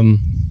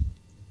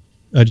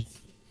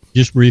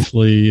 Just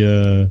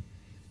briefly.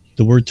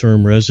 The word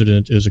term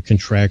resident is a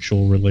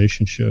contractual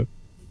relationship.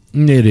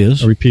 It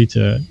is. I repeat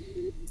that.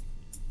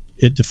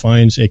 It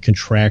defines a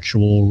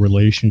contractual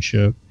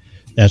relationship.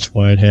 That's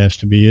why it has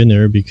to be in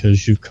there,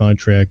 because you've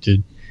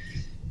contracted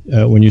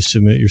when you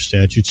submit your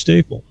statute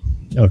staple.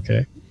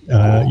 Okay.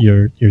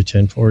 Your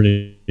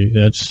 1040.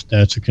 That's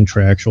a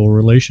contractual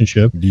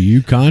relationship.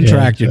 You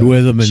contracted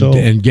with them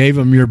and gave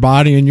them your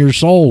body and your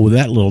soul with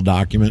that little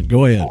document.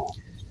 Go ahead.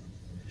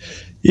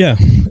 Yeah.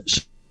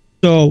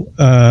 So,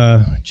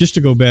 just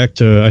to go back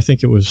to, I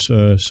think it was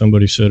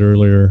somebody said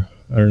earlier,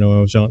 I don't know, I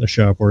was out in the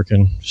shop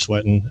working,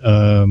 sweating.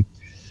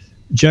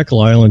 Jekyll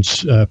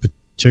Island's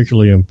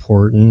particularly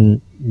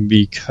important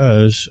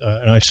because,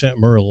 and I sent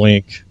Mer a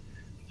link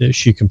that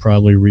she can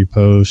probably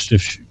repost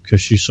because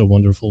she's so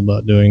wonderful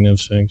about doing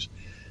those things.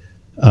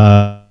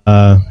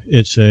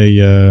 It's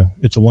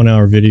a 1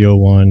 hour video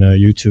on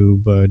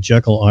YouTube,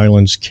 Jekyll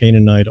Island's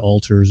Canaanite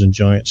altars and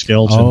giant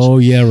skeletons. Oh,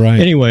 yeah,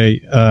 right. Anyway,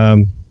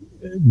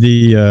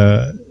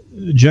 the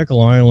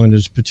Jekyll Island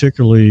is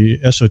particularly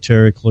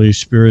esoterically,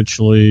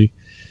 spiritually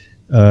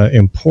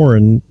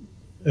important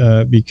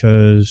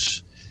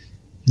because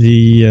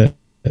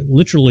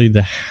literally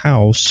the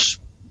house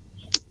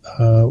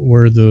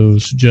where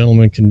those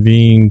gentlemen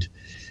convened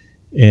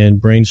and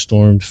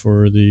brainstormed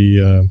for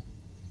the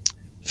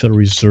Federal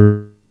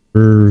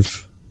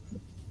Reserve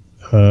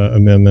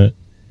Amendment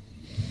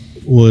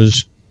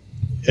was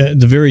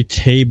the very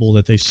table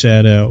that they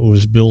sat at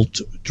was built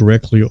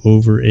directly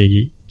over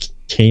a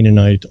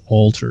Canaanite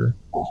altar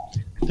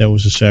that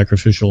was a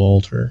sacrificial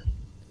altar.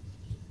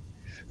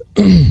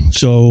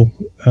 So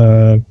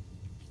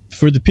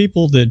for the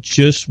people that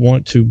just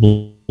want to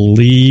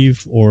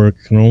believe or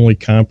can only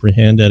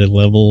comprehend at a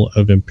level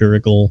of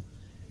empirical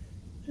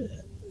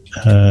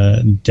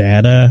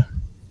data,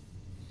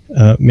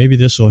 maybe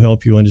this will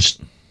help you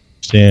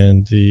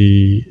understand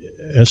the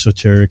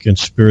esoteric and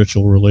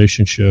spiritual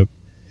relationship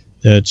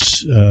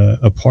that's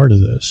a part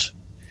of this.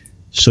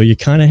 So you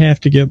kind of have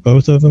to get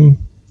both of them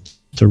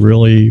to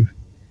really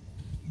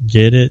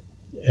get it.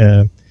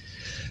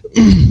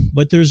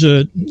 But there's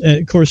of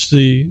course,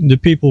 the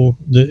people,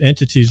 the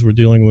entities we're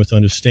dealing with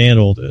understand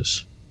all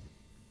this.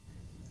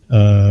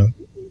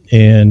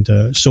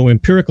 And so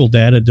empirical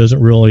data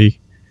doesn't really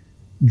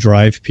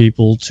drive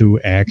people to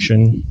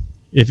action.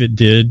 If it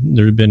did,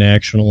 there had been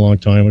action a long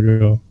time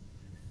ago.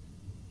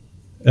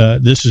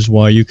 This is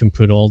why you can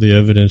put all the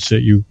evidence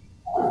that you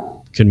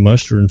can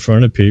muster in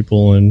front of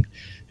people, and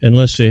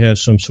unless they have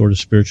some sort of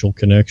spiritual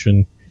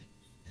connection,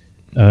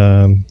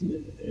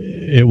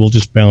 it will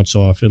just bounce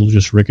off. It'll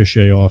just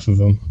ricochet off of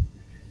them.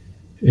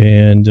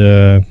 And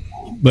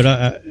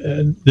but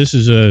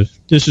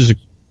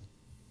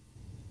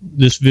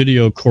this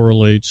video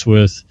correlates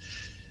with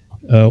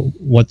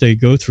what they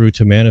go through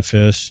to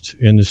manifest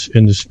in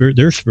the spirit,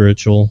 their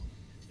spiritual,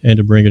 and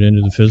to bring it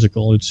into the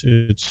physical.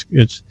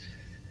 It's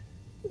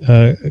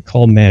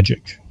called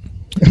magic.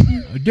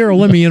 Daryl,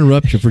 let me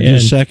interrupt you for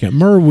just a second.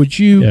 Mer, would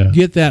you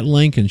get that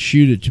link and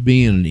shoot it to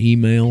me in an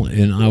email,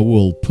 and I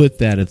will put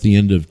that at the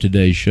end of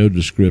today's show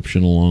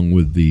description along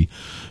with the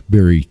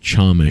Barry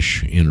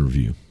Chamish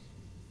interview.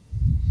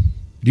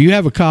 Do you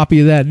have a copy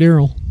of that,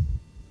 Daryl?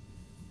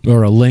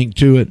 Or a link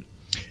to it?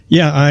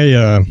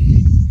 Yeah,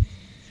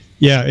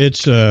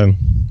 it's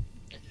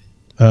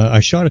I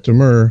shot it to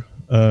Mer,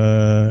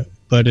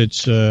 but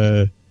it's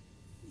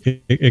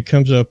it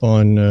comes up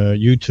on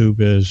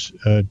YouTube as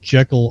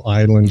Jekyll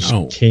Island's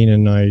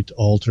Canaanite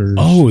altars.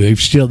 Oh,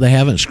 they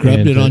haven't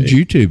scrubbed it on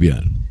YouTube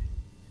yet.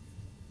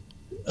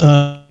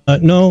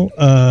 No,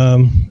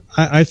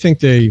 I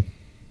think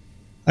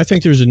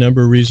there's a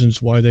number of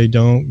reasons why they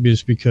don't.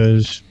 Is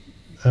because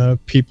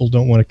people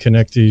don't want to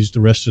connect the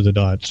rest of the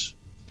dots.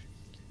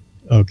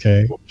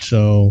 Okay,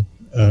 so.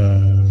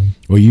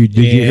 Well, you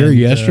hear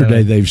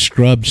yesterday they've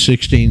scrubbed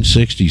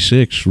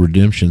 1666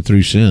 redemption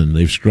through sin.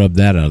 They've scrubbed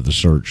that out of the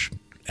search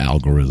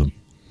algorithm.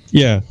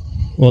 Yeah,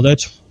 well,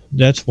 that's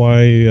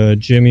why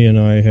Jimmy and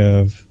I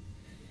have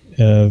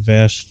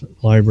vast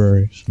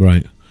libraries.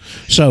 Right.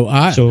 So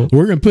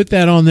we're going to put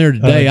that on there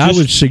today. I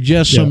would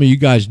suggest some of you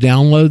guys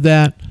download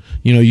that.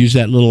 Use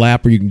that little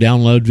app where you can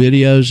download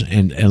videos,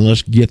 and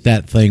let's get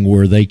that thing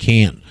where they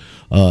can't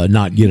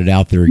not get it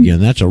out there again.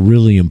 That's a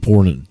really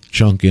important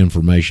chunk of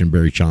information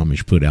Barry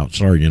Chamish put out.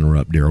 Sorry to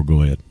interrupt, Daryl.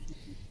 Go ahead.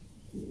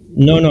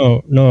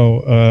 No.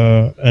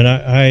 And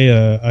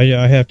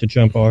I have to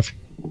jump off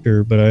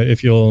here, but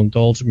if you'll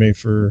indulge me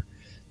to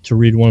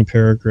read one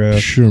paragraph.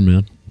 Sure,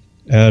 man.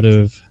 Out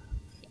of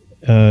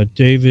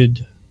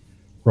David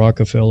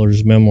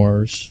Rockefeller's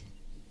memoirs.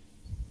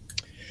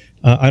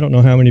 I don't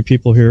know how many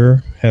people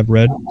here have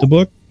read the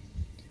book.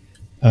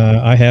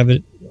 I have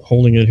it,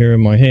 holding it here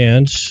in my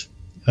hands.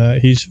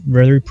 He's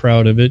very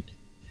proud of it.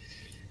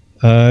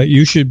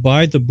 You should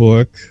buy the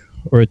book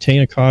or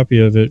attain a copy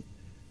of it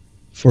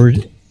for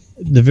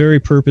the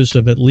very purpose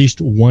of at least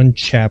one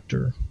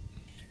chapter.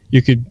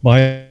 You could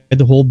buy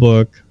the whole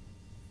book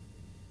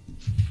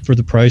for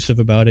the price of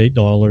about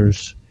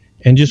 $8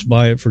 and just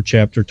buy it for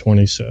chapter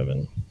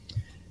 27.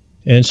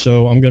 And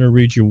so I'm going to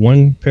read you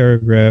one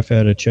paragraph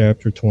out of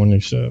chapter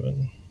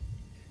 27.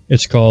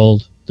 It's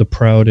called The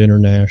Proud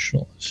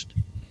Internationalist,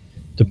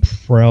 The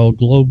Proud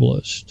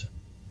Globalist,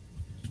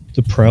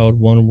 The Proud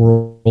One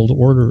World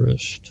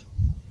Orderist,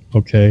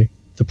 the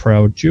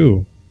Proud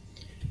Jew.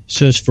 It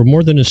says, for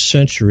more than a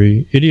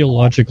century,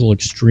 ideological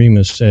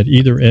extremists at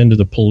either end of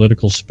the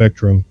political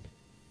spectrum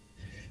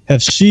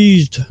have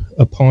seized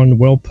upon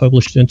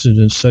well-published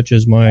incidents such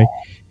as my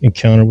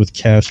encounter with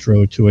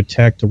Castro to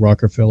attack the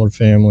Rockefeller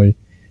family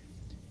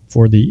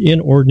for the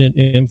inordinate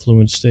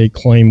influence they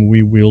claim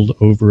we wield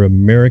over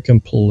American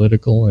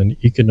political and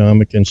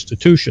economic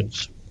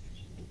institutions.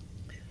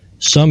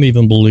 Some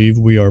even believe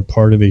we are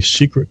part of a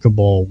secret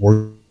cabal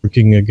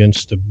working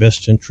against the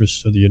best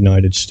interests of the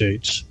United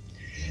States,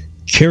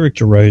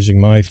 characterizing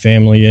my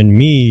family and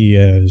me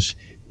as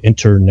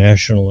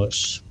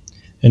internationalists,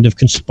 and of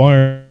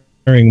conspiring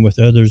with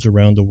others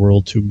around the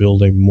world to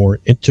build a more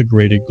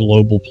integrated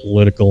global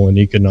political and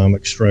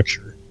economic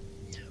structure.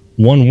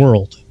 One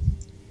world.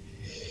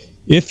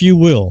 If you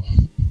will,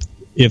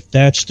 if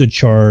that's the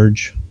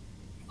charge,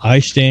 I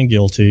stand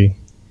guilty,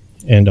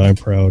 and I'm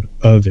proud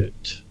of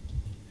it.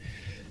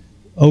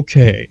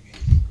 Okay.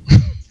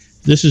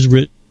 This is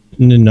written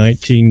in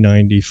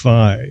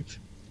 1995.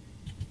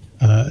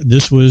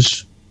 This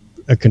was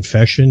a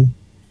confession.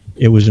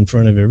 It was in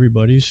front of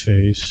everybody's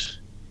face,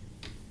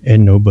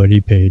 and nobody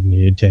paid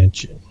any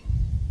attention.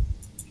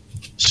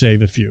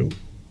 Save a few.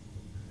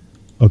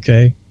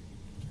 Okay?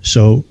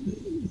 So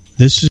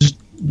this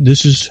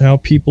is how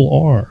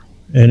people are.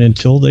 And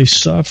until they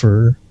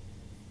suffer,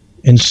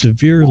 and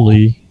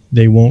severely,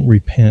 they won't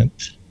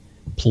repent,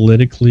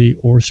 politically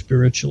or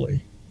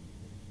spiritually.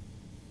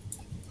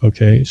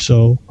 Okay,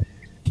 so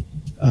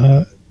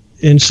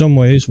in some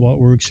ways, what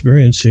we're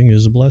experiencing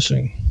is a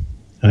blessing.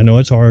 I know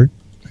it's hard,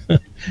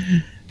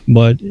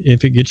 but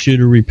if it gets you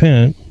to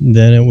repent,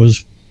 then it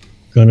was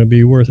going to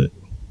be worth it.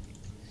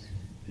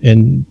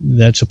 And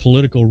that's a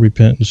political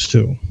repentance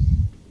too.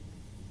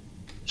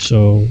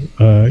 So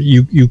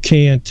you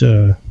can't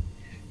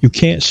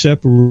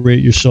separate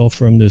yourself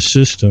from this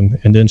system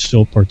and then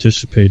still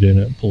participate in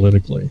it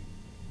politically.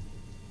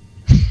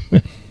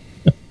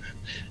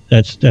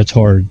 That's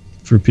hard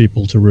for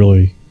people to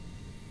really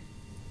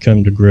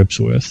come to grips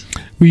with.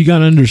 Well, you got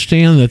to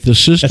understand that the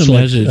system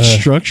as it's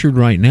structured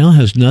right now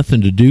has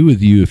nothing to do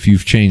with you if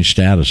you've changed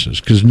statuses,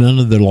 because none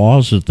of the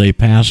laws that they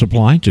pass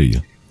apply to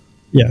you.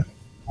 Yeah.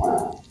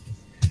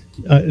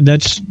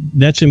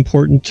 That's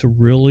important to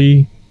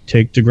really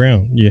take to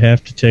ground. You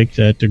have to take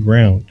that to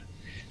ground.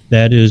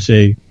 That is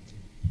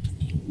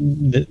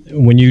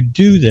when you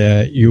do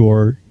that,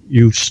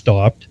 you've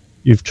stopped,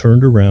 you've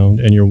turned around,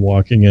 and you're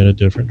walking in a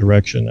different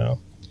direction now.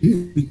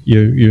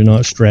 You're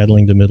not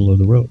straddling the middle of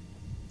the road.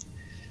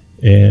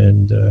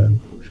 And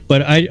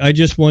but I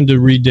just wanted to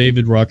read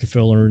David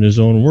Rockefeller in his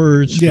own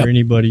words for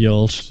anybody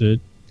else that,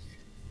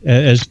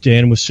 as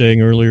Dan was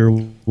saying earlier,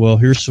 well,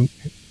 there's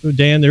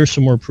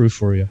some more proof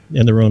for you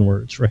in their own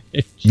words, right?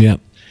 Yeah.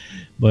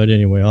 But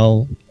anyway,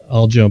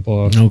 I'll jump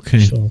off. Okay.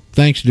 So.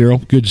 Thanks,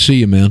 Daryl. Good to see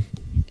you, man.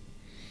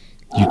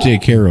 You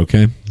take care,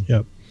 okay?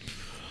 Yep.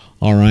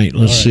 All right.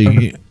 Let's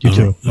see. You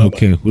too.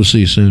 Okay. We'll see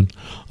you soon.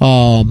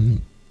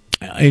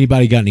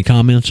 Anybody got any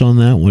comments on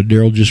that? What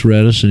Daryl just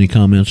read us? Any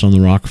comments on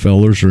the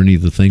Rockefellers or any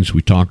of the things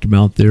we talked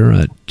about there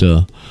at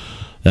that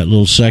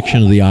little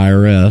section of the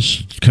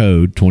IRS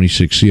code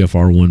 26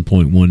 CFR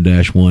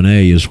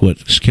 1.1-1A is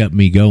what's kept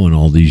me going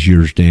all these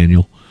years,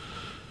 Daniel.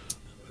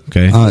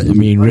 Okay. I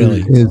mean,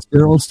 really. Is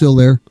Daryl still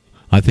there?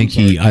 I think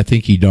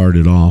he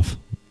darted off.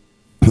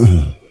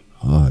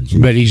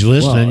 But he's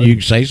listening. Well, you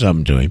can say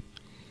something to him.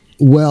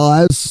 Well,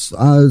 I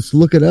was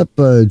looking up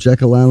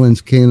Jekyll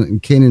Island's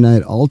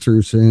Canaanite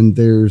altars, and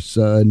there's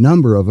a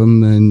number of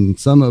them, and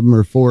some of them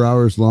are 4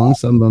 hours long,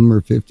 some of them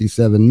are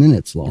 57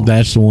 minutes long.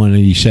 That's the one,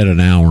 and you said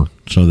an hour,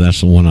 so that's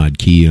the one I'd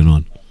key in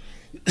on.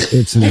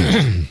 It's an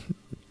hour.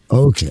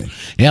 Okay.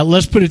 Yeah,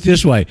 let's put it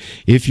this way.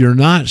 If you're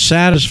not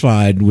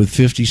satisfied with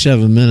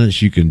 57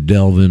 minutes, you can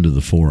delve into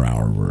the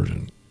 4-hour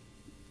version.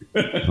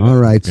 All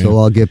right, so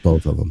I'll get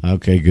both of them.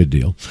 Okay, good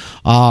deal.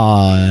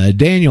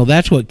 Daniel,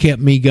 that's what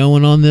kept me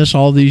going on this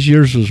all these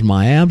years, was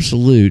my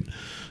absolute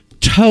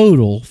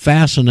total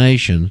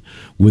fascination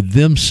with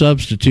them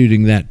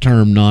substituting that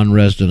term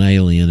non-resident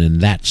alien in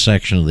that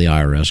section of the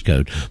IRS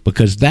code,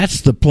 because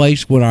that's the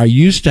place where I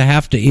used to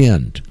have to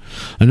end.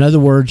 In other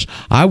words,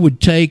 I would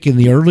take in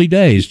the early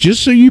days,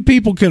 just so you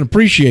people can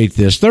appreciate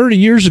this, 30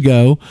 years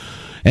ago,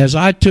 as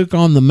I took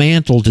on the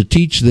mantle to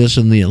teach this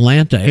in the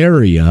Atlanta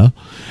area,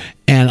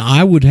 and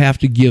I would have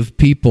to give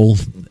people,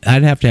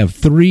 I'd have to have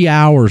 3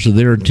 hours of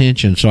their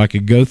attention so I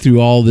could go through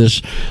all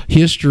this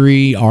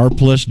history, R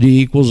plus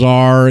D equals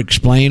R,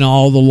 explain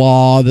all the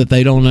law that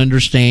they don't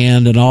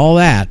understand and all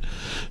that,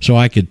 so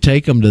I could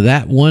take them to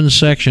that one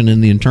section in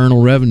the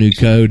Internal Revenue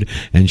Code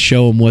and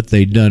show them what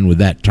they'd done with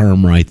that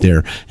term right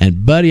there.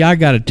 And, buddy, I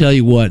got to tell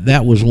you what,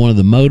 that was one of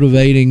the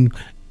motivating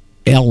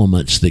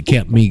elements that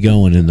kept me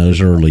going in those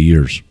early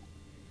years.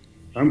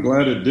 I'm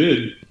glad it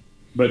did,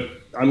 but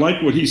I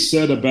like what he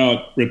said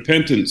about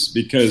repentance,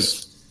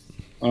 because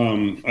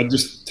I'll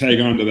just tag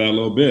on to that a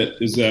little bit,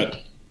 is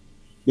that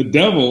the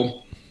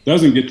devil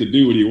doesn't get to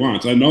do what he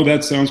wants. I know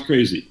that sounds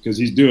crazy, because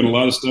he's doing a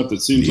lot of stuff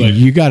that seems like...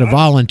 You got to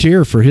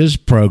volunteer for his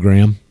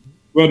program.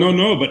 Well,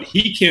 no, but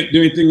he can't do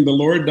anything the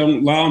Lord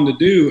don't allow him to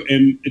do,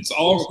 and it's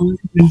all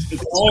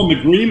in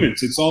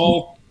agreements. It's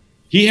all...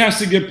 He has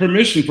to give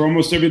permission for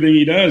almost everything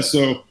he does,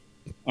 so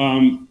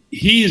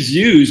he is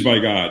used by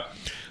God.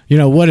 You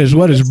know, what is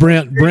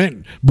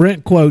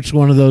Brent quotes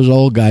one of those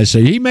old guys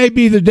say, he may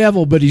be the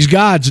devil, but he's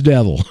God's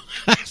devil.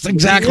 That's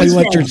exactly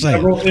what you're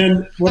saying. Devil.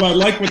 And what I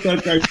like what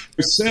that guy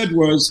said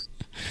was,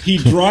 he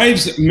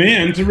drives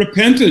man to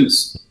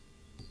repentance.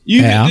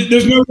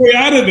 There's no way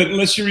out of it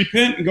unless you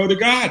repent and go to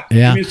God.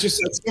 Yeah. I mean, it's just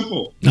that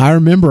simple. I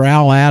remember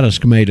Al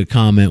Addis made a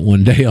comment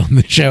one day on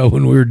the show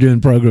when we were doing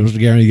programs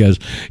together. He goes,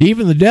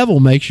 even the devil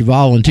makes you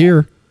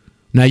volunteer.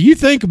 Now, you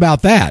think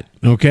about that,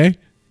 okay?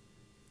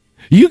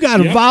 You got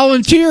to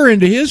volunteer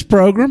into his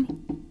program.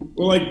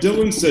 Well, like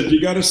Dylan said,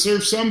 you got to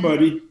serve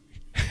somebody.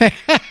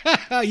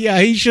 Yeah,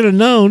 he should have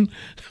known.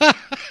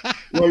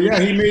 Well, yeah,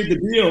 he made the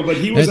deal, but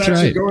he was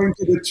actually going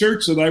to the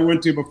church that I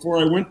went to before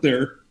I went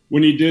there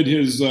when he did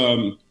his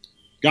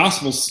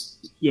gospel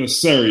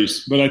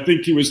series. But I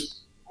think he was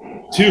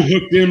too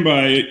hooked in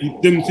by it. He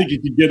didn't think he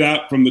could get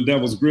out from the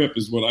devil's grip,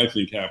 is what I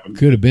think happened.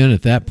 Could have been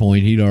at that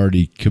point. He'd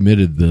already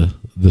committed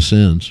the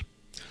sins.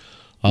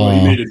 Well,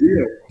 he made a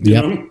deal. You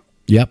know?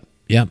 Yep.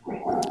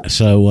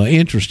 So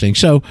interesting.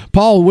 So,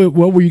 Paul,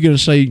 what were you going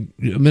to say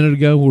a minute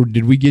ago? Or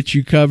did we get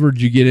you covered?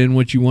 Did you get in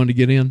what you wanted to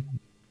get in?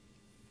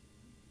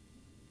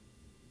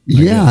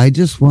 Yeah, I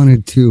just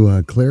wanted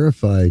to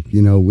clarify,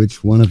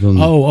 which one of them.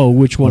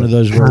 Which one of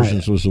those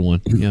versions was the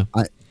one? Yeah.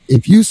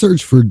 If you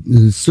search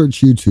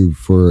YouTube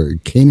for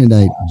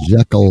Canaanite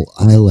Jekyll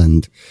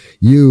Island,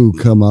 you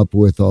come up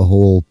with a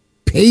whole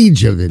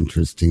page of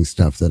interesting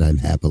stuff that I'm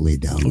happily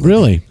downloading.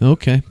 Really?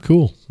 Okay,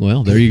 cool.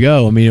 Well, there you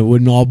go. I mean, it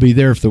wouldn't all be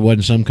there if there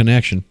wasn't some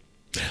connection.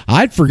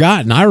 I'd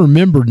forgotten. I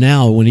remembered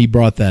now when he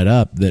brought that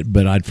up,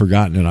 but I'd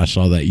forgotten it. I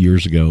saw that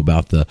years ago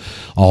about the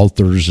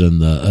altars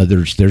and the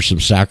others. There's some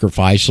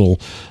sacrificial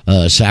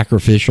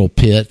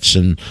pits,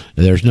 and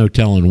there's no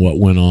telling what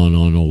went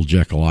on old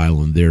Jekyll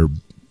Island there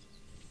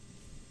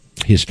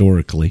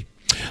historically.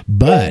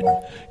 But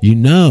you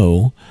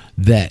know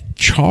that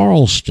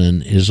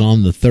Charleston is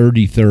on the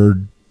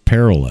 33rd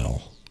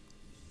parallel.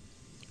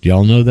 Do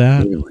y'all know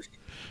that? Really?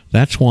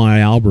 That's why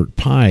Albert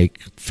Pike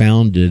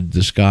founded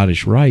the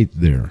Scottish Rite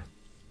there.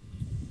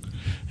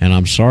 And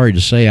I'm sorry to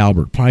say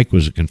Albert Pike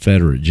was a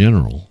Confederate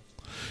general.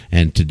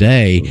 And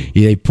today,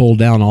 they pulled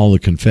down all the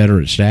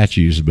Confederate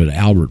statues, but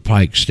Albert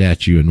Pike's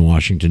statue in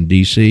Washington,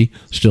 D.C.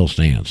 still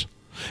stands.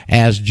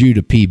 As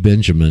Judah P.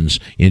 Benjamin's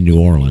in New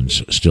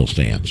Orleans still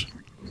stands.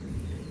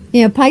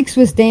 Yeah, Pike's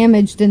was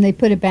damaged and they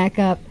put it back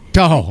up.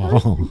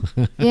 Oh.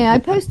 Yeah, I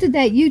posted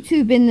that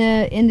YouTube in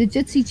the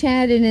Jitsi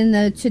chat and in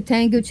the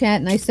Chitango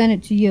chat, and I sent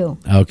it to you.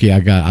 Okay,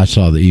 I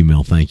saw the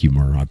email. Thank you,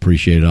 Mur. I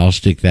appreciate it. I'll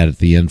stick that at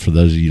the end for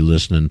those of you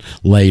listening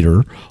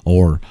later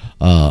or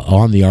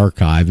on the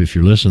archive. If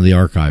you're listening to the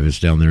archive, it's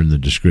down there in the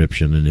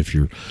description, and if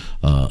you're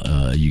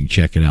you can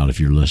check it out if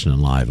you're listening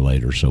live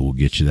later. So we'll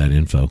get you that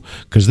info,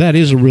 because that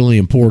is a really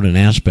important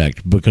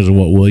aspect because of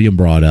what William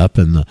brought up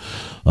and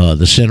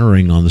the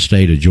centering on the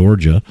state of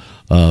Georgia.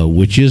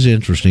 Which is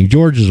interesting.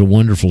 Georgia's a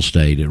wonderful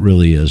state. It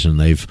really is, and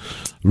they've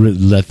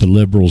let the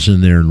liberals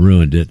in there and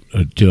ruined it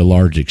to a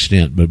large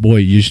extent. But, boy,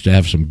 it used to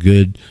have some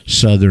good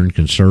Southern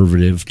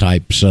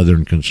conservative-type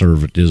Southern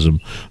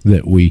conservatism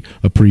that we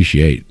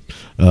appreciate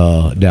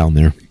down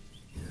there.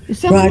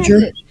 Someone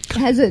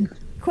has a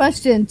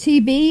Question,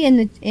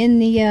 TB in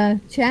the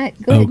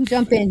chat. Go ahead and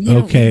jump in.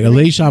 Okay,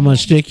 Elise, I'm going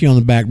to stick you on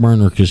the back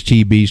burner because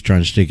TB's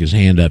trying to stick his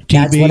hand up. TB,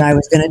 that's what I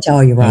was going to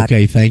tell you, Rod.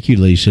 Okay, thank you,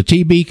 Lisa.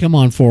 TB, come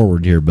on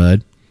forward here,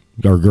 bud,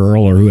 or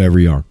girl, or whoever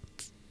you are.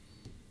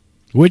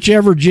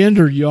 Whichever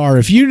gender you are.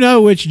 If you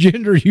know which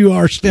gender you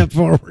are, step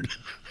forward.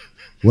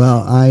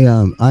 Well,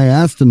 I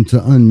asked him to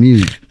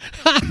unmute.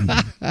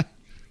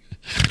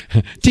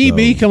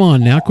 TB, come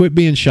on now. Quit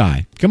being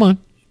shy. Come on.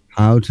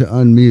 How to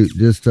unmute?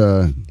 Just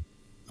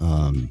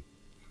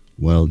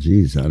well,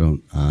 geez, I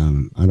don't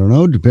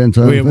know. It depends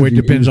on it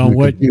depends on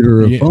what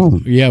computer or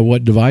phone. Yeah,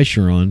 what device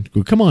you're on.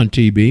 Well, come on,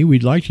 TB.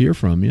 We'd like to hear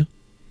from you.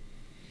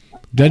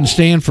 Doesn't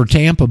stand for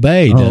Tampa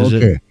Bay, does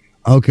it?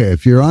 Okay.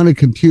 If you're on a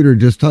computer,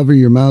 just hover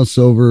your mouse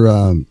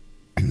over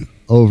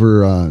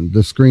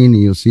the screen,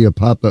 and you'll see a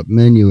pop-up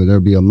menu, and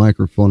there'll be a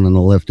microphone on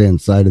the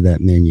left-hand side of that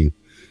menu.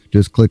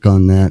 Just click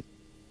on that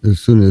as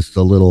soon as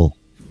the little.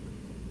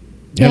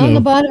 Yeah, on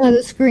the bottom of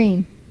the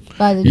screen.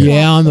 On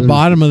the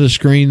bottom of the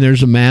screen,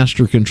 there's a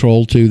master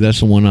control too. That's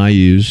the one I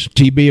use.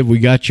 TB, have we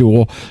got you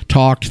all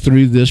talked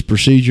through this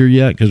procedure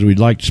yet? Because we'd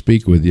like to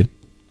speak with you.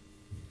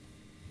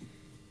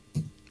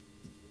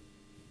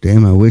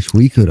 Damn, I wish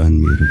we could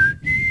unmute him.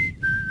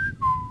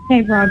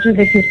 Hey, Roger,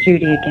 this is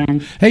Judy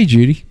again. Hey,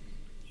 Judy.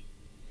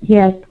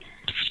 Yes,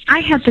 I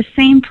had the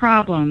same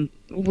problem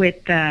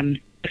with the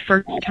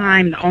first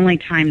time, the only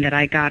time that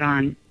I got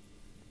on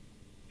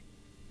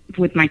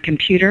with my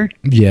computer.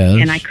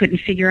 Yes. And I couldn't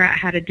figure out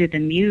how to do the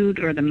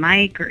mute or the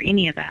mic or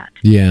any of that.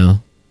 Yeah.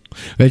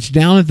 It's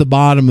down at the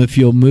bottom. If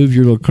you'll move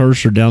your little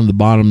cursor down at the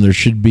bottom, there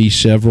should be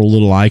several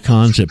little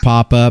icons that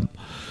pop up.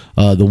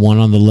 The one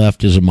on the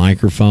left is a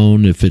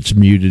microphone. If it's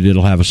muted,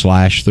 it'll have a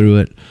slash through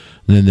it.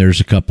 And then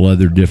there's a couple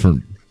other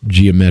different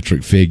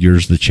geometric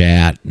figures, the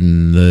chat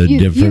and the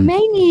different. You may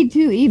need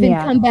to even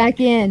come back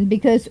in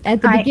because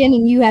at the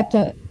beginning you have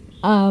to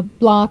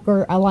block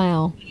or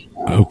allow.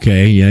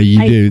 Okay, yeah, you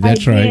do.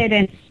 That's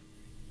right.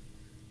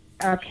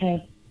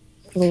 Okay.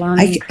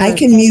 I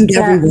can mute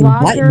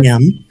everyone but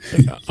him.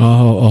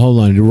 Oh, hold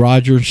on.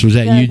 Rogers, was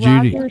that you,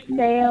 Judy? Roger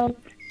Sales.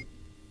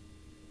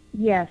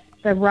 Yes,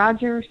 the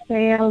Roger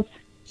Sales.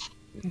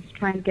 I was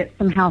trying to get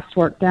some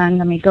housework done.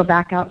 Let me go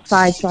back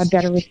outside so I have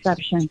better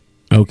reception.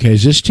 Okay,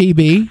 is this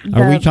TB?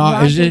 Are we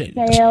talking? Is it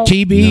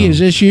TB? No. Is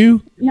this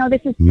you? No,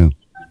 this is No,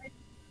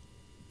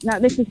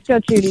 this is still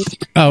Judy.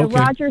 Oh, okay.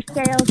 The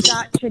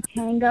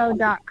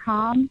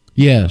rogersales.chitango.com.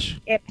 Yes.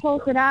 It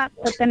pulls it up,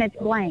 but then it's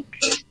blank.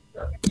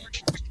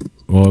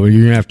 Well,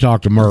 you're gonna have to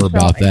talk to Murr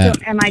about that.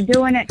 So am I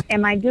doing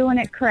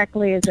it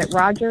correctly? Is it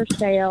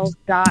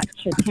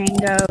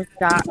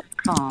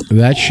rogersales.chitango.com?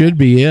 That should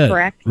be it.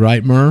 Correct.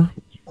 Right, Murr?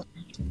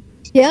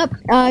 Yep.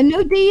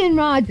 No D in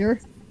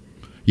Roger.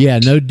 Yeah,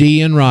 no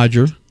D in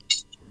Roger.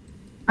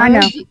 I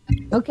know.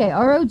 Okay,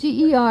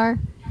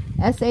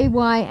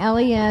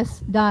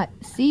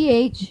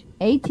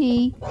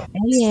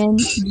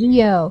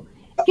 ROGERSAYLES.CHATANGO.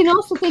 You can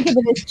also think of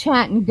it as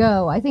chat and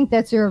go. I think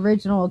that's your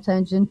original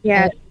intention.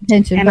 Yes.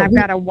 And I've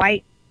got a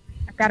white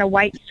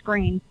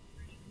screen.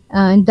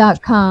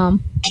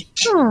 .com.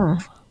 Huh.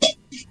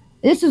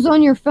 This is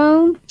on your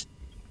phone?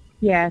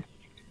 Yes.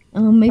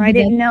 Maybe so I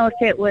didn't know if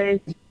it was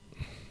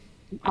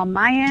on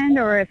my end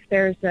or if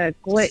there's a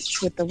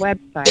glitch with the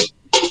website.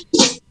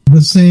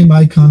 The same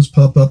icons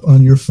pop up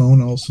on your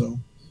phone also.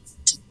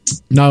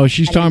 No,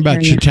 she's talking about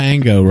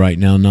Chitango right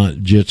now, not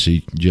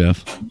Jitsi,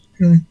 Jeff.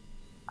 Okay.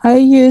 I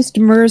used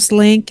Murr's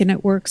link and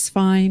it works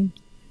fine.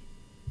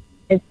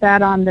 Is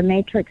that on the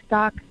Matrix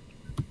doc?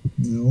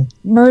 No.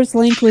 Murr's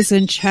link was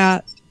in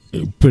chat.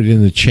 Put it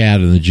in the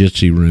chat in the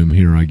Jitsi room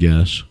here, I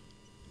guess.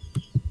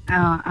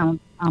 On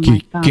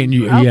my phone. Can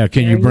you? Yeah,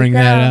 can you bring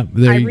that up?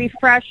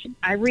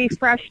 I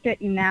refreshed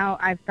it, and now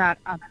I've got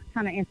a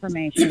ton of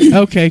information.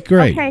 Okay,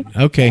 great.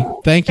 Okay.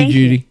 Thank you,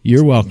 Judy.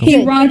 You're welcome.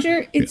 Hey,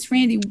 Roger, it's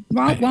Randy.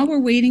 While we're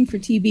waiting for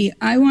TB,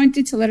 I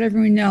wanted to let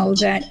everyone know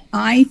that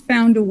I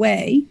found a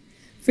way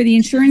for the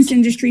insurance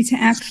industry to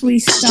actually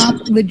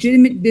stop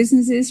legitimate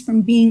businesses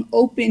from being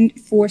opened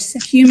for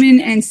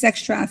human and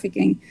sex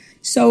trafficking.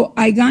 So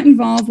I got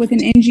involved with an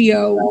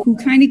NGO who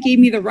kind of gave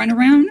me the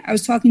runaround. I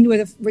was talking to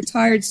a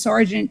retired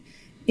sergeant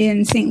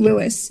in St.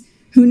 Louis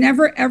who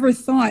never ever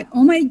thought,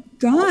 oh my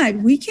God,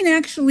 we can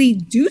actually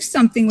do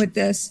something with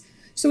this.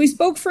 So we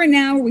spoke for an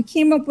hour. We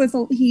came up with,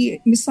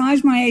 he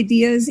massaged my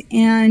ideas,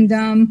 and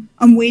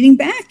I'm waiting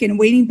back. And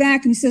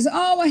he says,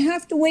 oh, I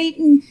have to wait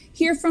and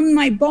hear from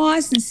my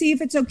boss and see if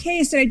it's okay.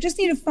 I said, I just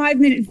need a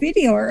 5-minute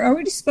video. I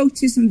already spoke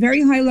to some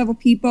very high level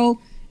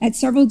people at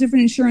several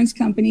different insurance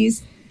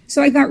companies.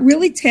 So I got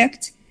really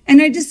ticked,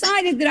 and I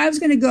decided that I was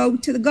going to go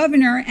to the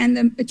governor and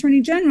the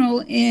attorney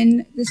general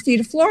in the state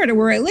of Florida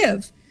where I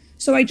live.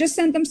 So I just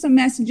sent them some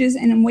messages,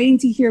 and I'm waiting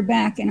to hear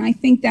back. And I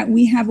think that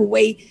we have a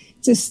way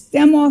to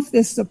stem off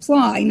the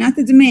supply, not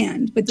the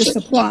demand, but the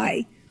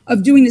supply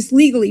of doing this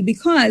legally.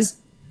 Because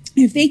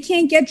if they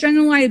can't get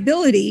general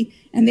liability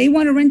and they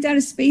want to rent out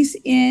a space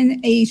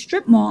in a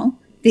strip mall,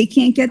 they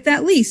can't get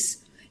that lease.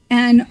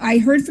 And I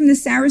heard from the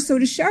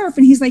Sarasota sheriff,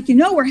 and he's like,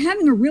 we're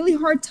having a really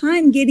hard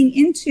time getting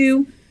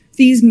into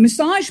these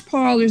massage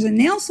parlors and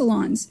nail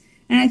salons.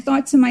 And I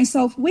thought to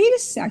myself, wait a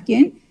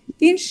second,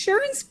 the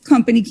insurance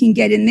company can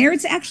get in there.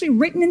 It's actually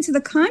written into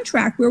the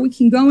contract where we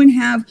can go and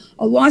have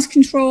a loss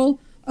control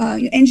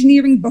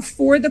engineering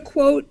before the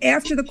quote,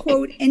 after the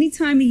quote, any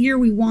time of year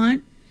we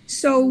want.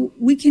 So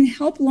we can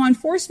help law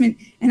enforcement.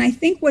 And I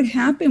think what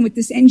happened with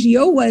this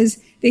NGO was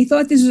they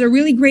thought this was a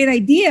really great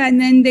idea. And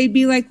then they'd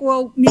be like,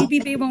 well, maybe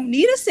they won't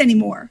need us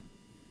anymore.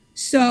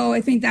 So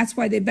I think that's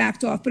why they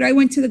backed off. But I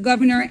went to the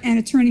governor and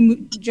Attorney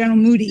General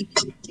Moody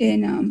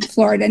in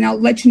Florida, and I'll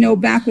let you know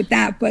back with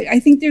that. But I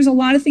think there's a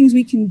lot of things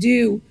we can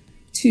do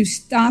to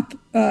stop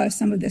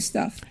some of this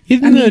stuff.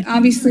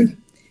 Obviously,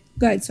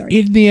 go ahead, sorry.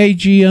 Isn't the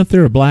AG out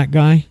there a black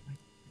guy?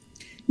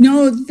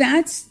 No,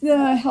 that's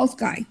the health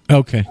guy.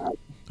 Okay.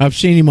 I've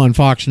seen him on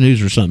Fox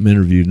News or something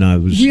interviewed, and I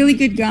was... Really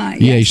good guy.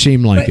 Yeah, he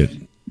seemed like it.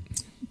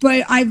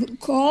 But I've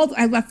called,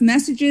 I left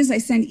messages, I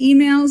sent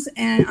emails,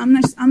 and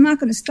I'm not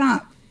going to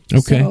stop.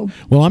 Okay. So,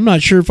 well, I'm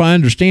not sure if I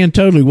understand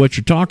totally what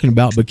you're talking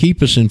about, but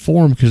keep us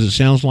informed because it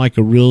sounds like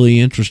a really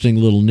interesting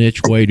little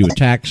niche way to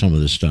attack some of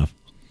this stuff.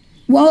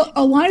 Well,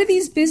 a lot of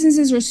these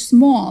businesses are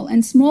small,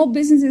 and small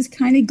businesses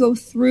kind of go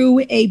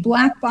through a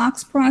black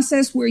box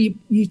process where you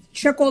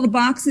check all the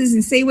boxes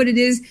and say what it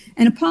is,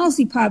 and a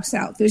policy pops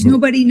out. There's no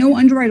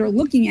underwriter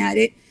looking at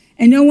it,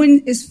 and no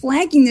one is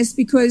flagging this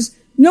because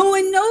no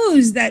one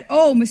knows that,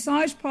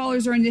 massage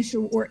parlors are an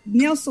issue, or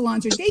nail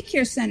salons or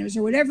daycare centers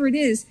or whatever it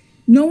is.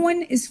 No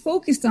one is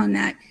focused on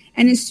that.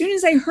 And as soon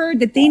as I heard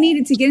that they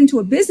needed to get into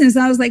a business,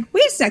 I was like,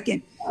 wait a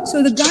second.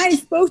 So the guy I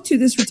spoke to,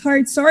 this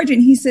retired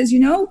sergeant, he says,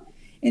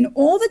 in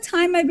all the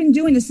time I've been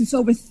doing this, it's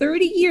over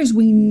 30 years,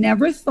 we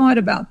never thought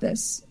about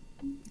this.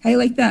 How you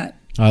like that?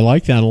 I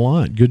like that a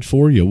lot. Good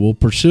for you. We'll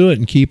pursue it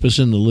and keep us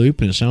in the loop.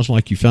 And it sounds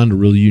like you found a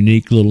really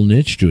unique little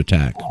niche to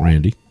attack,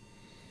 Randy.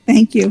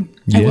 Thank you.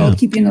 Yeah. I will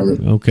keep you in the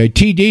loop. Okay.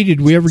 TD, did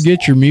we ever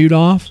get your mute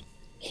off?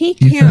 He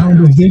can't. You found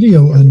a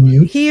video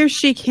unmute. He or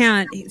she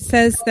can't. It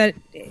says that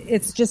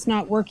it's just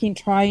not working,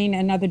 trying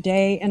another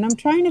day, and I'm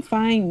trying to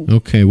find.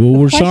 Okay, well,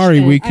 we're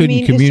sorry we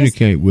couldn't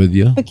communicate with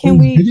you. But can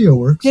we? Video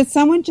works. Did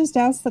someone just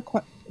ask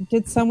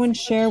did someone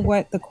share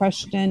what the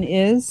question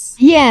is?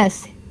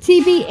 Yes.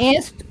 TB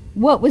asked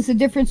what was the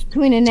difference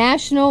between a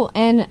national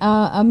and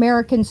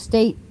American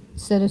state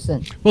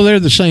citizen. Well, they're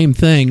the same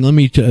thing. Let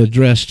me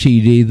address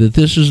TD that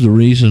this is the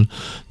reason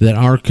that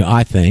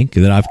I think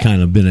that I've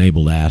kind of been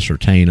able to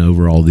ascertain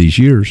over all these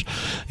years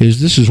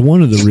is this is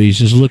one of the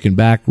reasons, looking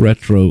back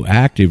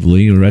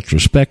retrospectively,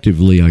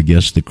 I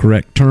guess the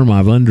correct term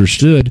I've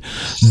understood,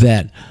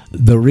 that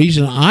the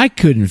reason I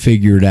couldn't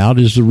figure it out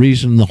is the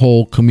reason the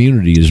whole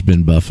community has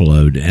been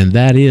buffaloed. And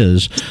that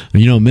is, a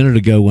minute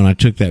ago when I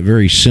took that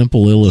very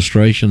simple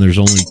illustration, there's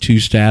only two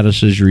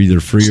statuses, you're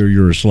either free or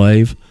you're a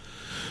slave.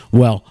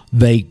 Well,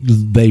 they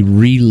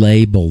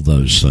relabel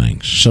those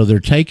things. So they're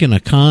taking a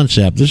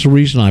concept. This is the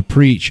reason I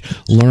preach,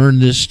 learn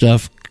this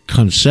stuff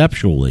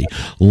conceptually.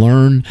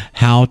 Learn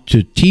how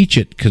to teach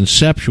it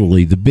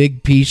conceptually, the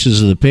big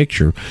pieces of the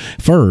picture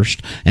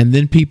first, and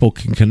then people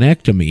can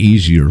connect them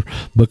easier,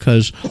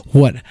 because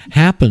what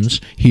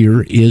happens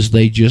here is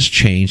they just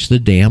change the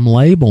damn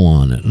label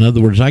on it. In other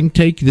words, I can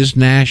take this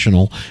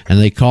national, and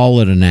they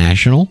call it a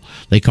national.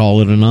 They call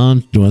it a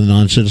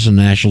non-citizen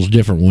national is a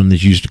different one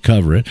that's used to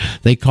cover it.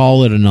 They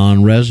call it a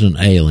non-resident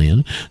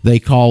alien. They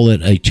call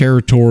it a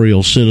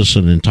territorial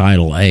citizen in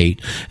Title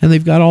 8, and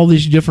they've got all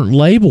these different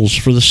labels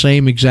for the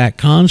same exact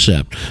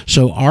concept.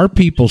 So our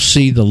people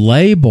see the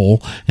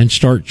label and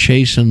start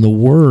chasing the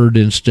word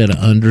instead of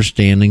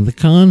understanding the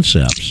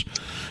concepts.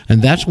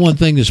 And that's one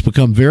thing that's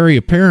become very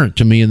apparent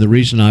to me, and the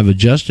reason I've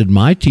adjusted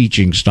my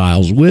teaching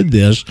styles with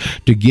this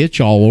to get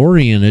y'all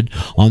oriented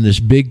on this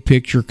big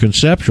picture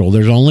conceptual.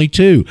 There's only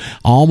two.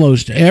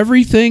 Almost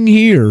everything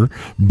here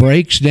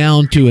breaks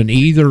down to an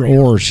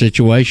either-or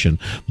situation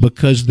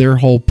because their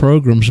whole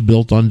program's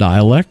built on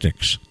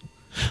dialectics.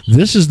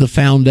 This is the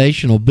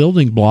foundational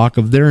building block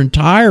of their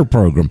entire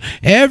program.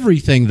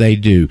 Everything they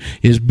do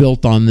is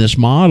built on this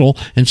model.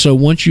 And so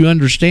once you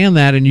understand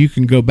that and you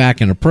can go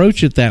back and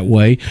approach it that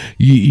way,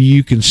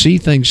 you can see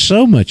things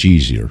so much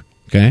easier.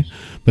 Okay?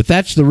 But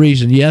that's the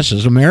reason, yes,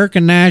 as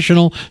American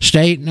national,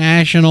 state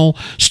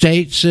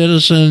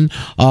citizen,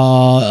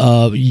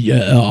 all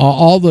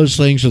those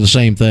things are the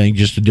same thing,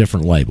 just a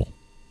different label.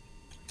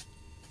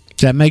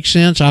 Does that make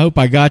sense? I hope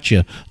I got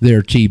you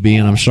there, TB,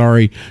 and I'm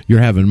sorry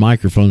you're having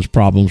microphones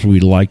problems.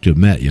 We'd like to have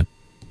met you.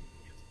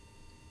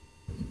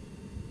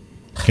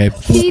 Okay.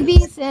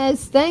 TB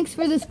says, thanks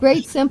for this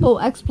great,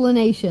 simple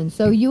explanation.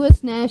 So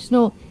U.S.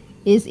 national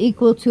is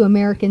equal to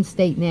American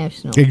state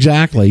national.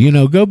 Exactly.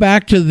 Go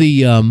back to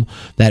the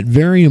that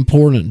very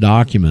important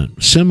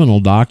document, seminal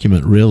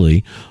document,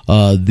 really,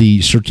 the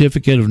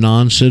Certificate of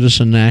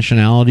Non-Citizen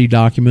Nationality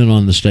document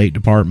on the State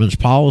Department's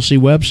policy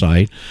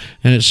website,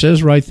 and it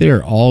says right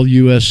there, all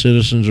U.S.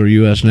 citizens are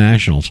U.S.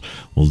 nationals.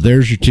 Well,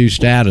 there's your two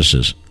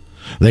statuses.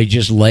 They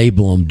just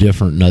label them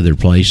different in other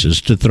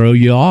places to throw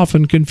you off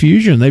in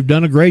confusion. They've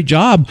done a great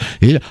job.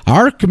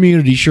 Our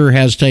community sure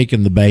has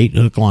taken the bait,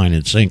 hook, line,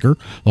 and sinker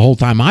the whole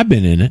time I've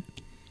been in it.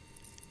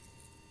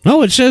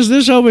 No, it says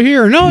this over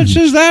here. No, it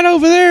says that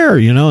over there.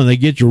 And they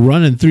get you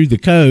running through the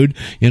code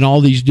in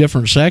all these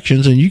different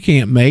sections, and you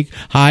can't make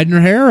hide nor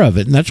hair of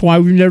it. And that's why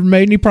we've never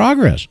made any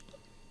progress.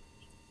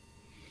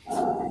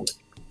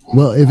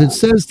 Well, if it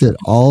says that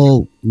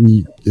all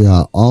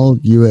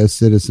U.S.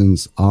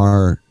 citizens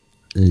are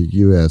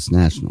U.S.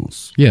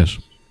 nationals. Yes.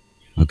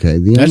 Okay.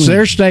 That's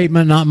their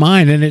statement, not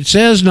mine. And it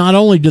says not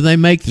only do they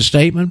make the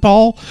statement,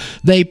 Paul,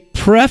 they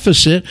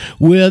preface it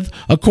with,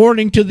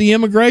 according to the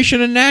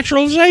Immigration and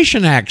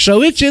Naturalization Act.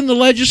 So it's in the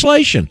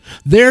legislation.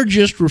 They're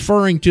just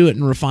referring to it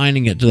and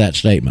refining it to that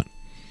statement.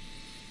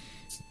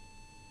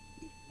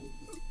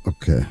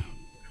 Okay.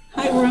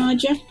 Hi,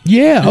 Roger.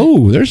 Yeah.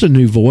 Oh, there's a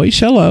new voice.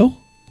 Hello.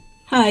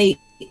 Hi.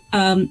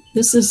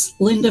 This is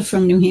Linda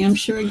from New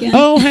Hampshire again.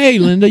 Oh, hey,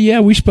 Linda. Yeah,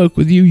 we spoke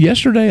with you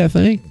yesterday, I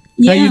think.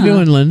 Yeah. How you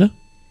doing, Linda?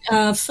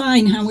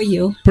 Fine. How are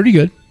you? Pretty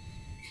good.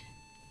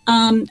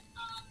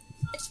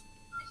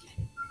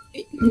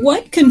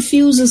 What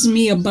confuses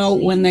me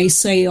about when they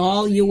say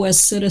all U.S.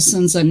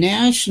 citizens are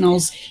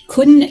nationals,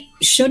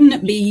 shouldn't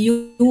it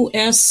be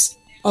U.S.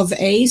 of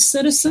A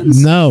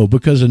citizens? No,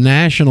 because a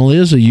national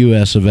is a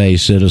U.S. of A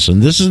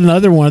citizen. This is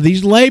another one of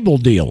these label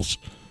deals.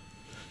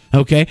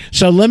 Okay,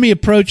 so let me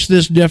approach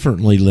this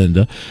differently,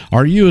 Linda.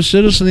 Are you a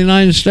citizen of the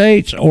United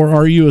States, or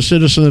are you a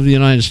citizen of the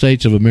United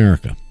States of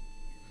America?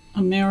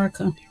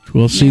 America.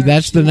 Well, see, America.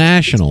 that's the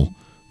national,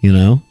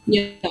 Yeah.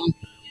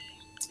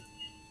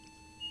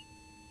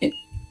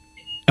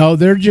 Oh,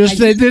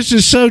 this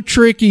is so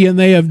tricky, and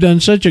they have done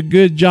such a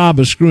good job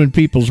of screwing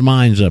people's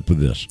minds up with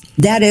this.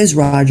 That is,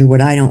 Roger, what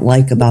I don't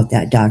like about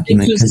that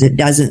document, because it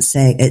doesn't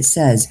say, it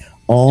says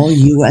all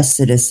U.S.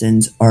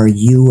 citizens are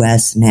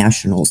U.S.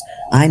 nationals.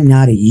 I'm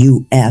not a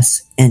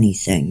U.S.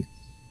 anything.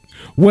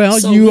 Well,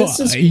 So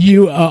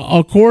you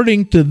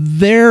according to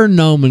their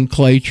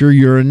nomenclature,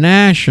 you're a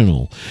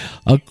national.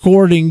 I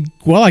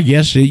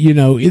guess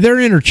they're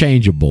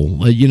interchangeable.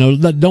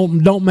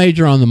 Don't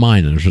major on the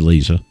minors,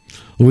 Lisa.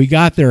 We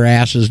got their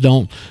asses.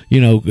 Don't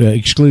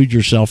exclude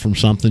yourself from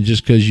something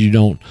just because you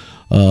don't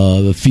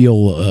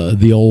feel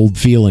the old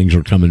feelings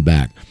are coming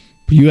back.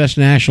 U.S.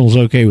 national's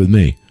okay with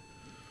me.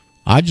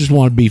 I just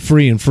want to be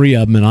free of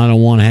them, and I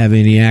don't want to have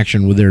any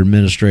action with their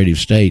administrative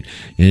state,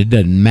 and it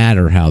doesn't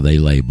matter how they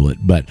label it.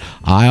 But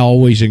I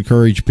always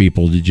encourage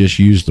people to just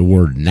use the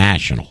word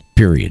national,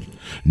 period.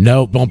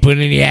 Nope, don't put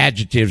any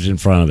adjectives in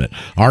front of it.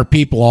 Our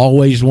people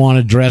always want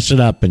to dress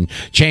it up and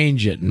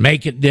change it and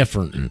make it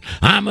different. And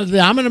I'm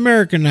an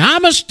American.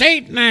 I'm a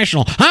state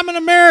national. I'm an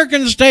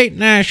American state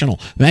national.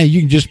 Man,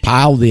 you can just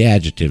pile the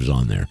adjectives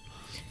on there.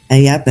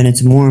 Yep, and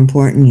it's more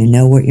important you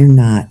know what you're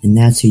not, and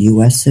that's a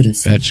U.S.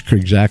 citizen. That's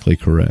exactly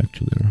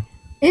correct there.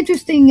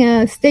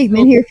 Interesting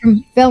statement here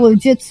from fellow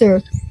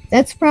Jitzer.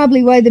 That's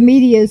probably why the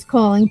media is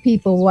calling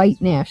people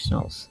white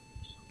nationals.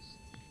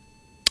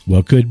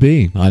 Well, could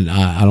be. I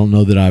don't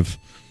know that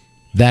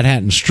that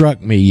hadn't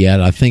struck me yet.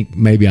 I think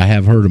maybe I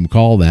have heard them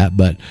call that,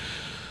 but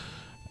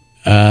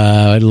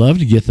I'd love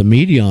to get the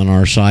media on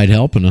our side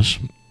helping us.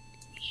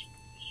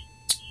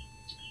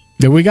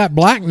 We got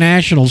black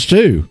nationals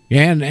too,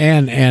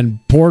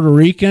 and Puerto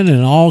Rican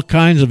and all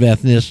kinds of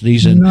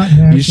ethnicities. And not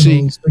nationals, you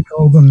see, they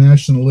call them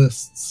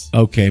nationalists.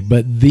 Okay,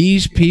 but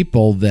these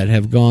people that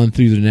have gone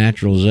through the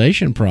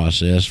naturalization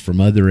process from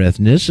other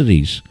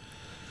ethnicities,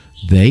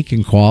 they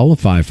can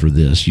qualify for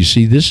this. You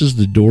see, this is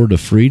the door to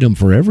freedom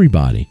for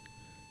everybody.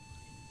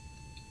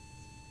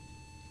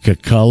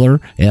 Color,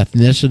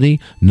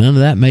 ethnicity, none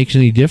of that makes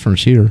any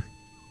difference here.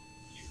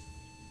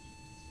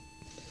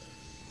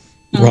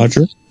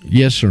 Roger?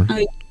 Yes, sir.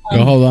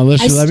 Hold on.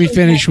 Let me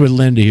finish with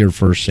Linda here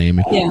first,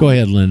 Sammy. Yeah. Go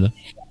ahead, Linda.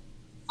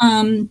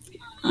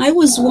 I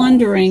was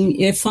wondering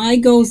if I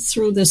go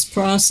through this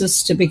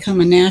process to become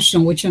a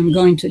national, which I'm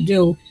going to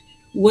do,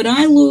 would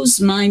I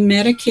lose my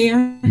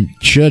Medicare?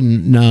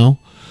 Shouldn't, no.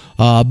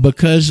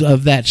 Because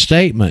of that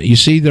statement. You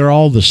see, they're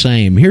all the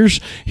same. Here's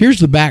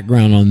the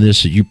background on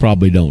this that you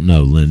probably don't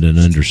know, Linda, and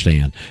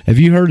understand. Have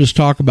you heard us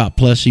talk about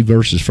Plessy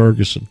versus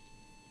Ferguson?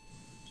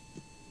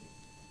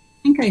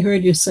 I think I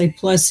heard you say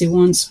Plessy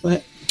once,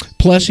 but...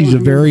 Plessy's a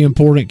very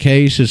important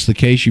case. It's the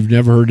case you've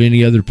never heard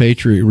any other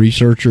Patriot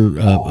researcher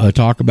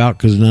talk about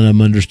because none of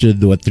them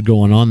understood what's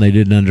going on. They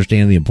didn't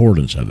understand the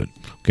importance of it,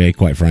 okay,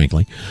 quite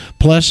frankly.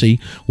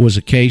 Plessy was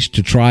a case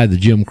to try the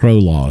Jim Crow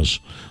laws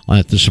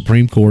at the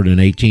Supreme Court in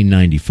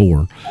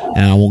 1894,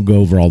 and I won't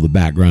go over all the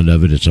background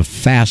of it. It's a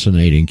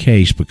fascinating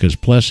case because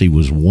Plessy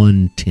was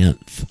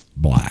 1/10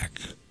 black.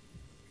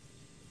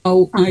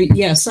 Oh,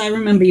 yes, I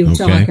remember you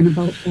talking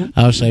about that.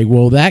 I was saying,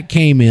 well, that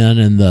came in,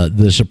 and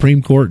the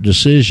Supreme Court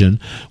decision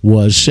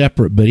was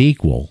separate but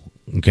equal.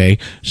 Okay,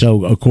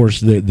 so of course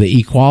the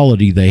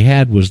equality they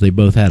had was they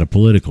both had a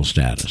political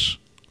status.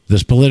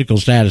 This political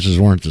statuses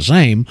weren't the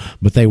same,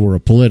 but they were a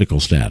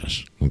political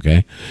status.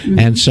 Okay,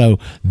 and so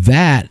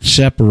that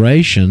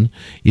separation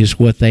is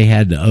what they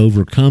had to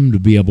overcome to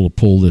be able to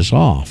pull this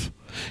off.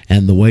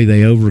 And the way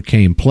they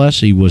overcame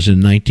Plessy was in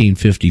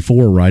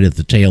 1954, right at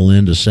the tail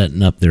end of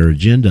setting up their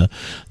agenda.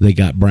 They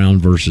got Brown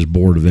versus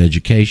Board of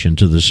Education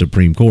to the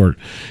Supreme Court,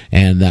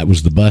 and that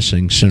was the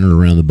busing, centered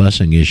around the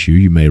busing issue,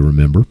 you may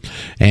remember.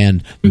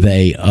 And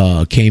they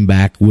came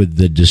back with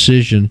the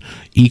decision,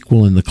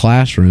 equal in the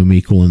classroom,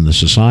 equal in the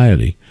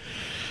society.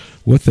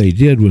 What they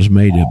did was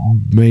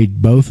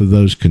made both of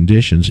those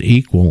conditions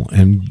equal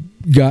and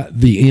got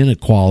the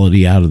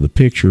inequality out of the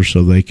picture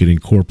so they could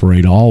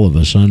incorporate all of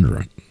us under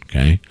it.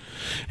 Okay.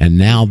 And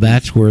now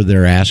that's where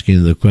they're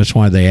asking that's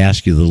why they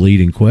ask you the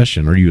leading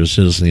question: are you a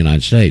citizen of the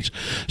United States?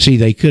 See,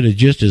 they could have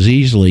just as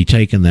easily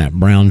taken that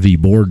Brown v.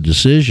 Board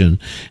decision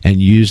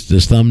and used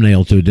this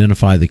thumbnail to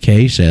identify the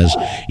case as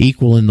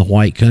equal in the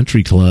white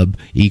country club,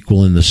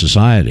 equal in the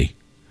society.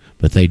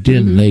 But they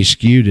didn't. They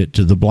skewed it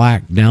to the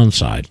black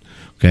downside.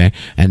 Okay,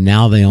 and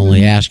now they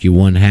only ask you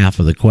one half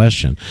of the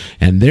question.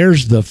 And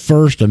there's the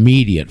first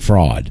immediate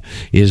fraud,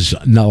 is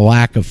the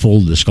lack of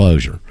full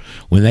disclosure.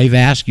 When they've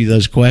asked you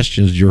those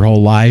questions your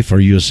whole life, are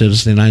you a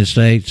citizen of the United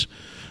States?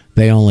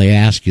 They only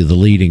ask you the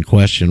leading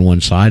question,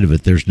 one side of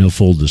it. There's no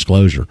full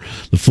disclosure.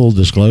 The full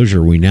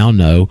disclosure we now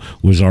know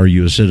was, are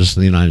you a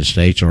citizen of the United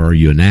States or are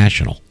you a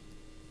national?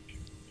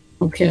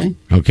 Okay.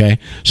 Okay.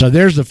 So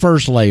there's the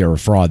first layer of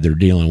fraud they're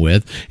dealing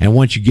with. And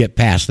once you get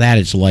past that,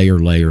 it's layer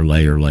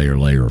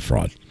of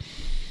fraud.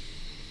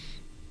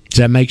 Does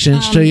that make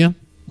sense to you?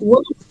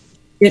 Well,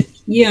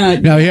 yeah.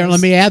 Now, here, let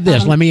me add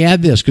this.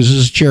 Because this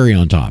is cherry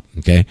on top.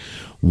 Okay.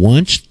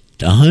 Once,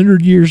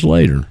 100 years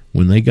later,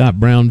 when they got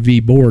Brown v.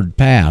 Board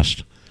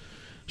passed,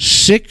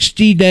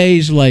 60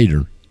 days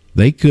later,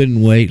 they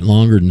couldn't wait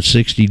longer than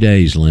 60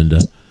 days,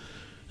 Linda.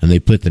 And they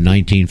put the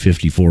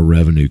 1954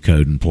 Revenue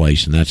Code in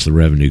place, and that's the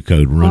Revenue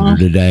Code we're under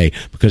today,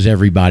 because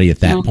everybody at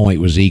that point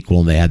was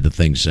equal and they had the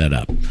thing set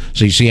up.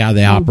 So you see how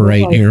they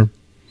operate here?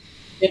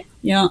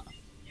 Yeah.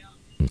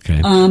 Okay.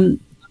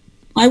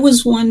 I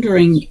was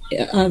wondering,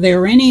 are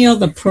there any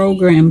other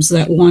programs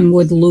that one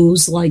would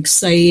lose, like,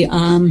 say,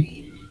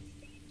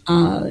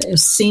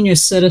 senior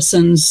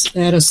citizens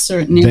at a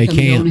certain income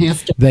don't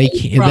have to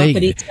pay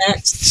property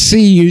tax?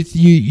 See,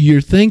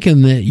 you're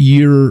thinking that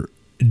you're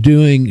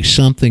doing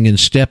something and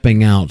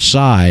stepping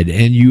outside,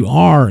 and you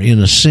are, in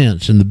a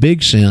sense, in the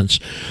big sense,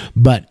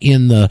 but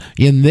in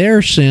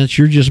their sense,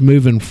 you're just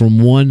moving from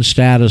one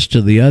status to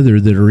the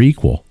other that are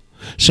equal.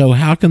 So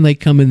how can they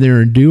come in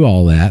there and do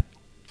all that?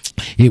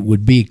 It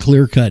would be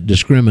clear-cut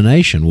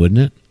discrimination, wouldn't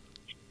it?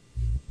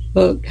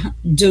 But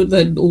do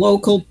the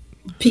local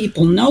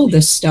people know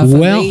this stuff?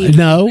 Well,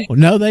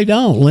 no, they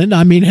don't, Linda.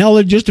 I mean,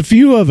 hell, just a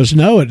few of us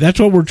know it. That's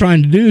what we're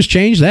trying to do, is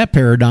change that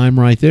paradigm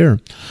right there.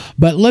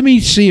 But let me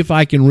see if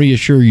I can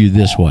reassure you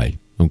this way,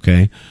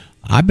 okay?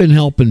 I've been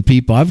helping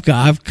people.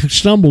 I've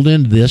stumbled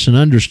into this and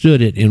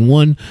understood it in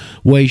one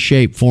way,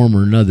 shape, form,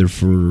 or another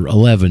for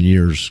 11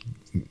 years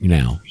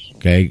now,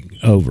 okay,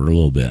 over a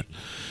little bit.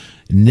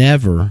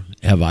 Never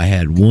have I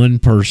had one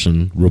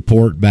person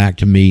report back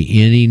to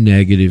me any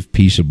negative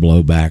piece of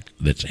blowback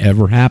that's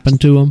ever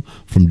happened to them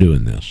from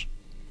doing this.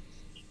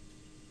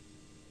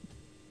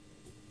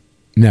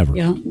 Never.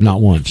 Yeah.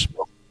 Not once.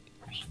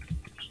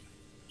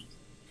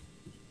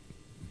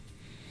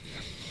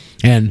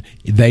 And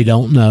they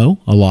don't know,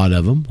 a lot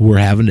of them. We're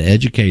having to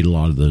educate a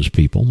lot of those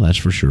people, that's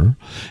for sure.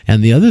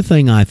 And the other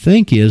thing I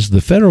think is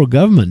the federal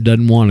government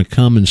doesn't want to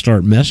come and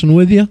start messing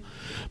with you,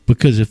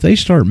 because if they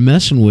start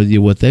messing with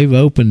you, what they've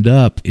opened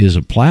up is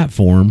a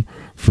platform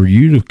for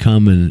you to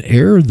come and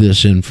air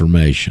this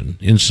information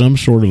in some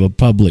sort of a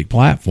public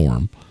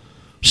platform,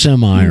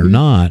 semi or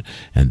not,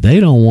 and they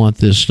don't want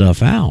this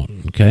stuff out,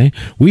 okay?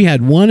 We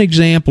had one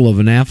example of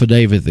an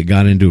affidavit that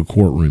got into a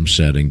courtroom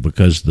setting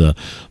because the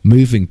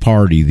moving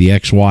party, the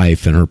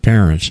ex-wife and her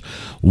parents,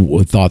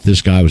 thought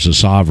this guy was a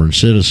sovereign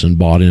citizen,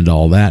 bought into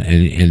all that,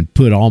 and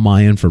put all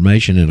my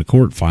information in a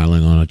court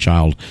filing on a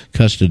child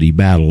custody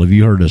battle. Have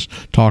you heard us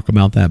talk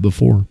about that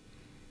before?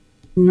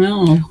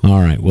 No. All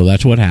right. Well,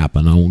 that's what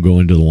happened. I won't go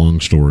into the long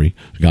story.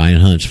 A guy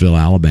in Huntsville,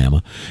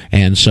 Alabama.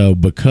 And so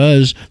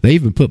because they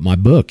even put my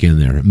book in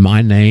there,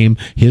 my name,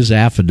 his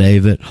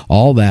affidavit,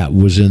 all that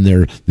was in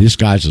there. This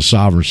guy's a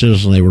sovereign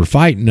citizen. They were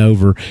fighting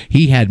over,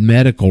 he had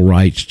medical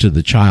rights to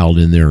the child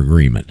in their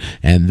agreement.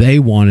 And they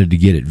wanted to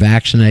get it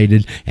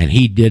vaccinated, and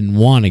he didn't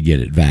want to get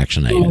it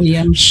vaccinated. Oh,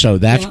 yeah. So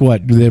that's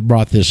what they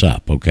brought this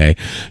up, okay?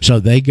 So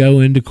they go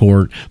into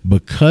court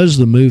because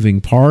the moving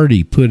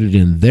party put it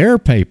in their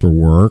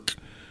paperwork.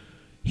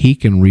 He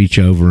can reach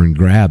over and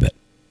grab it.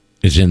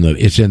 It's in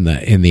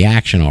the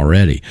action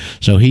already.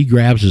 So he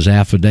grabs his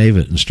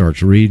affidavit and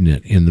starts reading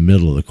it in the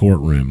middle of the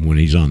courtroom when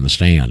he's on the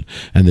stand.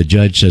 And the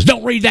judge says,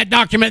 "Don't read that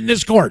document in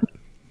this court."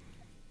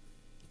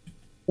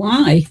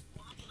 Why?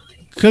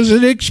 Because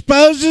it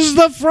exposes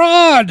the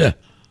fraud.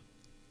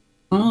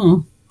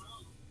 Oh.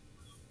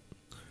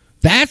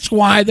 That's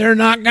why they're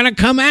not going to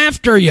come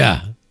after you.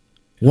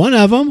 One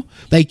of them,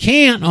 they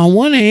can't on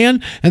one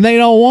hand, and they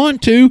don't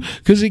want to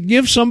because it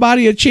gives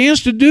somebody a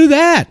chance to do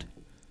that.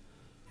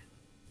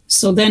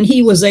 So then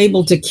he was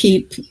able to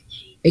keep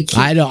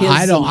I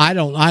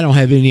don't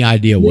have any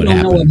idea what don't know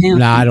happened. what happened.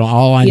 No, I don't.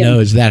 All I Yeah. know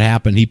is that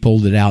happened. He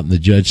pulled it out, and the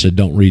judge said,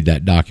 "Don't read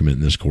that document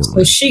in this courtroom."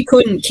 So she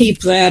couldn't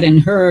keep that in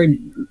her,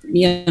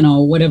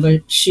 whatever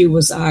she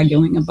was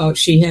arguing about.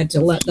 She had to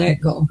let that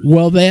go.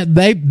 Well,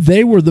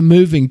 they were the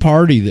moving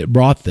party that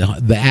brought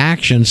the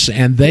actions,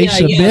 and they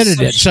submitted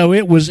it, so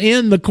it was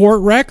in the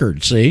court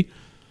record. See.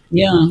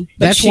 Yeah.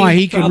 That's why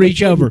he could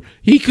reach over.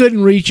 He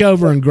couldn't reach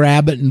over and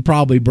grab it and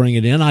probably bring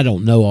it in. I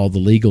don't know all the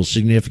legal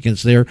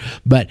significance there,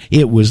 but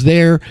it was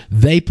there.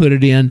 They put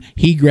it in.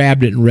 He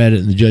grabbed it and read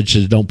it, and the judge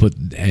says,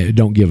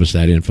 "Don't give us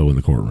that info in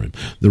the courtroom."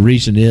 The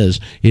reason is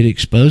it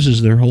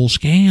exposes their whole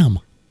scam.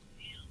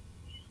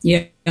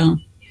 Yeah. And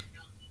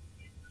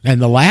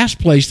the last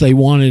place they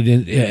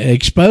wanted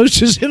exposed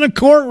is in a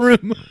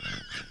courtroom.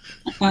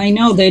 I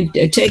know they're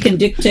taking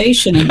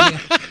dictation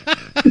of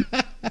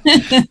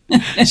it.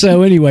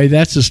 So anyway,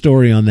 that's the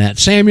story on that.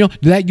 Samuel,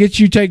 did that get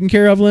you taken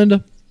care of,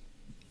 Linda?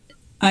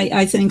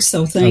 I think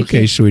so. Thank you.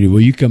 Okay, sweetie.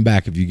 Well, you come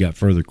back if you got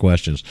further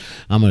questions.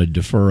 I'm going to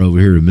defer over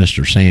here to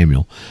Mr.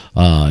 Samuel.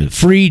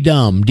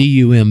 Freedom,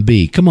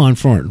 D-U-M-B. Come on,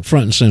 front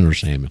and center,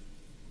 Samuel.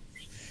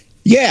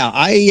 Yeah,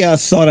 I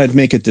thought I'd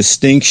make a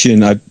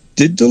distinction.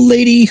 Did the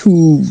lady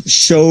who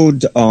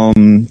showed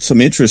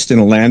some interest in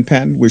a land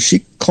patent, was she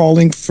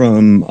calling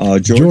from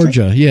Georgia?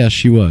 Georgia, yes,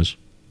 she was.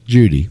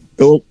 Judy.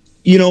 Well,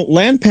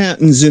 land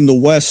patents in the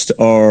West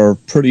are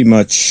pretty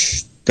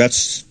much,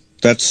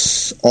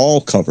 that's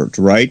all covered,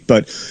 right?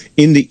 But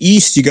in the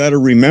East, you got to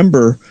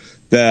remember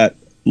that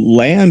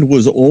land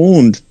was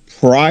owned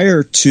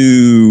prior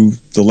to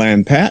the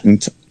land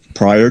patent,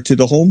 prior to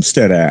the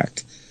Homestead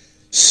Act.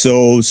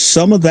 So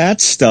some of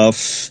that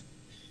stuff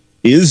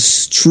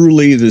is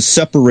truly the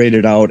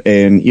separated out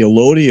and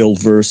allodial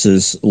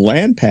versus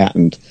land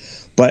patent.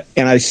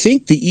 And I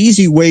think the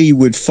easy way you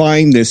would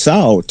find this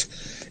out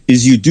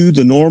is you do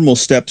the normal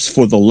steps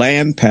for the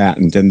land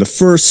patent. And the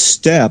first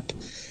step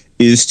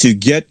is to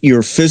get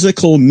your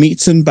physical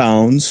meets and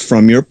bounds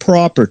from your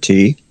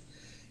property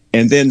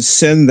and then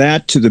send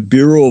that to the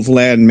Bureau of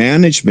Land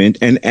Management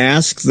and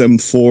ask them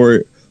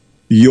for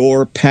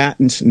your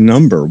patent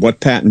number,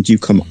 what patent you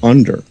come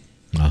under.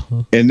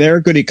 Uh-huh. And they're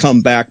going to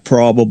come back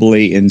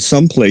probably in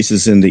some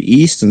places in the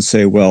East and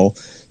say, well,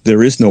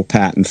 there is no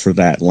patent for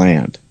that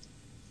land.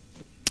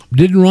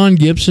 Didn't Ron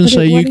Gibson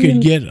say you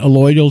could get a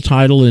allodial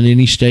title in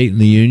any state in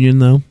the Union,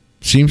 though?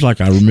 Seems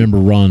like I remember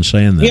Ron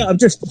saying that. Yeah, I'm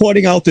just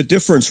pointing out the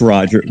difference,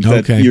 Roger,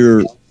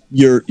 that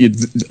your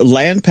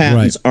land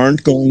patents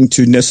aren't going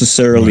to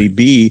necessarily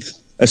be,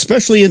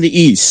 especially in the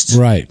East.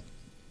 Right.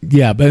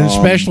 Yeah, but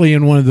especially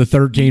in one of the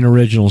 13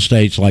 original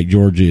states like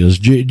Georgia is.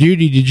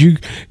 Judy, did you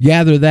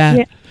gather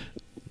that?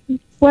 Yeah.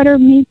 What are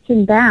meets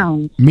and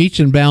bounds? Meets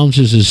and bounds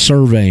is a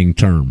surveying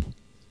term.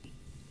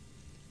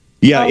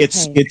 Yeah, Okay.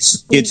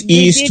 it's We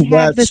east, did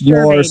have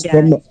the west,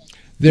 survey north,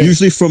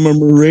 usually from a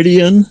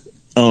meridian,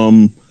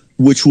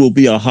 which will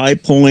be a high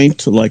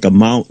point, like a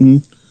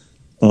mountain.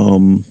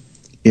 And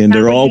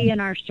they're all be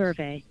in our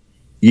survey.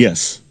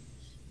 Yes.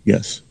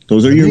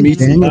 Those are your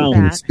meets and Daniel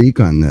can bounds. speak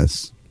on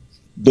this.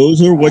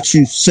 Those are what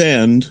you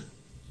send.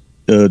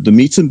 The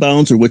meets and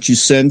bounds are what you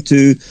send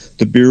to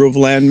the Bureau of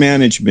Land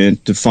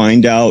Management to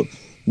find out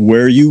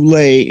where you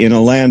lay in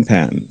a land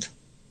patent.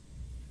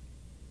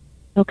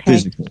 Okay.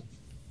 Physically.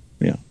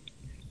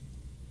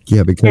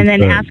 Yeah, because And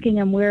then asking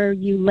them where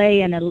you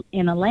lay in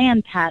a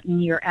land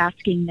patent, you're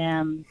asking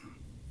them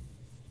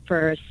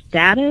for a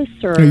status,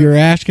 or You're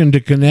asking to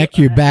connect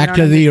you back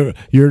to the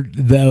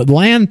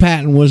land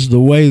patent was the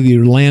way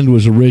your land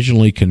was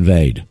originally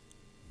conveyed.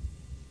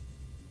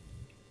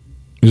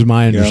 Is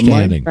my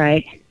understanding.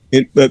 right?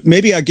 But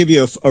maybe I'll give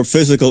you a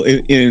physical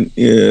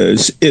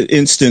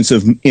instance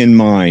in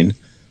mine.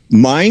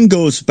 Mine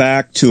goes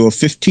back to a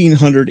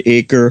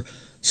 1,500-acre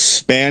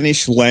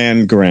Spanish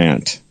land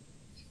grant.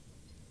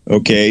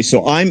 Okay,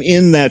 so I'm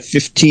in that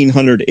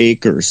 1,500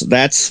 acres.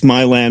 That's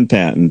my land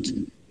patent.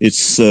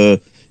 It's in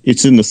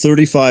the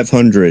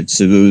 3,500s.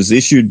 It was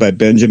issued by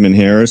Benjamin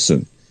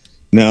Harrison.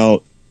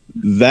 Now,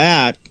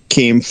 that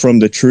came from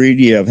the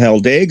Treaty of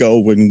Hidalgo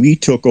when we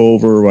took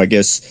over, I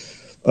guess,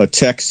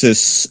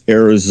 Texas,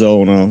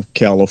 Arizona,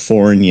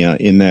 California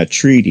in that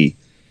treaty.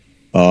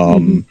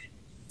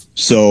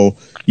 So,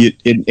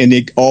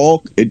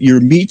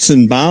 your meets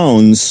and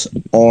bounds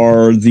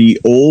are the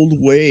old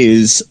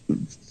ways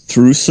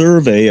through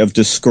survey of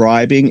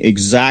describing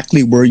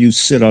exactly where you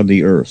sit on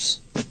the earth.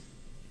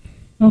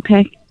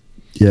 Okay.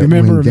 Yeah,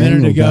 Remember when a minute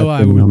Daniel ago got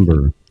I the would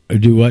number.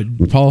 Do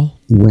what, Paul?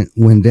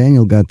 When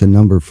Daniel got the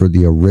number for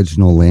the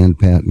original land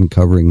patent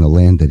covering the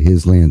land that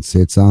his land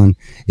sits on,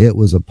 it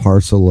was a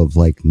parcel of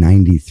like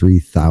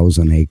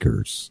 93,000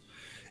 acres.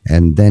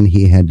 And then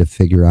he had to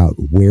figure out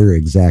where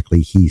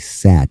exactly he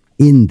sat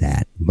in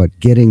that. But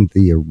getting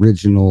the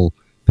original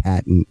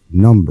patent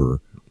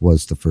number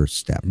was the first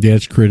step. Yeah,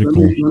 it's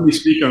critical. Let me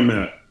speak on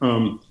that.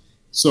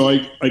 So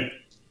I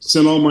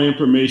sent all my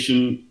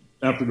information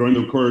after going to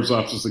the recorder's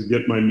office to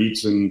get my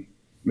meets and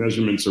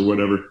measurements or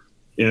whatever.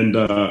 And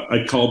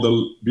I called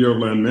the Bureau of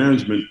Land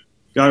Management.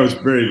 Guy was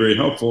very, very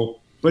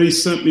helpful, but he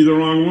sent me the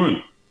wrong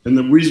one. And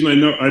the reason I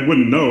know, I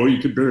wouldn't know, you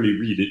could barely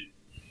read it.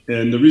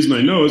 And the reason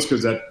I know is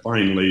because that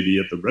fine lady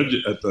at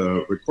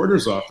the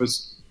recorder's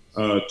office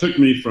took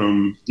me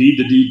from deed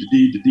to deed to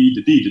deed to deed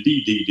to deed to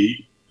deed to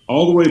deed,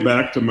 all the way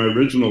back to my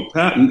original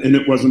patent, and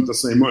it wasn't the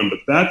same one. But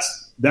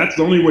that's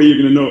the only way you're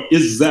going to know,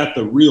 is that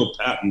the real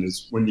patent,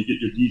 is when you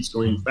get your deeds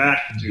going back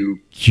to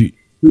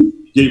who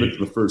gave it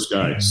to the first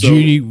guy. So,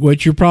 Judy,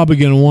 what you're probably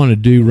going to want to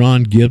do,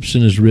 Ron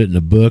Gibson has written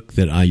a book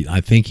that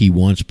I think he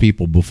wants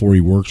people, before he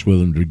works with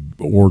them,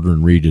 to order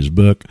and read his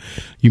book.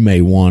 You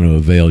may want to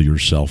avail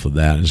yourself of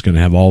that. It's going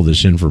to have all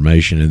this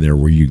information in there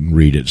where you can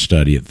read it,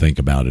 study it, think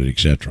about it,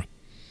 etc.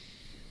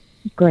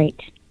 Great.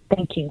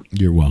 Thank you.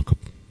 You're welcome.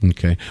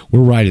 Okay.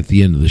 We're right at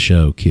the end of the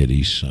show,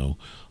 kiddies, so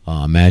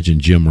imagine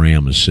Jim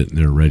Ram is sitting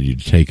there ready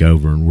to take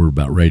over, and we're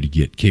about ready to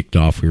get kicked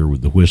off here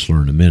with the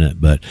Whistler in a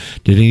minute. But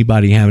did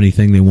anybody have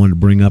anything they wanted to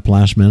bring up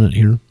last minute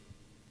here?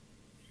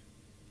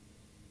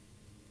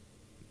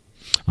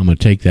 I'm going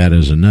to take that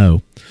as a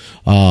no.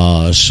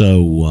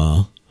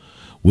 So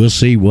we'll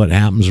see what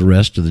happens the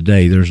rest of the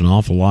day. There's an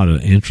awful lot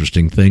of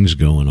interesting things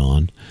going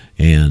on,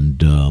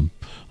 and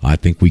I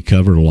think we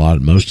covered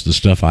most of the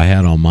stuff I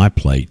had on my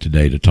plate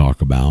today to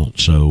talk about.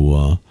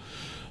 So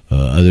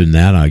other than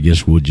that, I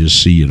guess we'll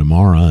just see you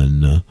tomorrow,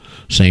 and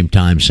same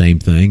time, same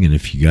thing. And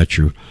if you got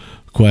your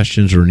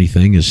questions or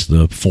anything, it's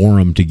the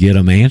forum to get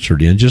them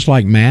answered in. Just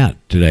like Matt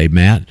today.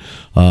 Matt,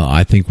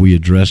 I think we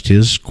addressed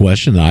his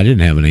question that I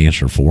didn't have an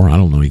answer for. I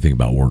don't know anything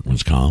about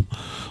workman's comp,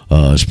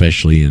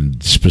 especially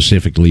and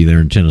specifically there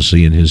in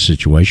Tennessee in his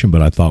situation,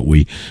 but I thought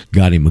we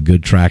got him a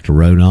good track to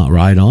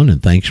ride on.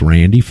 And thanks,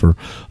 Randy, for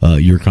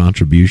your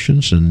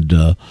contributions and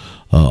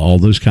all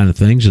those kind of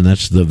things. And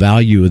that's the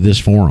value of this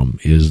forum,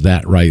 is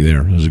that right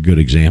there is a good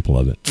example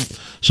of it.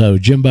 So,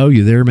 Jimbo,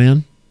 you there,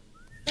 man?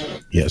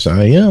 Yes,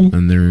 I am.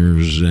 And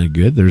there's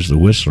there's the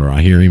Whistler.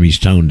 I hear him. He's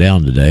toned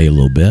down today a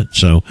little bit.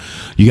 So,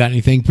 you got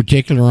anything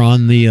particular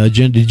on the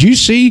agenda? Did you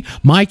see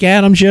Mike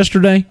Adams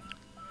yesterday?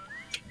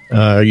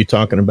 Are you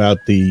talking about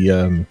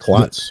the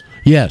clots?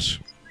 Yes.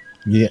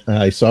 Yeah,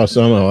 I saw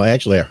some. Well,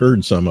 actually, I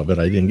heard some of it.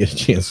 I didn't get a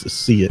chance to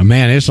see it.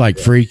 Man, it's like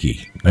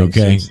freaky.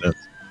 Okay.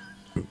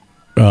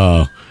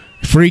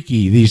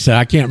 Freaky. These,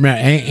 I can't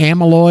remember,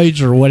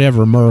 amyloids or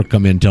whatever. Murr,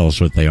 come in and tell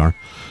us what they are.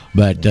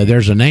 But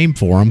there's a name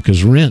for them,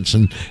 because Rents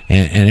and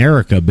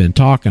Erica have been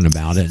talking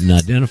about it and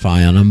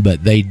identifying them,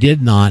 but they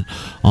did not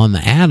on the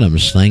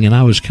Adams thing, and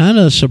I was kind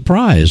of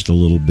surprised a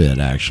little bit,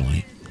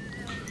 actually.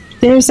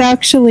 There's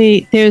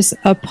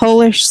a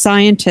Polish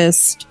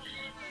scientist,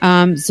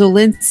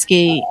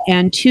 Zulinski,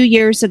 and 2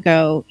 years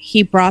ago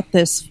he brought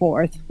this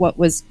forth, what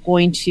was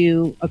going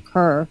to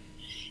occur.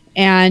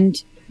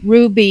 And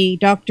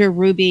Dr.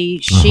 Ruby,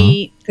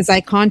 because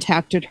I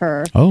contacted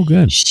her. Oh,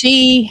 good.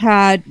 She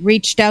had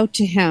reached out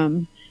to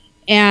him,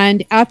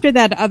 and after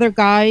that other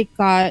guy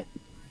got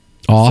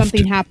offed.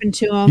 Something happened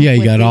to him. Yeah,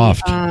 he got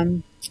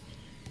offed.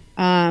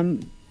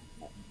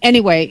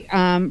 Anyway,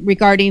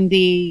 regarding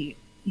the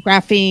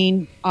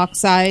graphene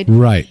oxide,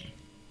 right?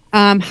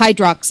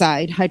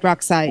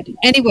 Hydroxide.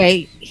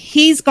 Anyway,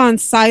 he's gone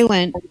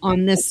silent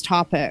on this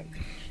topic,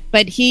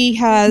 but he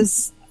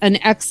has an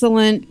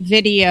excellent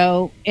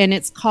video, and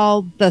it's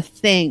called The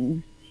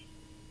Thing.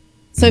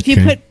 So if you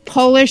put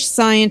Polish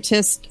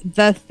scientist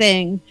The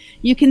Thing,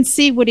 you can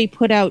see what he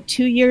put out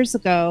 2 years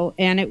ago,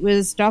 and it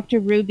was Dr.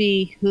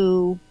 Ruby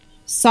who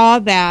saw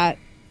that,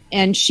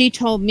 and she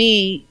told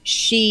me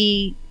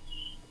she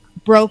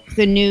broke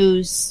the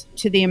news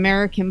to the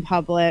American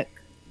public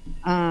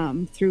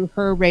through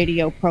her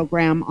radio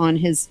program on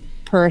his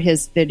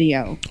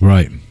video.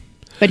 Right.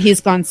 But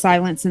he's gone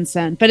silent since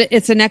then. But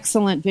it's an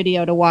excellent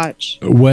video to watch. Well,